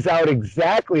lays out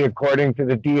exactly according to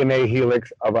the DNA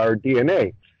helix of our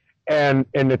DNA. And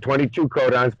in the 22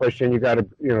 codons, question, you got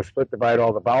to split divide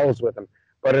all the vowels with them.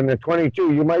 But in the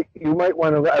 22, you might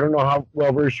want to. I don't know how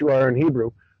well versed you are in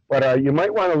Hebrew, but you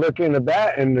might want to look into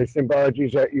that and the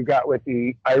symbologies that you got with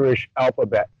the Irish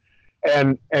alphabet,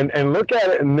 and look at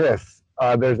it in this.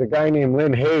 There's a guy named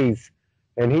Lynn Hayes,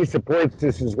 and he supports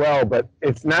this as well. But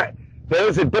it's not.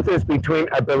 There's a difference between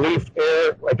a belief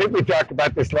error. I think we talked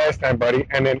about this last time, buddy,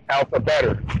 and an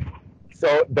alphabetter.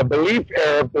 So the belief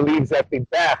error believes that the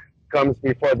Bach comes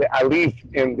before the Aleph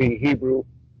in the Hebrew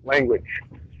language.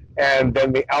 And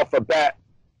then the alphabet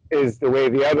is the way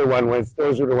the other one was.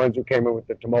 Those are the ones who came in with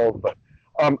the Tamil. But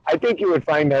I think you would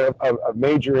find that of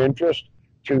major interest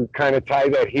to kind of tie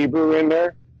that Hebrew in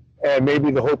there, and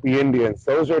maybe the Hopi Indians.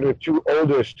 Those are the two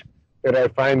oldest that I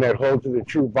find that hold to the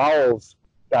true vowels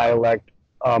dialect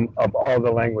of all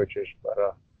the languages.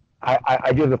 But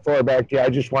I give the floor back to you. I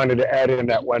just wanted to add in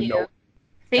that one note.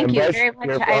 Thank you Bryce, very much.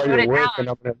 for I all wrote your it work, down. and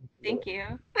I'm gonna- Thank you.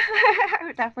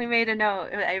 I definitely made a note.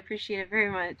 I appreciate it very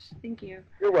much. Thank you.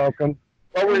 You're welcome.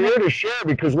 Well, we're here to share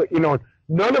because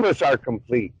none of us are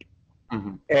complete,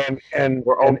 and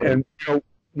We're open. and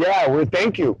yeah, we're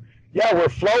thank you. Yeah, we're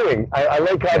flowing. I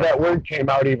like how that word came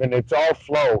out. Even it's all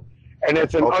flow, and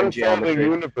it's an Open unfolding geometry.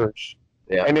 universe.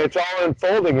 Yeah. And it's all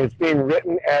unfolding. It's being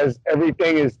written as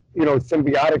everything is,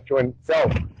 symbiotic to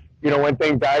itself. One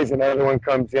thing dies, another one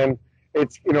comes in.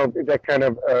 It's, that kind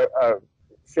of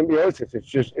symbiosis. It's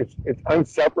just, it's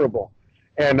inseparable.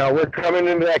 And we're coming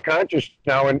into that conscious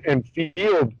now, and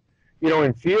field,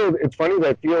 in field, it's funny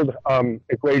that field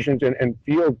equations and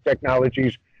field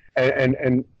technologies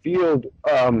and field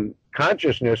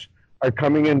consciousness are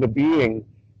coming into being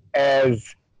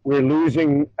as we're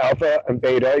losing alpha and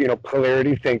beta,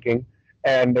 polarity thinking,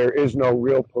 and there is no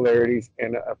real polarities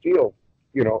in a field,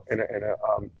 in a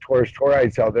torus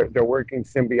toroid cell. They're working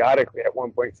symbiotically at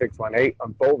 1.618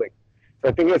 unfolding. So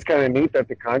I think it's kind of neat that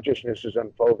the consciousness is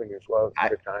unfolding as well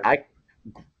at the time.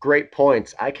 Great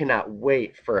points. I cannot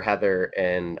wait for Heather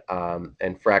and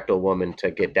Fractal Woman to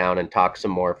get down and talk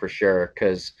some more for sure.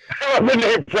 Because I love the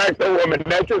name Fractal Woman.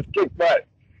 That just kicked butt.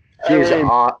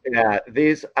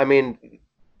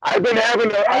 I've been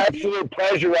having an absolute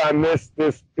pleasure on this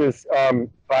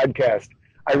podcast.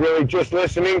 I really just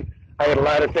listening. I had a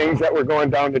lot of things that were going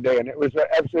down today, and it was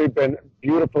absolutely been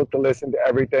beautiful to listen to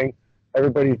everything.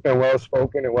 Everybody's been well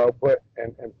spoken and well put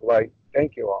and polite.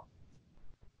 Thank you all.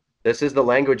 This is the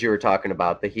language you were talking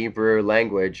about, the Hebrew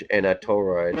language in a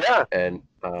toroid. Yeah. And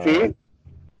see?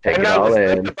 take and it now all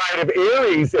the in. divide of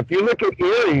Aries, if you look at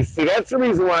Aries, see, that's the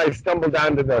reason why I stumbled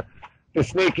onto the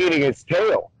snake eating its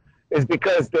tail, is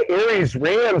because the Aries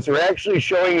rams are actually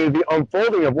showing you the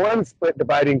unfolding of one split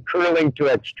dividing curling to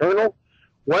external,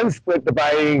 one split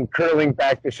dividing curling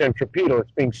back to centripetal.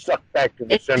 It's being sucked back to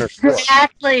the center core.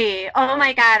 Exactly. Oh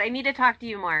my God, I need to talk to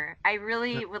you more. I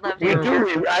really would love to. We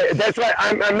do. That's why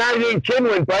I'm not even kidding.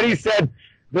 When Buddy said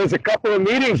there's a couple of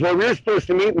meetings where we're supposed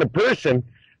to meet in person,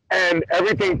 and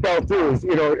everything fell through. This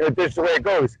is the way it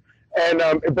goes. And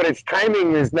but its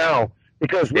timing is now,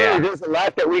 because really there's a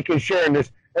lot that we can share in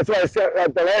this. That's why I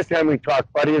said the last time we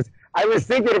talked, Buddy, is I was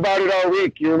thinking about it all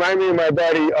week. You remind me of my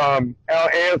buddy Al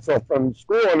Ansel from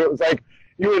school, and it was like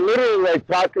you were literally like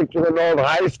talking to an old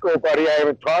high school buddy I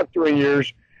haven't talked to in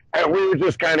years, and we were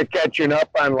just kind of catching up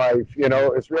on life.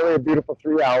 It's really a beautiful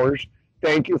 3 hours.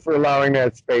 Thank you for allowing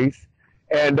that space.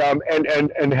 And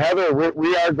Heather,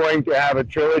 we are going to have a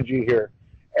trilogy here,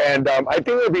 and I think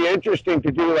it would be interesting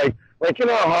to do like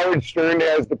how Howard Stern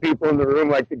has the people in the room,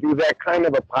 like to do that kind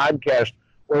of a podcast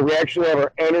where we actually have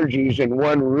our energies in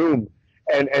one room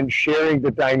and sharing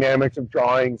the dynamics of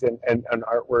drawings and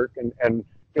artwork and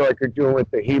like you're doing with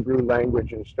the Hebrew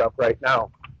language and stuff right now.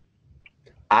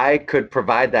 I could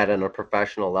provide that on a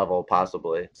professional level,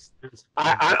 possibly.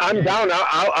 I'm down.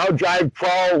 I'll drive,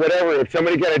 crawl, whatever. If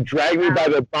somebody got to drag me by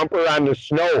the bumper on the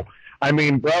snow, I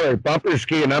mean, brother, bumper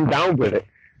skiing, I'm down with it.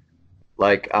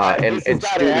 Like in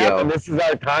studio. This is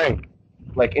our time.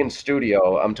 Like in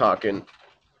studio, I'm talking.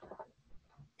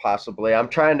 Possibly. I'm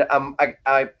trying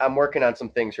to. I'm working on some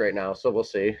things right now, so we'll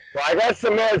see. Well, I got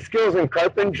some skills in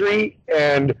carpentry,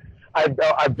 and I've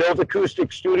built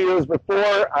acoustic studios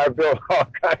before. I've built all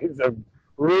kinds of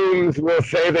rooms, we'll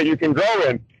say, that you can grow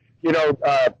in,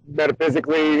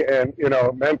 metaphysically and,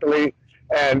 mentally,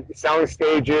 and sound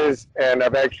stages. And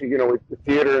I've actually, with the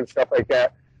theater and stuff like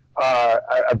that,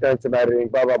 I've done some editing,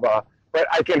 blah, blah, blah. But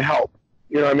I can help,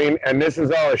 you know what I mean? And this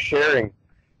is all a sharing.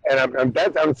 And I'm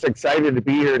excited to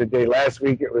be here today. Last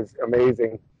week, it was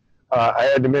amazing. I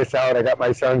had to miss out. I got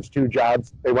my son's 2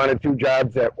 jobs. They wanted 2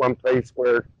 jobs at one place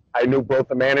where I knew both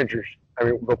the managers. I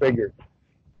mean, go figure.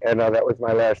 And that was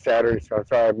my last Saturday, so I'm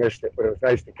sorry I missed it. But it was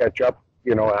nice to catch up,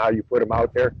 on how you put them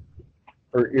out there,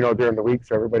 for, during the week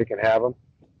so everybody can have them.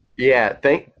 Yeah,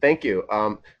 thank you.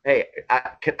 Hey,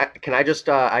 can I just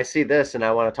I see this and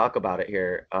I want to talk about it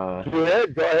here. Go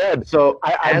ahead. So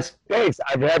thanks.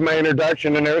 I've had my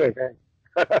introduction and everything.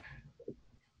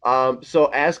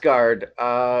 So Asgard,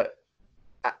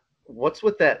 what's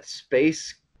with that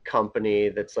space company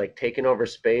that's like taking over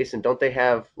space, and don't they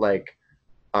have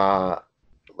aren't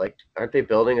they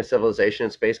building a civilization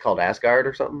in space called Asgard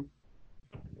or something?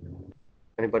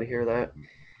 Anybody hear that?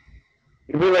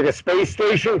 You mean like a space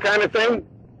station kind of thing?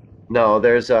 No,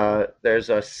 there's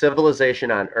a civilization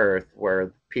on Earth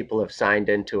where people have signed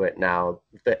into it now.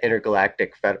 Not the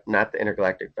Intergalactic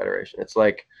Federation. It's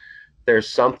like there's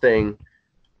something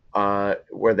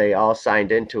where they all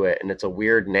signed into it, and it's a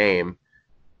weird name.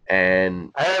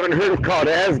 And I haven't heard it called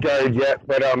Asgard yet,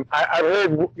 but I've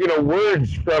heard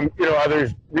words from other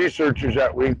researchers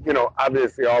that we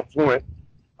obviously all fluent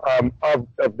of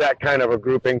that kind of a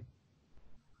grouping.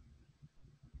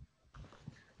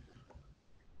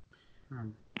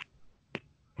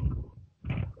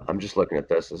 I'm just looking at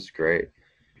this. This is great.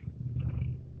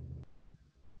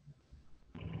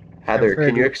 Heather,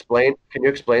 can you explain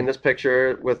this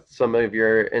picture with some of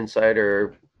your insight,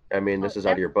 or I mean, this is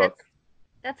out of your book.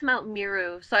 That's Mount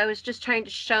Meru. So I was just trying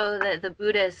to show that the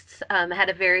Buddhists had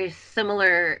a very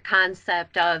similar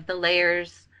concept of the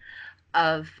layers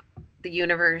of the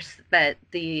universe that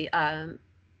the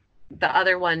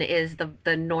other one is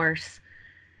the Norse.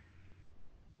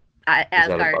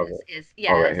 Asgard is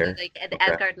yeah, right so here. like Okay.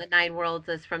 Asgard and the Nine Worlds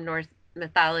is from Norse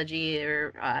mythology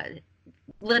or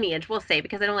lineage, we'll say,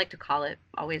 because I don't like to call it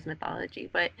always mythology,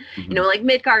 but like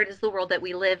Midgard is the world that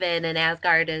we live in, and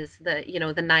Asgard is the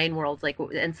the Nine Worlds, like,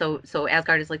 and so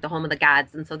Asgard is like the home of the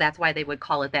gods, and so that's why they would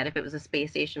call it that if it was a space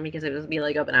station, because it would be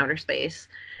like up in outer space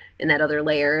in that other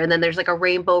layer. And then there's like a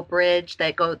rainbow bridge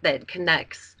that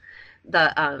connects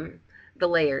the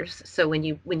layers. So when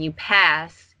you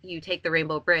pass, you take the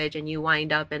rainbow bridge and you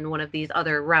wind up in one of these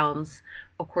other realms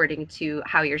according to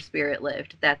how your spirit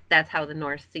lived. That's how the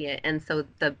Norse see it. And so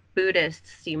the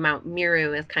Buddhists see Mount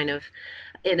Meru as kind of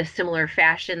in a similar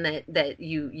fashion, that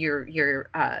your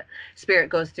spirit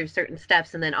goes through certain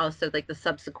steps, and then also like the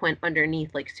subsequent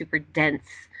underneath, like super dense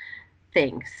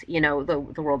things,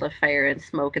 the world of fire and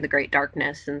smoke and the great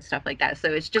darkness and stuff like that.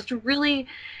 So it's just really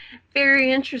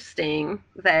very interesting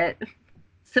that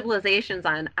civilizations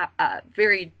on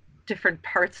very different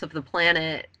parts of the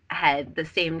planet had the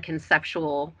same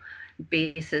conceptual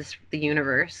basis for the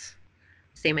universe,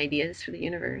 same ideas for the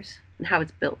universe and how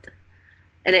it's built.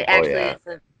 And it actually is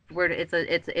a word. It's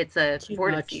a Too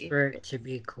vortex. much for it to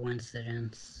be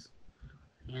coincidence.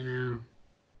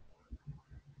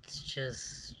 It's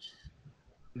just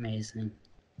amazing.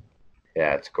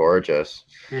 Yeah, it's gorgeous.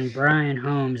 And Brian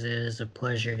Holmes is a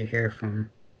pleasure to hear from,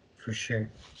 for sure.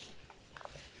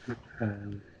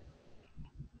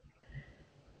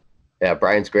 Yeah,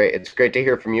 Brian's great. It's great to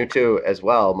hear from you too as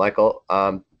well, Michael.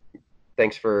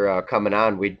 Thanks for coming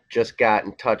on. We just got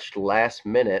in touch last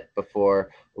minute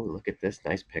before. Oh, look at this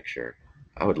nice picture.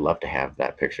 I would love to have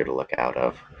that picture to look out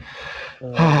of.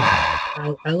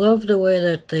 I love the way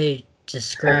that they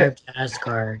described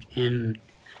Asgard in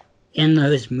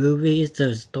those movies,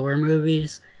 those Thor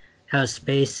movies, how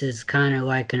space is kind of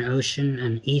like an ocean,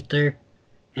 an ether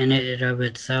in it of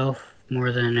itself,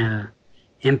 more than a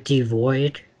empty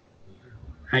void.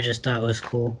 I just thought it was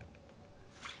cool.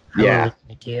 I love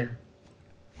the idea.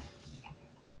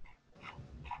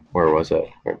 Where was it?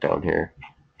 Right down here.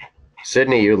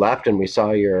 Sydney, you left and we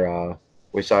saw your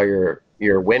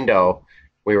window.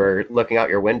 We were looking out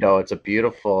your window. It's a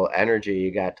beautiful energy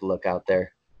you got to look out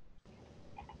there.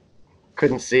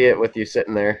 Couldn't see it with you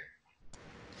sitting there.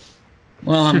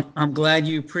 Well, I'm glad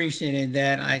you appreciated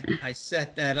that. I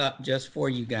set that up just for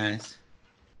you guys.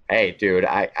 Hey, dude,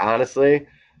 I honestly,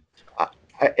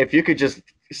 if you could just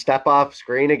step off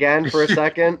screen again for a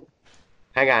second.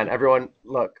 Hang on, everyone,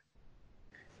 look.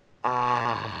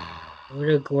 What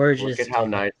a gorgeous Look at how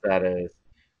nice that is.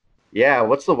 Yeah,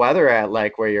 what's the weather at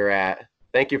like where you're at?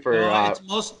 Thank you for.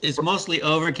 It's mostly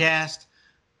overcast,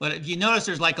 but if you notice,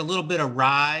 there's like a little bit of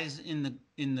rise in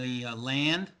the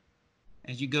land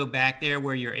as you go back there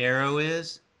where your arrow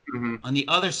is. Mm-hmm. On the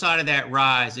other side of that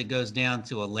rise, it goes down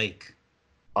to a lake.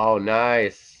 Oh,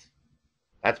 nice.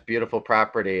 That's beautiful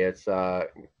property. It's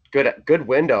good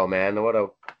window, man.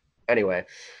 Anyway.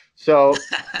 So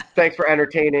thanks for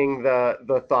entertaining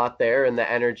the thought there and the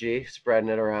energy, spreading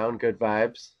it around. Good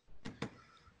vibes.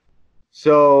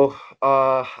 So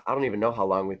I don't even know how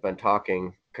long we've been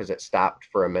talking because it stopped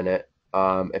for a minute.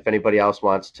 If anybody else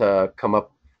wants to come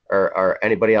up or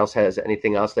anybody else has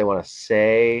anything else they want to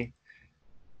say,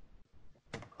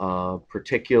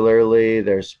 particularly,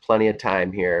 there's plenty of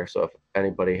time here. So if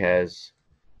anybody has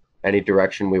any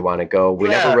direction we want to go, we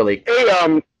never really.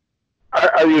 Hey,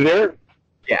 are you there?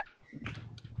 Yeah.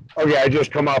 Okay, I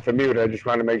just come off of mute. I just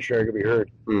want to make sure I could be heard.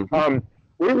 Mm-hmm.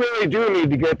 We really do need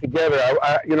to get together.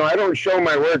 I don't show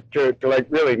my work to like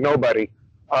really nobody,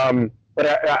 but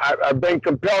I've been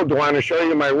compelled to want to show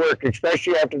you my work,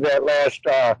 especially after that last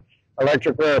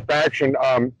electric rarefaction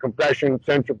compression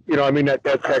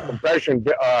that compression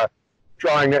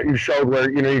drawing that you showed where,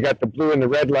 you got the blue and the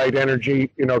red light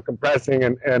energy, compressing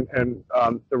and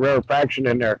the rarefaction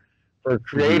in there for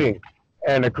creating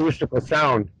an acoustical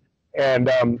sound. And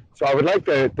so I would like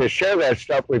to share that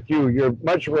stuff with you. You're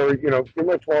much more, you're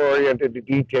much more oriented to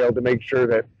detail to make sure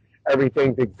that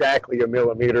everything's exactly a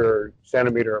millimeter or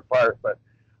centimeter apart, but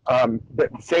the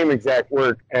same exact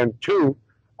work. And two,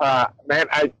 man,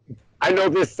 I know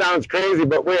this sounds crazy,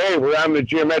 but we're on the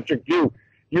geometric view.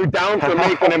 You down for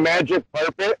making a magic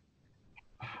carpet?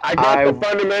 I got the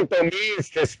fundamental means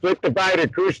to split divide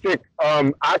acoustic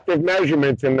octave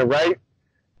measurements in the right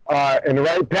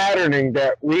patterning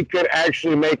that we could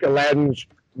actually make Aladdin's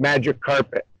magic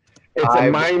carpet. It's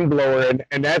a mind blower,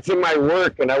 and that's in my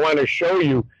work, and I want to show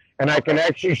you. And I can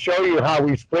actually show you how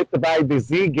we split divide the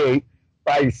Z gate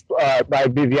by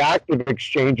the octave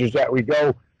exchanges that we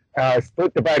go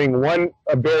split dividing one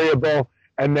variable,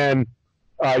 and then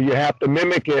you have to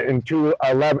mimic it in two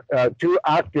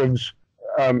octaves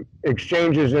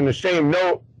exchanges in the same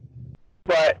note,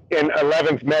 but in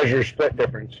 11th measure split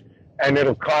difference. And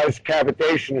it'll cause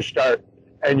cavitation to start,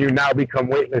 and you now become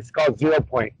weightless. It's called 0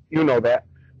 point. You know that.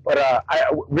 But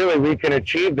really, we can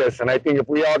achieve this. And I think if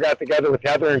we all got together with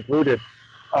Heather included,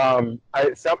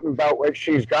 something about what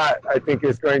she's got, I think,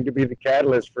 is going to be the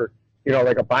catalyst for,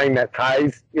 like a bind that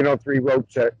ties, 3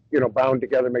 ropes that, bound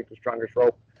together make the strongest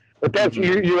rope. But that's,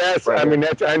 you asked, I mean,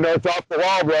 I know it's off the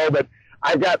wall, bro, but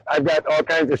I've got all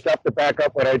kinds of stuff to back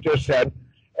up what I just said.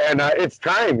 And it's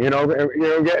time, getting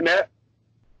that?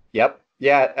 Yep.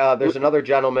 Yeah. There's another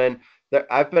gentleman that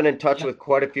I've been in touch with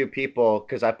quite a few people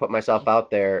because I put myself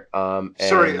out there.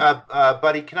 Sorry,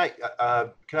 buddy, can I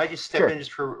just step in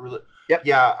just for? Yep.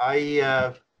 Yeah,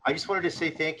 I just wanted to say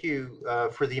thank you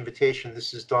for the invitation.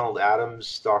 This is Donald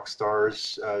Adams, Doc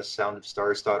Stars,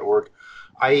 soundofstars.org.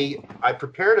 I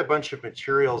prepared a bunch of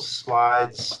materials,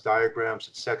 slides, diagrams,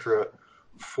 etc.,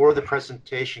 for the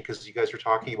presentation because you guys are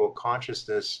talking about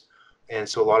consciousness, and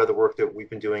so a lot of the work that we've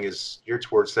been doing is geared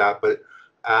towards that. But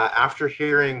after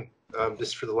hearing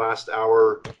this for the last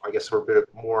hour, I guess, or a bit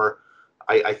more,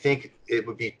 I think it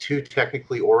would be too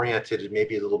technically oriented and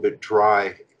maybe a little bit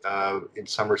dry in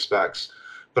some respects.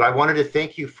 But I wanted to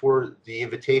thank you for the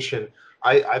invitation.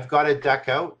 I've got a deck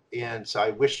out, and so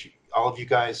I wish all of you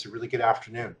guys a really good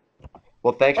afternoon.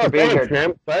 Well, thanks for being here,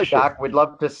 man. Pleasure. Doc. We'd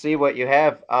love to see what you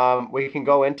have. We can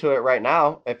go into it right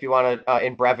now if you want to,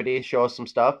 in brevity, show us some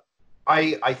stuff.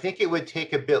 I think it would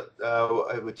take a bit.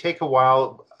 It would take a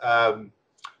while.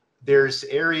 There's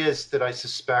areas that I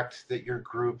suspect that your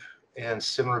group and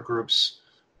similar groups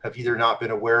have either not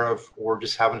been aware of or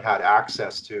just haven't had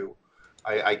access to.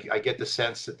 I get the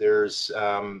sense that there's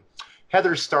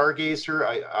Heather Stargazer.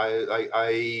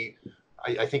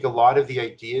 I think a lot of the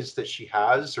ideas that she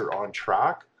has are on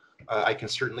track. I can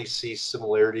certainly see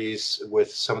similarities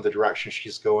with some of the directions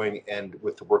she's going and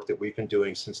with the work that we've been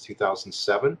doing since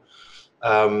 2007.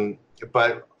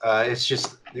 But it's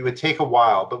just, it would take a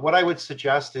while. But what I would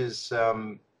suggest is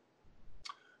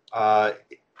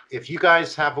if you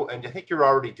guys have, and I think you're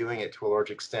already doing it to a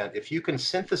large extent, if you can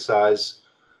synthesize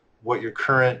what your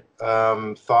current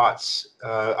thoughts,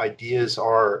 ideas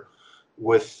are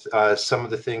with some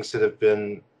of the things that have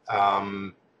been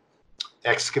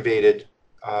excavated,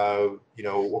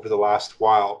 over the last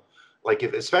while. Like,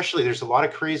 especially, there's a lot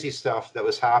of crazy stuff that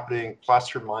was happening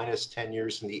plus or minus 10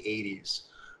 years in the 80s.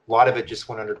 A lot of it just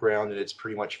went underground and it's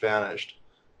pretty much vanished.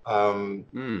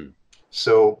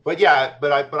 So, but yeah,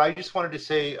 but I just wanted to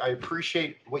say I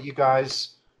appreciate what you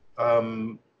guys,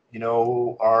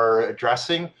 are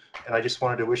addressing, and I just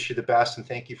wanted to wish you the best and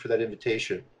thank you for that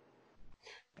invitation.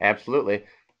 Absolutely.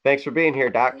 Thanks for being here,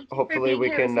 Doc. Hopefully we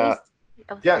can.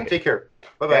 Yeah, take care.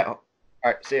 Bye-bye. Yeah. All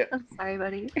right, see ya. I'm sorry,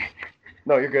 buddy.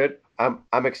 No, you're good.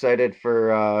 I'm excited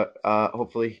for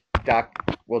hopefully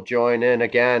Doc will join in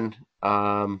again.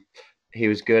 He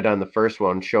was good on the first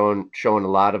one, showing a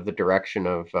lot of the direction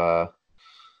of.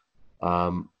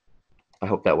 I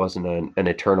hope that wasn't an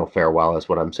eternal farewell, is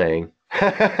what I'm saying.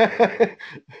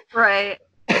 Right.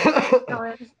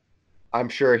 I'm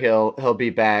sure he'll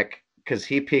be back because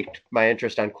he piqued my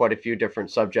interest on quite a few different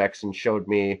subjects and showed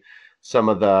me some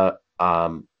of the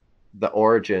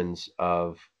origins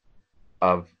of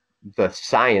the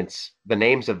science, the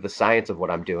names of the science of what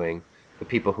I'm doing, the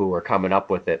people who were coming up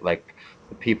with it, like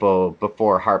the people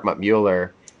before Hartmut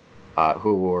Mueller,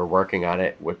 who were working on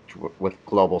it with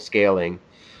global scaling.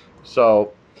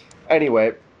 So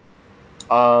anyway,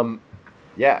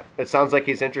 yeah, it sounds like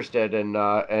he's interested,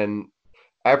 and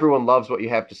everyone loves what you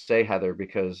have to say, Heather,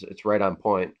 because it's right on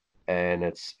point, and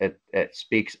it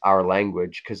speaks our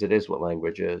language, because it is what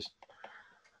language is.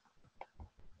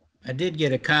 I did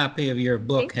get a copy of your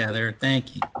book, Heather.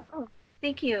 Thank you. Oh,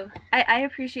 Thank you. I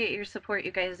appreciate your support,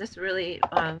 you guys. This really,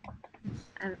 I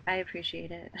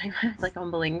appreciate it. It's like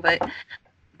humbling, but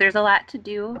there's a lot to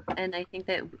do, and I think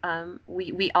that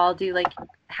we all do like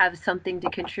have something to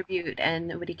contribute, and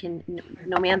nobody can.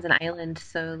 No man's an island,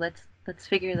 so let's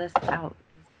figure this out.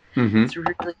 It's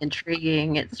really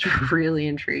intriguing. It's really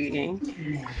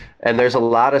intriguing. And there's a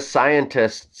lot of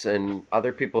scientists and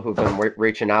other people who've been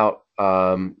reaching out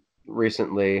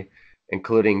recently,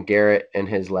 including Garrett and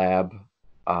his lab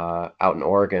out in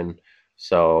Oregon.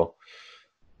 So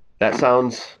that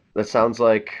sounds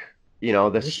like, you know,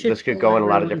 this could go in a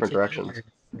lot of different directions.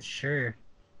 For sure.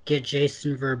 Get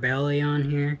Jason Verbelli on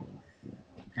here.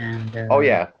 And oh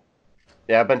yeah,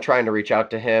 I've been trying to reach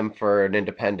out to him for an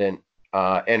independent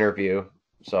interview,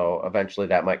 so eventually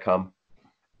that might come.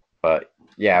 But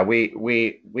yeah,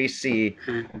 we see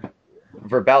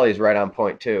Verbelli's right on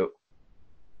point too.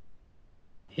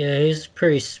 Yeah, he's a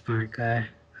pretty smart guy.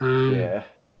 Yeah.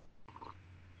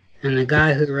 And the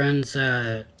guy who runs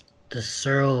the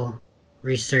Searle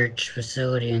Research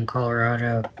Facility in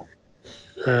Colorado,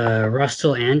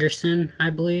 Russell Anderson, I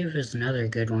believe, is another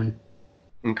good one.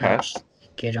 Okay.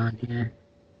 Get on here.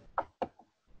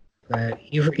 But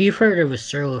you've heard of a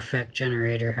Searle effect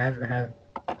generator, have?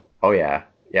 Oh yeah,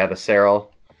 the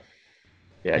Searle.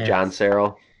 Yeah, John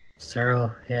Searle.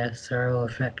 Searle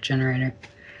effect generator.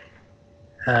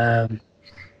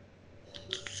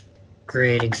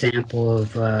 Great example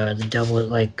of the double,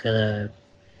 like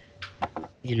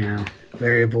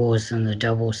variables in the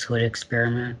double slit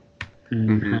experiment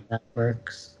and how that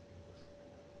works.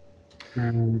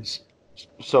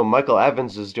 So Michael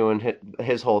Evans is doing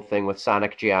his whole thing with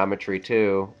sonic geometry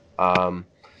too,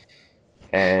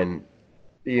 and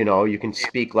you know, you can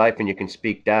speak life and you can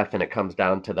speak death, and it comes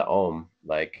down to the ohm,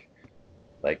 like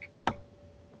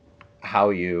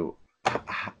how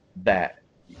that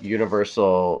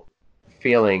universal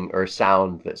feeling or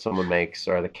sound that someone makes,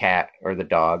 or the cat or the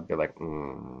dog, they're like,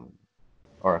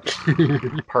 or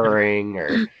purring,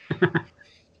 or.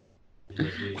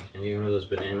 Can you remember those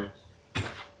bananas?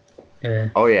 Yeah.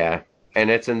 Oh yeah, and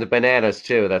it's in the bananas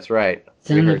too. That's right. It's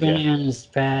in the bananas,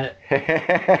 Pat.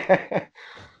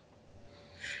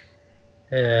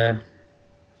 Yeah.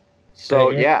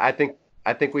 So yeah, I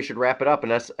think we should wrap it up,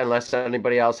 unless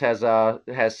anybody else has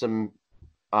some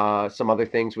other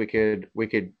things we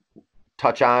could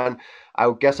touch on.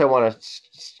 I guess I want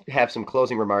to have some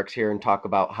closing remarks here and talk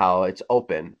about how it's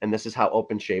open, and this is how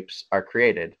open shapes are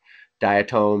created.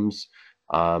 Diatoms,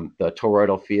 the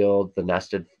toroidal field, the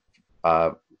nested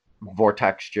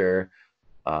vortexture,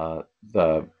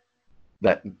 that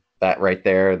right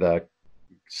there, the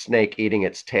snake eating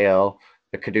its tail,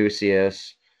 the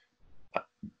caduceus.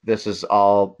 This is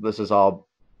all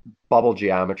bubble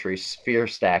geometry, sphere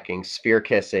stacking, sphere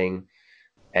kissing,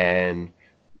 and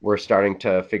we're starting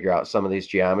to figure out some of these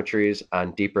geometries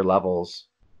on deeper levels,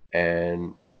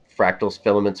 and fractals,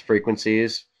 filaments,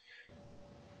 frequencies.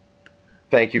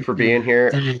 Thank you for being here,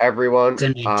 everyone.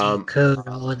 Gonna decode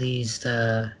all of these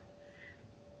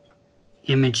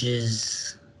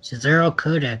images. So they're all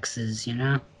codexes, you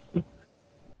know?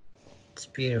 It's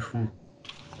beautiful.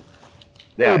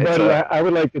 Yeah, buddy, I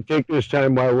would like to take this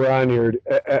time while we're on here,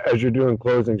 as you're doing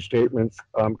closing statements,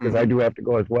 because I do have to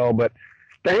go as well. But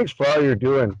thanks for all you're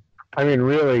doing. I mean,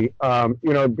 really,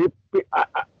 you know,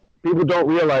 people don't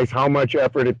realize how much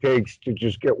effort it takes to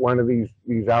just get one of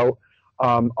these out.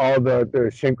 All the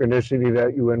synchronicity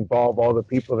that you involve, all the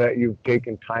people that you've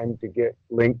taken time to get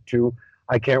linked to.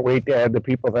 I can't wait to add the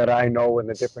people that I know and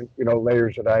the different, you know,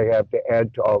 layers that I have to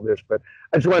add to all this. But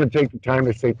I just want to take the time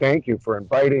to say thank you for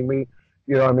inviting me.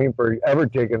 You know what I mean, for ever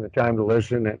taking the time to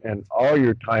listen, and all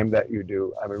your time that you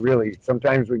do. I mean, really,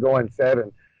 sometimes we go on set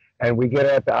and we get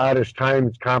at the oddest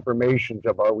times confirmations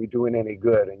of, are we doing any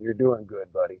good? And you're doing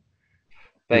good, buddy.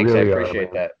 Thanks, really I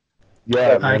appreciate that.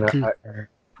 Yeah, man.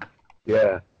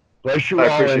 Yeah. Bless you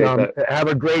all, and have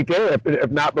a great day.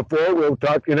 If not before, we'll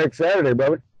talk to you next Saturday,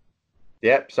 brother.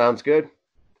 Yep, sounds good.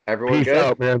 Everyone Peace good?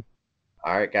 out, man.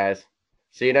 All right, guys.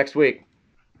 See you next week.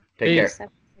 Take care.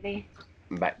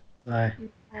 Bye. Bye.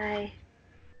 Bye.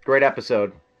 Great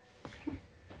episode.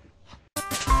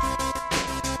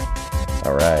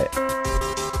 All right.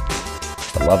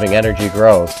 The loving energy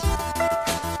grows.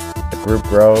 The group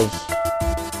grows.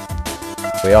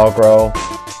 We all grow.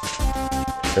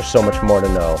 There's so much more to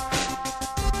know.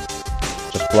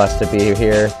 Just blessed to be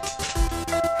here,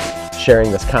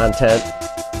 sharing this content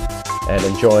and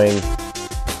enjoying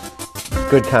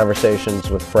good conversations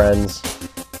with friends,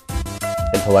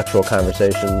 intellectual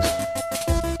conversations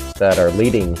that are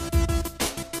leading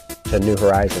to new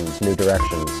horizons, new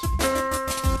directions.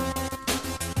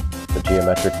 The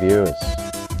geometric views.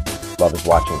 Love is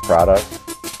watching product.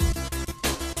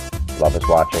 Love is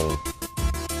watching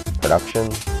production.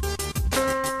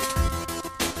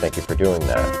 Thank you for doing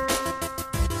that.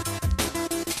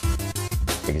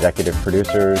 Executive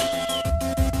producers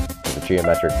of the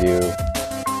Geometric View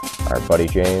are Buddy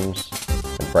James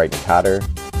and Brighton Cotter.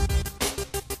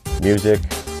 Music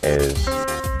is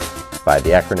by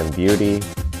the acronym Beauty,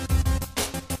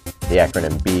 the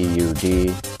acronym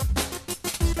BUD,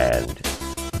 and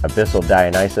Abyssal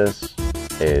Dionysus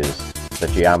is the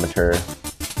geometer.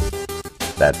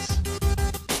 That's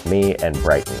me and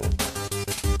Brighton.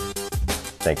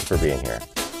 Thank you for being here.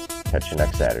 Catch you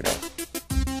next Saturday.